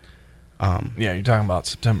today. Yeah, you're talking about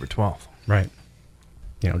September 12th. Right.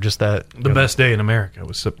 Just that. The best day in America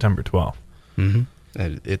was September 12th. Mm-hmm.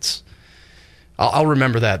 I'll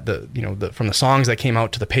remember that, from the songs that came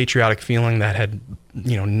out to the patriotic feeling that had,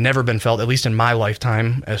 never been felt, at least in my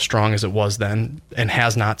lifetime, as strong as it was then, and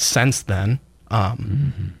has not since then.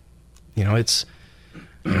 It's,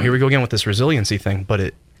 here we go again with this resiliency thing,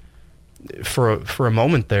 but for a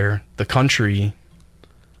moment there, the country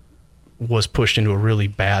was pushed into a really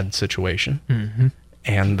bad situation,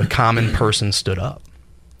 and the common person stood up.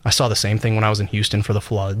 I saw the same thing when I was in Houston for the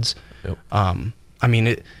floods. Yep.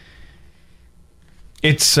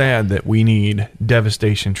 It's sad that we need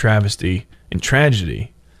devastation, travesty, and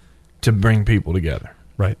tragedy to bring people together.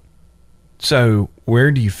 Right. So where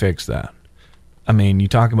do you fix that? I mean, you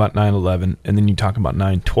talk about 9/11, and then you talk about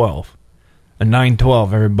 9/12. At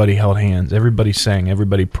 9/12, everybody held hands, everybody sang,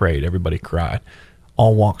 everybody prayed, everybody cried.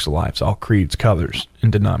 All walks of life, all creeds, colors,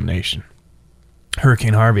 and denomination.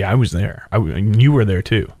 Hurricane Harvey, I was there. You were there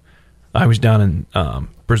too. I was down in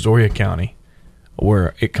Brazoria County,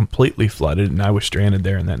 where it completely flooded, and I was stranded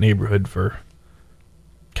there in that neighborhood for,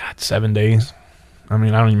 7 days. I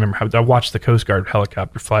mean, I don't even remember how. I watched the Coast Guard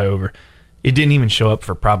helicopter fly over. It didn't even show up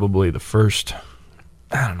for probably the first,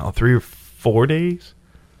 3 or 4 days,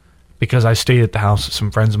 because I stayed at the house of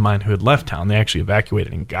some friends of mine who had left town. They actually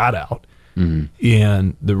evacuated and got out. Mm-hmm.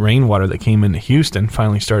 And the rainwater that came into Houston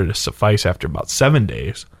finally started to suffice after about 7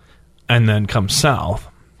 days, and then come south.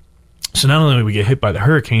 So not only did we get hit by the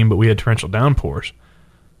hurricane, but we had torrential downpours,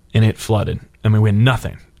 and it flooded. I mean, we had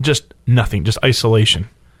nothing, just isolation.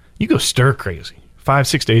 You go stir crazy.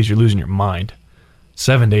 5-6 days, you're losing your mind.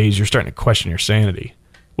 7 days, you're starting to question your sanity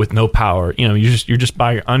with no power. You're just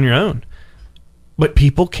on your own. But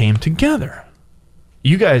people came together.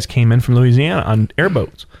 You guys came in from Louisiana on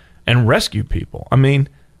airboats and rescued people. I mean,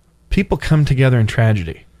 people come together in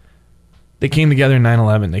tragedy. They came together in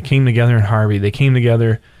 9/11. They came together in Harvey. They came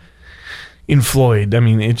together in Floyd. I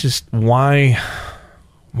mean, it just, why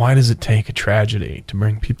does it take a tragedy to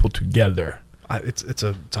bring people together? It's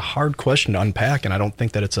a hard question to unpack, and I don't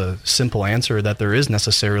think that it's a simple answer, that there is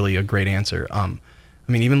necessarily a great answer.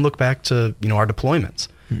 Even look back to, our deployments.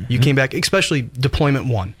 Mm-hmm. You came back, especially deployment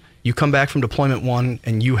 1. You come back from deployment 1,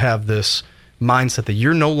 and you have this mindset that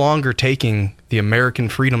you're no longer taking the American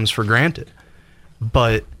freedoms for granted.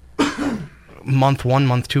 But month 1,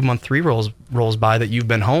 month 2, month 3 rolls by that you've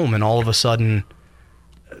been home, and all of a sudden,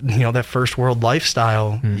 that first world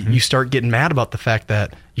lifestyle, you start getting mad about the fact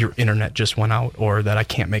that your internet just went out, or that I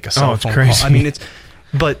can't make a cell phone crazy. call. I mean,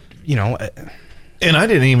 and I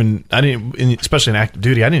didn't, especially in active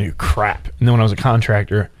duty, I didn't do crap. And then when I was a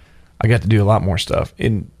contractor, I got to do a lot more stuff.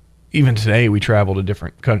 And even today, we travel to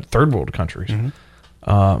different third world countries.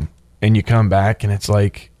 Mm-hmm. And you come back, and it's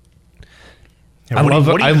like, I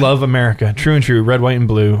love America, true and true, red, white, and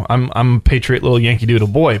blue. I'm a patriot, little Yankee Doodle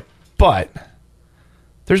boy. But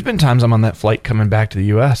there's been times I'm on that flight coming back to the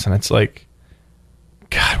U.S., and it's like,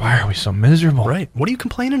 God, why are we so miserable? Right. What are you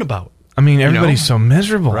complaining about? I mean, everybody's so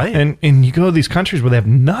miserable. Right. And you go to these countries where they have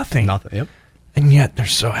nothing. Nothing, yep. And yet they're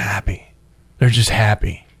so happy. They're just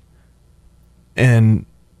happy. And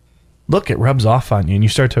look, it rubs off on you, and you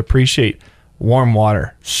start to appreciate warm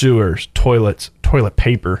water, sewers, toilets, toilet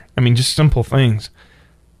paper. I mean, just simple things.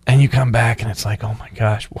 And you come back, and it's like, oh my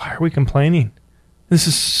gosh, why are we complaining? This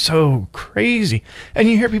is so crazy. And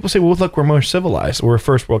you hear people say, well, look, we're more civilized. We're a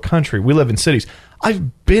first world country. We live in cities.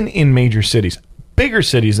 I've been in major cities, bigger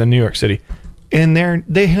cities than New York City, and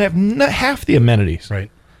they have not half the amenities. Right.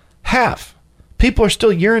 Half. People are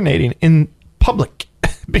still urinating in public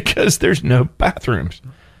because there's no bathrooms.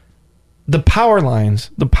 The power lines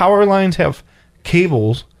have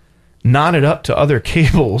cables knotted up to other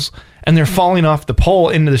cables, and they're falling off the pole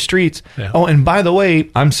into the streets. Yeah. Oh, and by the way,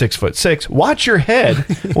 I'm 6'6". Watch your head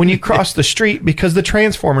when you cross the street because the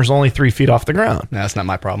transformer's only 3 feet off the ground. Nah, that's not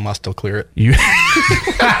my problem. I'll still clear it.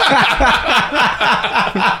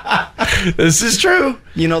 This is true.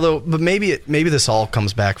 You know, though, but maybe this all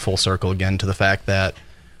comes back full circle again to the fact that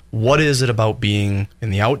what is it about being in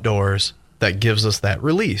the outdoors that gives us that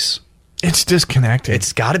release? It's disconnected.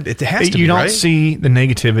 It has to be, You don't right? see the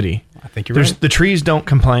negativity. I think you're right. The trees don't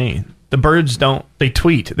complain. The birds don't. They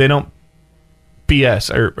tweet. They don't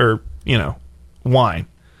BS or whine.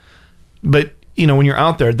 But when you're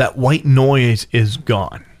out there, that white noise is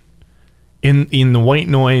gone. In the white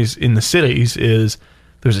noise in the cities is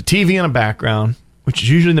there's a TV in a background, which is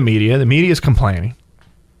usually the media. The media is complaining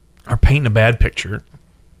or painting a bad picture.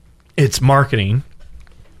 It's marketing.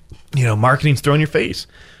 Marketing's throwing your face.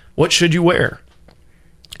 What should you wear?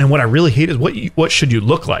 And what I really hate is what should you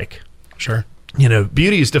look like? Sure.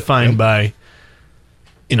 Beauty is defined by,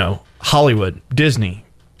 Hollywood, Disney,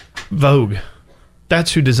 Vogue.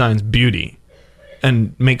 That's who designs beauty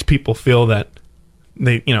and makes people feel that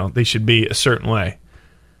they should be a certain way.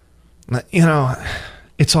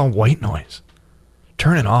 It's all white noise.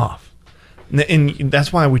 Turn it off. And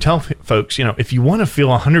that's why we tell folks, if you want to feel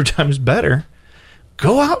 100 times better,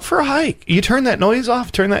 go out for a hike. You turn that noise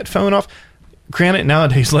off, turn that phone off. Granted,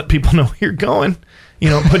 nowadays, let people know where you're going.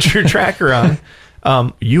 Put your tracker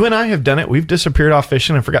on. You and I have done it. We've disappeared off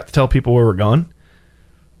fishing and forgot to tell people where we're going.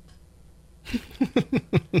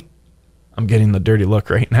 I'm getting the dirty look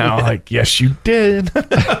right now. Like, yes, you did.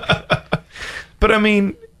 But I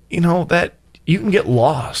mean, that you can get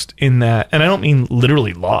lost in that. And I don't mean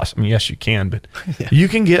literally lost. I mean, yes, you can, but you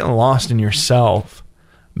can get lost in yourself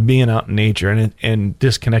being out in nature and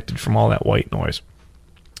disconnected from all that white noise.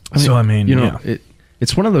 It's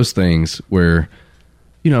one of those things where,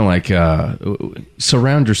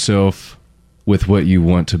 surround yourself with what you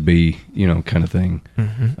want to be, kind of thing.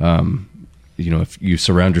 Mm-hmm. If you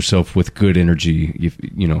surround yourself with good energy,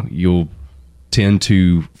 you'll tend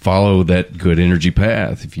to follow that good energy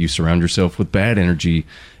path. If you surround yourself with bad energy,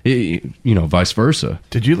 vice versa.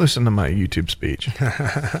 Did you listen to my YouTube speech?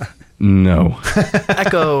 No.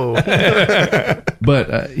 Echo.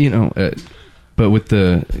 But with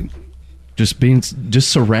the just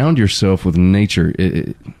surround yourself with nature.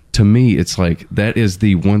 To me, it's like that is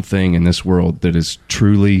the one thing in this world that is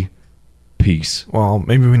truly peace. Well,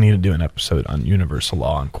 maybe we need to do an episode on universal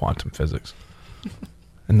law and quantum physics,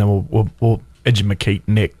 and then we'll educate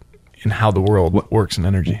Nick in how the world works in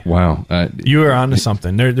energy. Wow, you are onto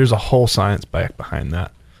something. There's a whole science behind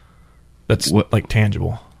that. That's like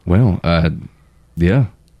tangible. Well, yeah.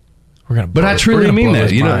 But I truly mean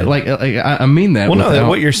that. I mean that. Well, no,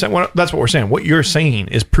 what you're saying. That's what we're saying. What you're saying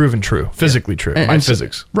is proven true, physically true, by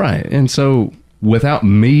physics. Right. And so, without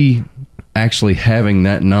me actually having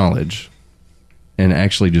that knowledge and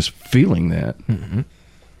actually just feeling that,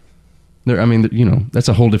 that's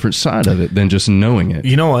a whole different side of it than just knowing it.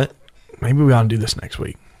 You know what? Maybe we ought to do this next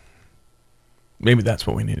week. Maybe that's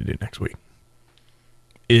what we need to do next week.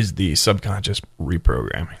 Is the subconscious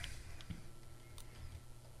reprogramming.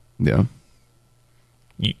 Yeah.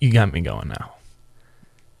 You got me going now.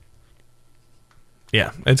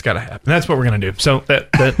 Yeah, it's got to happen. That's what we're going to do. So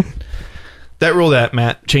that rule that,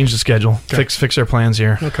 Matt, change the schedule. Okay. Fix our plans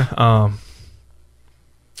here. Okay.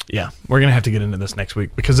 Yeah, we're going to have to get into this next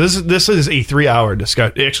week because this is a 3-hour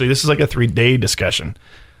discussion. Actually, this is like a 3-day discussion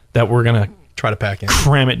that we're going to try to pack in.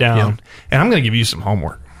 Cram it down. Yep. And I'm going to give you some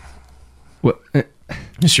homework. What?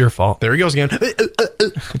 It's your fault. There he goes again.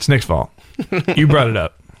 It's Nick's fault. You brought it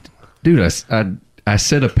up. Dude, I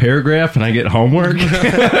said a paragraph and I get homework? Yep.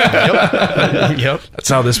 That's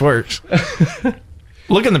how this works.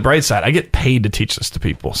 Look on the bright side. I get paid to teach this to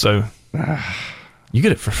people, so you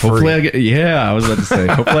get it for free. Hopefully I was about to say,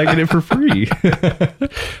 hopefully I get it for free.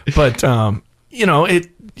 But,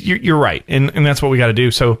 you're right, and that's what we got to do.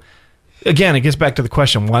 So, again, it gets back to the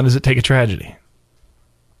question, why does it take a tragedy?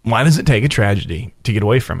 Why does it take a tragedy to get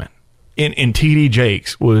away from it? In T.D.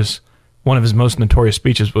 Jakes was... one of his most notorious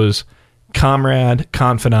speeches was comrade,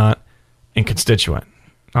 confidant, and constituent.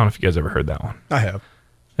 I don't know if you guys ever heard that one. I have.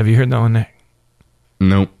 Have you heard that one, Nick?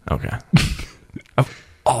 Nope. Okay. Of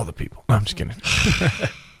all the people. No, I'm just kidding.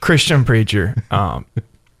 Christian preacher.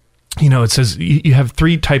 It says you have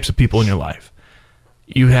 3 types of people in your life.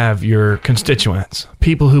 You have your constituents,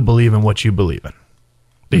 people who believe in what you believe in.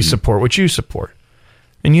 They support what you support.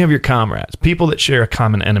 And you have your comrades, people that share a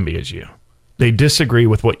common enemy as you. They disagree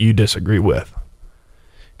with what you disagree with.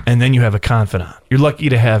 And then you have a confidant. You're lucky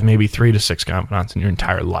to have maybe 3 to 6 confidants in your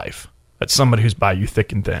entire life. That's somebody who's by you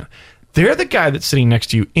thick and thin. they're the guy that's sitting next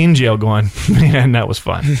to you in jail going, man, that was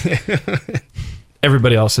fun.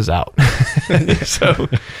 Everybody else is out. So,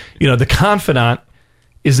 the confidant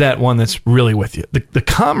is that one that's really with you. The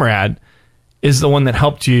comrade is the one that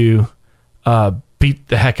helped you beat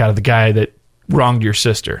the heck out of the guy that wronged your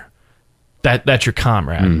sister. That's your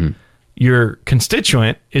comrade. Mm-hmm. Your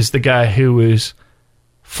constituent is the guy who is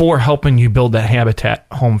for helping you build that habitat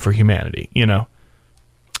home for humanity,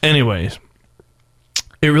 Anyways,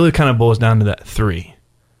 it really kind of boils down to that 3,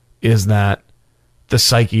 is that the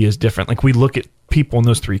psyche is different. Like, we look at people in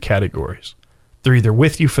those 3 categories. They're either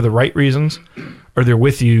with you for the right reasons, or they're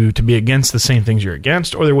with you to be against the same things you're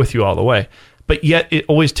against, or they're with you all the way. But yet it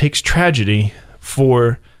always takes tragedy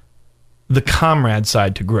for the comrade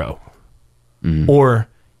side to grow. Mm. Or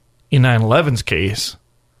in 9/11's case,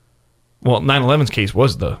 9/11's case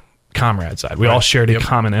was the comrade side. We all shared a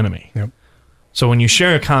common enemy. Yep. So when you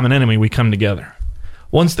share a common enemy, we come together.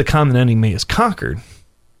 Once the common enemy is conquered,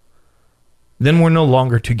 then we're no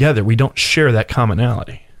longer together. We don't share that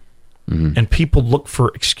commonality. Mm-hmm. And people look for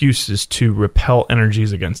excuses to repel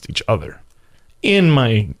energies against each other, in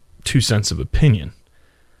my 2 cents of opinion.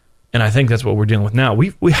 And I think that's what we're dealing with now.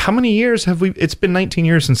 We how many years have we? It's been 19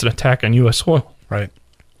 years since an attack on U.S. soil. Right.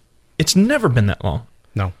 It's never been that long.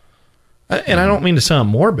 No. And I don't mean to sound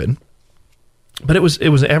morbid, but it was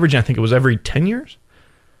averaging, I think it was every 10 years.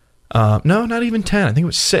 No, not even 10. I think it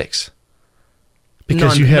was 6.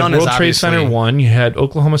 Because you had World Trade Center 1, you had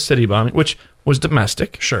Oklahoma City bombing, which was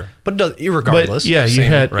domestic. Sure. But irregardless.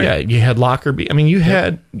 But you had Lockerbie. I mean, you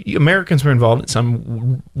had Americans were involved at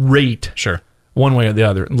some rate. Sure. One way or the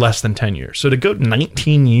other, less than 10 years. So to go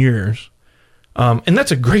 19 years, and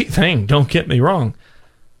that's a great thing, don't get me wrong.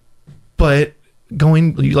 But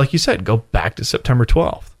going, like you said, go back to September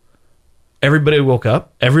 12th. Everybody woke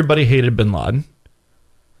up. Everybody hated bin Laden.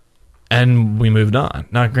 And we moved on.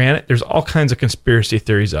 Now, granted, there's all kinds of conspiracy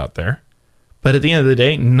theories out there. But at the end of the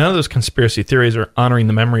day, none of those conspiracy theories are honoring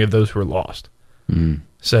the memory of those who are lost. Mm.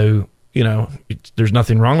 So, there's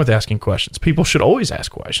nothing wrong with asking questions. People should always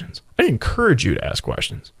ask questions. I encourage you to ask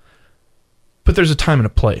questions. But there's a time and a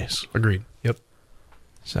place. Agreed. Yep.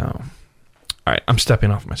 So, all right, I'm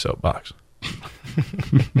stepping off my soapbox.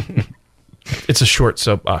 It's a short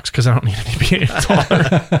soapbox because I don't need it to be any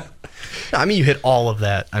taller. I mean, you hit all of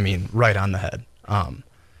that, right on the head.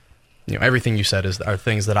 Everything you said are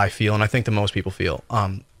things that I feel, and I think that most people feel.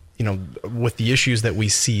 With the issues that we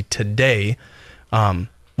see today, what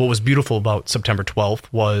was beautiful about September 12th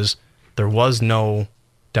was there was no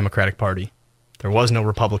Democratic Party. There was no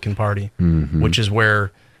Republican Party, which is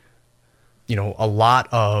where, a lot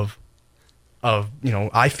of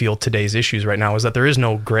I feel today's issues right now is that there is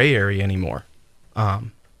no gray area anymore.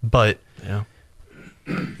 But yeah.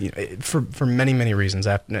 For many, many reasons,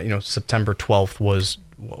 September 12th was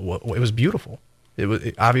it was beautiful.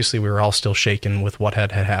 Obviously we were all still shaken with what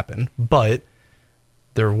had happened, but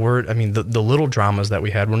there were, the little dramas that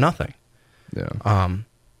we had were nothing. Yeah.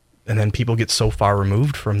 And then people get so far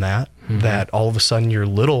removed from that that all of a sudden your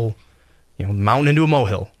little, mountain into a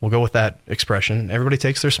molehill. We'll go with that expression. Everybody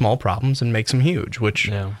takes their small problems and makes them huge,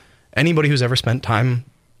 which anybody who's ever spent time,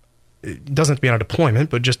 it doesn't have to be on a deployment,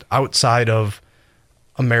 but just outside of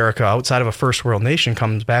America, outside of a first world nation,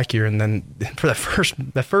 comes back here, and then for that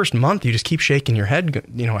first month, you just keep shaking your head,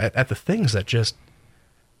 at the things that just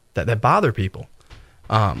that bother people.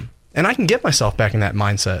 And I can get myself back in that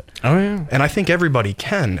mindset. Oh yeah. And I think everybody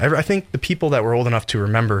can. I think the people that were old enough to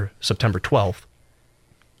remember September 12th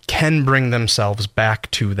can bring themselves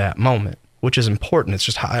back to that moment, which is important. It's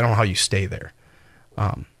just I don't know how you stay there.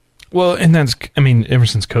 Well, and that's, ever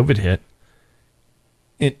since COVID hit,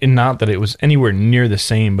 and not that it was anywhere near the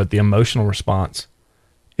same, but the emotional response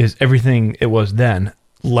is everything it was then,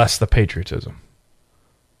 less the patriotism.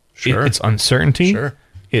 Sure. It's uncertainty. Sure.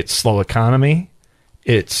 It's slow economy.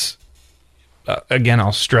 It's, again,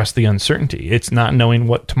 I'll stress the uncertainty. It's not knowing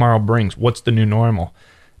what tomorrow brings. What's the new normal?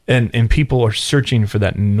 And people are searching for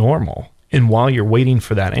that normal. And while you're waiting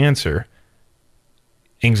for that answer,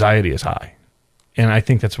 anxiety is high. And I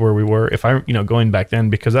think that's where we were. If I, going back then,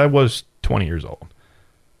 because I was 20 years old,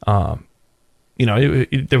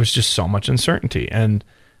 there was just so much uncertainty. And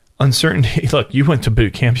uncertainty, look, you went to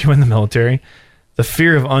boot camp, you went in the military. The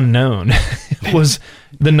fear of unknown was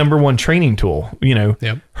the number one training tool.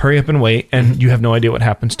 Yep. Hurry up and wait, and you have no idea what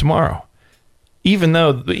happens tomorrow. Even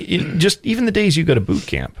though, even the days you go to boot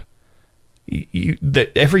camp,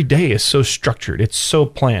 that every day is so structured. It's so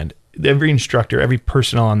planned. Every instructor, every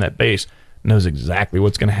personnel on that base knows exactly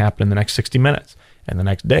what's going to happen in the next 60 minutes, and the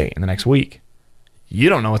next day, and the next week. You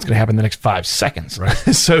don't know what's going to happen in the next 5 seconds. Right.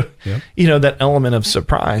 So, yep. That element of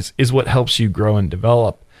surprise is what helps you grow and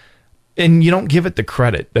develop. And you don't give it the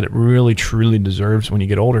credit that it really, truly deserves when you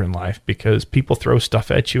get older in life, because people throw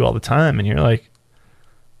stuff at you all the time, and you're like,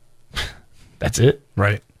 that's it?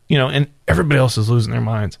 Right. You know, and everybody else is losing their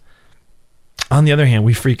minds. On the other hand,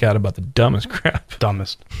 we freak out about the dumbest crap.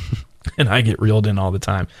 Dumbest. And I get reeled in all the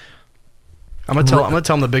time. I'm gonna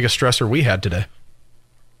tell them the biggest stressor we had today.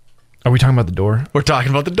 Are we talking about the door? We're talking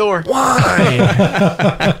about the door. Why?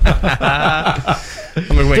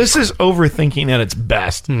 This is overthinking at its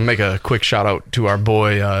best. Make a quick shout out to our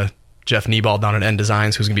boy Jeff Nieball down at End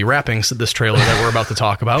Designs, who's going to be wrapping this trailer that we're about to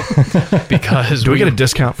talk about. Because do we get a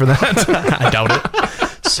discount for that? I doubt it.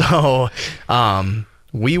 So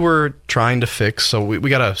we were trying to fix. So we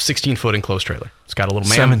got a 16-foot enclosed trailer. It's got a little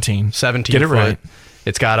 17 Get it foot. right.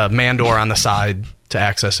 It's got a man door on the side to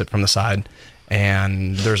access it from the side.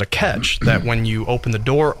 And there's a catch that when you open the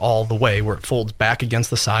door all the way, where it folds back against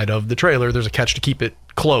the side of the trailer, there's a catch to keep it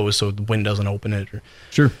closed so the wind doesn't open it.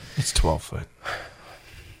 Sure. It's 12 foot.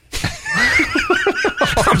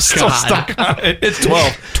 I'm still stuck on it. It's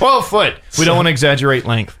 12 foot. We don't want to exaggerate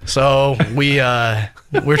length. So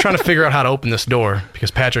we're trying to figure out how to open this door,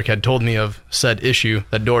 because Patrick had told me of said issue.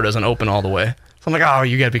 That door doesn't open all the way. So I'm like, oh,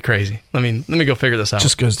 you got to be crazy. Let me go figure this out.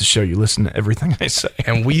 Just goes to show you listen to everything I say.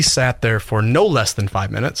 And we sat there for no less than 5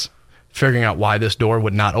 minutes figuring out why this door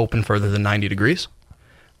would not open further than 90 degrees.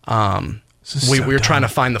 We were trying to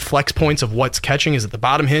find the flex points of what's catching. Is it the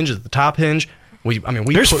bottom hinge? Is it the top hinge?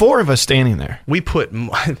 There's 4 of us standing there. We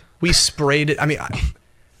sprayed it.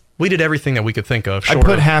 We did everything that we could think of. I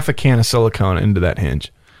put half a can of silicone into that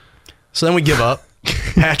hinge. So then we give up.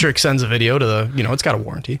 Patrick sends a video to the, it's got a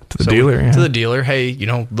warranty. To the dealer, yeah. To the dealer, hey,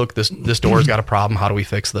 look, this door's got a problem. How do we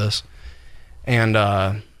fix this? And,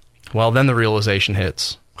 then the realization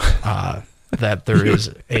hits that there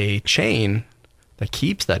is a chain that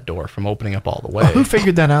keeps that door from opening up all the way. Who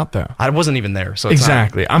figured that out, though? I wasn't even there. So it's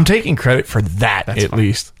exactly. I'm taking credit for that, at fine.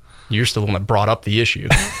 least. You're still the one that brought up the issue.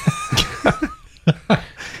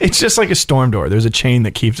 It's just like a storm door. There's a chain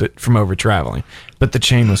that keeps it from over traveling, but the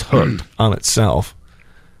chain was hooked on itself.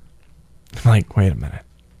 I'm like, wait a minute.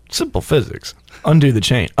 Simple physics. Undo the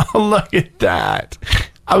chain. Oh, look at that.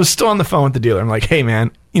 I was still on the phone with the dealer. I'm like, hey,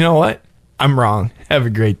 man, you know what? I'm wrong. Have a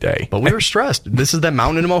great day. But we were stressed. This is that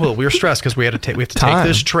mountain in Mobile. We were stressed because we have to take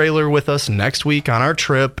this trailer with us next week on our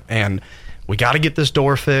trip, and we got to get this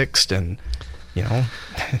door fixed, and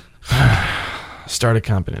Start a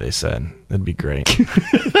company, they said. That'd be great.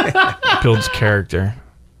 Builds character.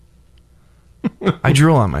 I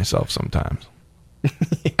drool on myself sometimes.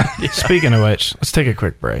 Speaking of which, let's take a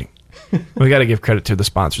quick break. We got to give credit to the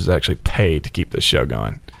sponsors that actually pay to keep this show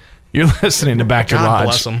going. You're listening to Back to God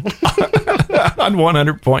Lodge bless them. on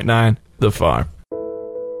 100.9 The Farm.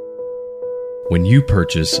 When you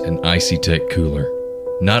purchase an ICTech cooler,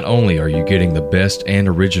 not only are you getting the best and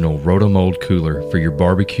original Rotomold cooler for your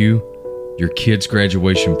barbecue, your kid's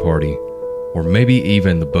graduation party, or maybe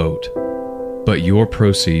even the boat, but your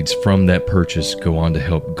proceeds from that purchase go on to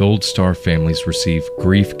help Gold Star families receive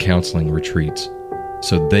grief counseling retreats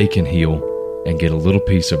so they can heal and get a little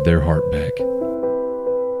piece of their heart back.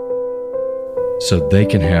 So they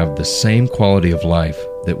can have the same quality of life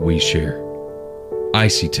that we share.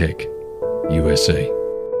 ICTech, USA.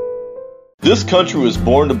 This country was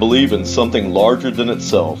born to believe in something larger than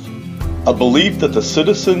itself, a belief that the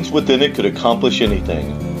citizens within it could accomplish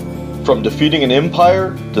anything. From defeating an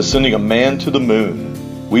empire to sending a man to the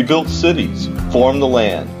moon, we built cities, formed the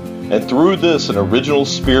land, and through this an original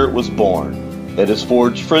spirit was born. It has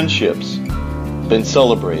forged friendships, been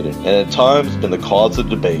celebrated, and at times been the cause of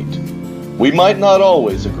debate. We might not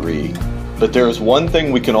always agree, but there is one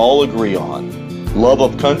thing we can all agree on: love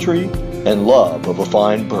of country and love of a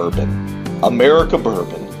fine bourbon. America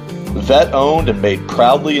Bourbon, vet-owned and made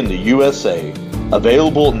proudly in the USA,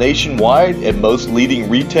 available nationwide at most leading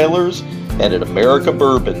retailers and at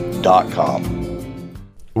americabourbon.com.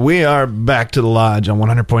 We are back to the Lodge on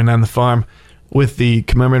 100.9 The Farm with the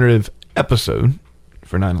commemorative episode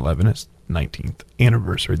for 9/11. It's 19th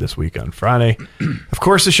anniversary this week on Friday. Of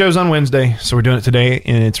course, the show's on Wednesday, so we're doing it today,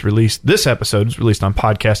 and it's released. This episode is released on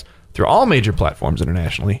podcast through all major platforms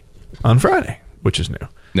internationally on Friday, which is new.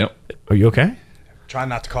 Nope. Are you okay? Try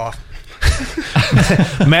not to cough.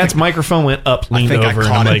 Matt's microphone went up, leaned over, and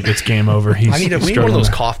I'm like, it's game over. We need one of those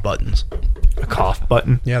cough buttons. A cough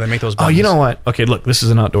button? Yeah, they make those buttons. Oh, you know what? Okay, look, this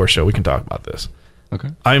is an outdoor show. We can talk about this. Okay.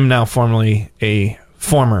 I'm now formerly a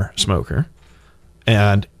former smoker,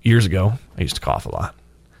 and years ago, I used to cough a lot.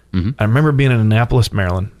 Mm-hmm. I remember being in Annapolis,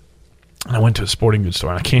 Maryland, and I went to a sporting goods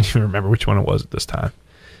store, and I can't even remember which one it was at this time.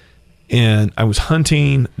 And I was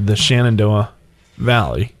hunting the Shenandoah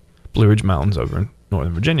Valley, Blue Ridge Mountains over in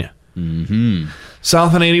Northern Virginia.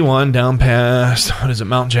 South on 81, down past, what is it,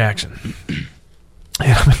 Mount Jackson. And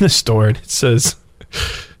I'm in the store, and it says,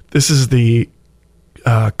 this is the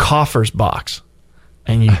cougher's box.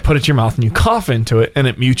 And you put it to your mouth, and you cough into it, and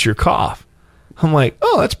it mutes your cough. I'm like,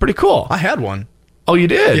 oh, that's pretty cool. I had one. Oh, you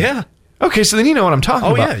did? Yeah. Okay, so then you know what I'm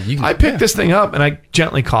talking about. Oh, yeah. I picked this thing up, and I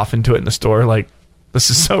gently cough into it in the store, like, this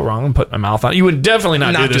is so wrong. I'm putting my mouth on it. You would definitely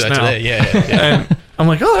not do this that now. today. Yeah. And I'm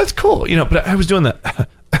like, oh, that's cool. But I was doing that,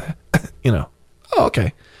 oh,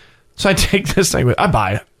 okay. So I take this thing, I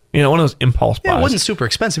buy it. One of those impulse buys. Yeah, it wasn't super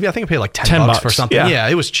expensive. Yeah, I think I paid like $10 for something. Yeah,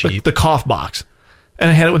 it was cheap. The cough box. And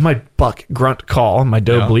I had it with my buck grunt call and my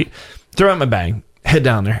doe bleat. Throw it in my bag. Head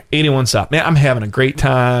down there. 81 South. Man, I'm having a great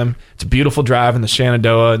time. It's a beautiful drive in the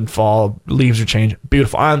Shenandoah in fall. Leaves are changing.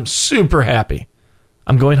 Beautiful. I'm super happy.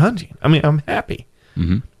 I'm going hunting. I mean, I'm happy.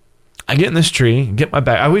 Mm-hmm. I get in this tree, get my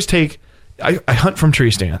bag. I always I hunt from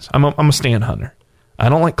tree stands. I'm a stand hunter. I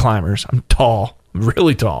don't like climbers. I'm tall,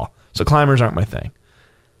 really tall. So climbers aren't my thing.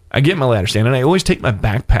 I get my ladder stand, and I always take my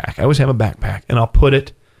backpack. I always have a backpack, and I'll put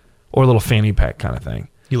it, or a little fanny pack kind of thing.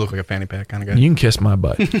 You look like a fanny pack kind of guy. You can kiss my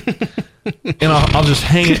butt. And I'll just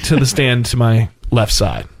hang it to the stand to my left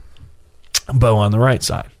side. Bow on the right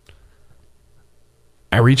side.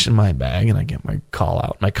 I reach in my bag and I get my call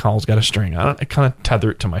out. My call's got a string on it. I kind of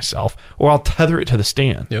tether it to myself, or I'll tether it to the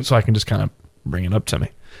stand so I can just kind of bring it up to me.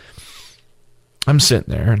 I'm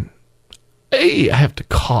sitting there and, hey, I have to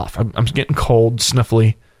cough. I'm getting cold,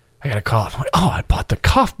 sniffly. I got to cough. I'm like, oh, I bought the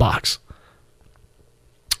cough box.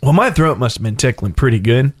 Well, my throat must have been tickling pretty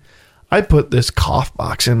good. I put this cough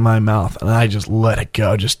box in my mouth and I just let it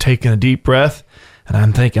go, just taking a deep breath. And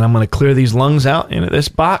I'm thinking I'm going to clear these lungs out into this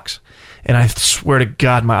box. And I swear to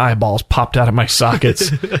God, my eyeballs popped out of my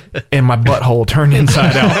sockets and my butthole turned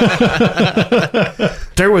inside out.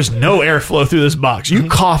 There was no airflow through this box. You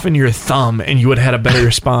cough in your thumb and you would have had a better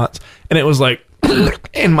response. And it was like,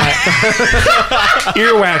 and my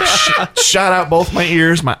earwax shot out both my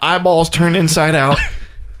ears. My eyeballs turned inside out.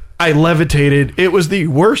 I levitated. It was the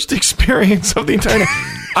worst experience of the entire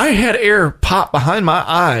night. I had air pop behind my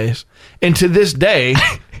eyes. And to this day,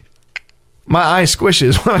 my eye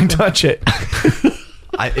squishes when I touch it.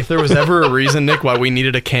 If there was ever a reason, Nick, why we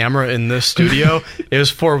needed a camera in this studio, it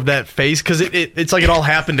was for that face, because it's like it all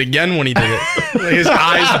happened again when he did it. Like his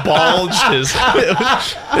eyes bulged.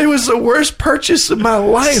 It was the worst purchase of my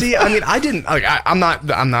life. See, I mean, I didn't. Like, I'm not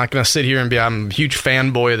going to sit here and be. I'm a huge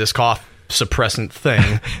fanboy of this cough suppressant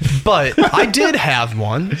thing, but I did have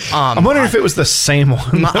one. I'm wondering if it was the same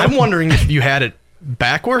one. I'm wondering if you had it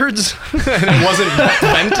backwards and it wasn't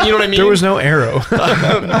bent, you know what I mean? There was no arrow.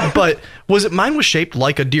 But mine was shaped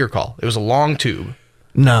like a deer call. It was a long tube.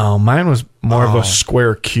 No, mine was more of a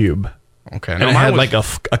square cube. Okay. And it had like a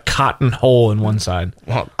cotton hole in one side.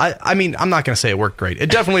 Well, I mean, I'm not going to say it worked great. It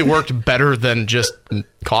definitely worked better than just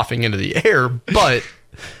coughing into the air, but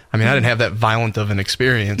I mean, I didn't have that violent of an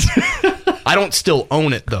experience. I don't still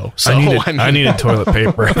own it, though. So I needed toilet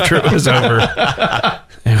paper after it was over.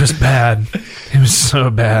 It was bad. It was so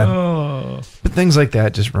bad. Oh. But things like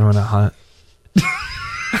that just ruin a hunt.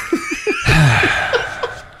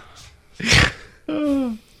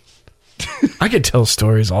 I could tell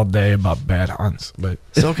stories all day about bad hunts, but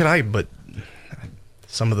so could I. But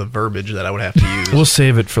some of the verbiage that I would have to use, we'll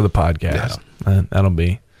save it for the podcast. Yeah.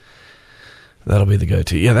 That'll be the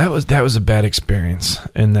go-to. Yeah, that was a bad experience.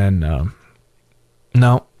 And then,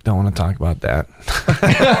 no, don't want to talk about that.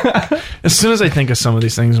 As soon as I think of some of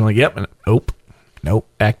these things, I'm like, yep, nope,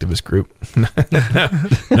 activist group.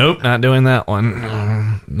 Nope, not doing that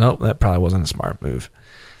one. Nope, that probably wasn't a smart move.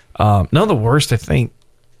 No, the worst, I think,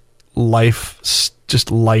 life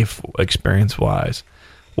experience-wise,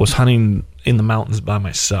 was hunting in the mountains by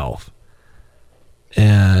myself.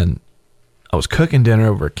 And I was cooking dinner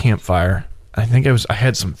over a campfire. I think I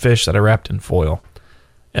had some fish that I wrapped in foil,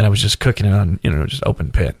 and I was just cooking it on, just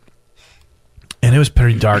open pit. And it was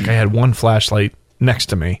pretty dark. I had one flashlight next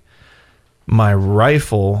to me. My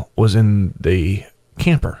rifle was in the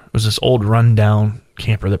camper. It was this old rundown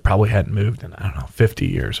camper that probably hadn't moved in, 50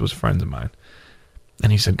 years. It was friends of mine.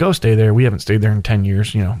 And he said, go stay there. We haven't stayed there in 10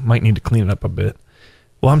 years. Might need to clean it up a bit.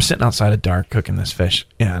 Well, I'm sitting outside at dark cooking this fish,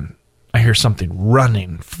 and I hear something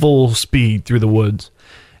running full speed through the woods.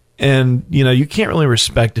 And, you can't really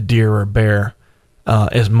respect a deer or a bear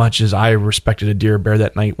as much as I respected a deer or bear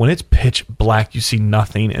that night. When it's pitch black, you see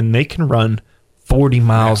nothing, and they can run 40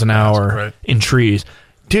 miles an hour in trees.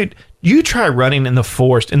 Dude, you try running in the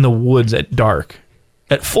forest, in the woods at dark,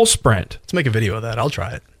 at full sprint. Let's make a video of that. I'll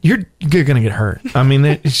try it. You're going to get hurt. I mean,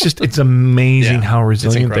 it's amazing how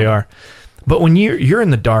resilient they are. But when you're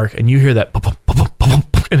in the dark and you hear that,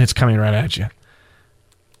 and it's coming right at you,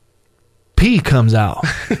 pea comes out.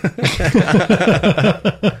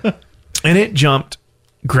 And it jumped,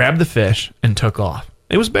 grabbed the fish, and took off.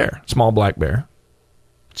 It was a bear, small black bear.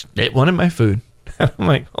 It wanted my food. I'm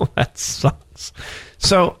like, oh, that sucks.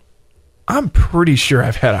 So I'm pretty sure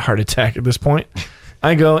I've had a heart attack at this point.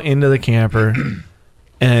 I go into the camper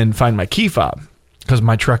and find my key fob because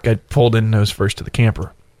my truck got pulled in nose first to the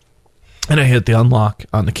camper. And I hit the unlock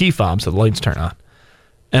on the key fob so the lights turn on.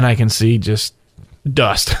 And I can see just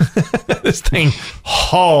dust. This thing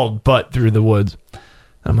hauled butt through the woods.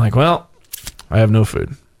 I'm like, well, I have no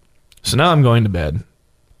food. So now I'm going to bed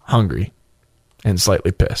hungry and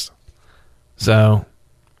slightly pissed. So,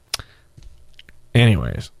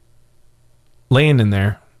 anyways, laying in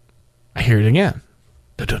there, I hear it again.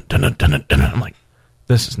 I'm like,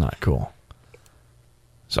 this is not cool.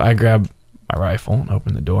 So I grab my rifle and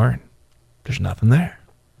open the door, and there's nothing there.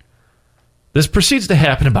 This proceeds to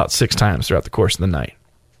happen about 6 times throughout the course of the night.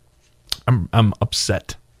 I'm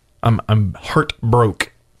upset. I'm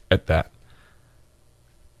heartbroken at that.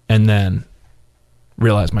 And then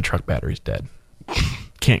realize my truck battery's dead.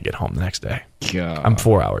 Can't get home the next day. God. I'm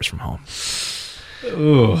 4 hours from home.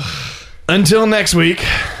 Ugh. Until next week,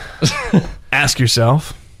 ask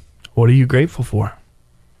yourself, what are you grateful for?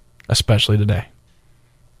 Especially today.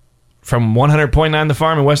 From 100.9 The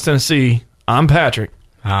Farm in West Tennessee, I'm Patrick.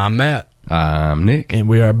 I'm Matt. I'm Nick. And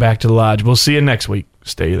we are back to the lodge. We'll see you next week.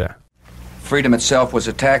 Stay there. Freedom itself was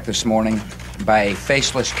attacked this morning by a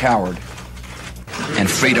faceless coward, and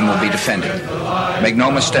freedom will be defended. Make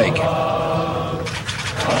no mistake,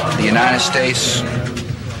 the United States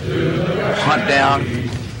will hunt down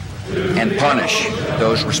and punish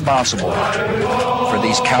those responsible for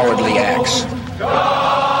these cowardly acts.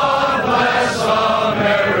 God bless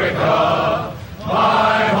America,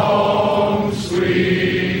 my home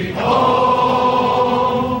sweet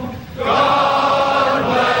home. God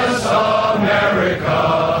bless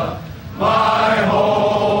America, my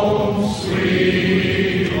home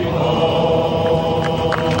sweet home.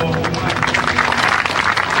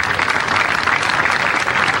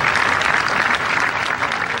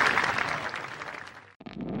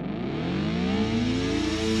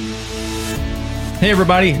 Hey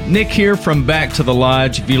everybody, Nick here from Back to the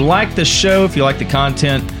Lodge. If you like the show, if you like the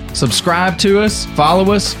content, subscribe to us,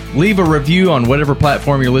 follow us, leave a review on whatever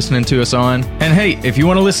platform you're listening to us on. And hey, if you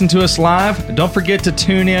want to listen to us live, don't forget to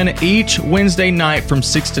tune in each Wednesday night from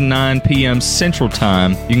 6 to 9 p.m. Central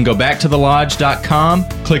Time. You can go back to thelodge.com,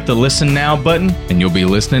 click the Listen Now button, and you'll be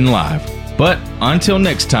listening live. But until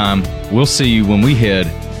next time, we'll see you when we head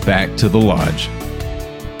back to the lodge.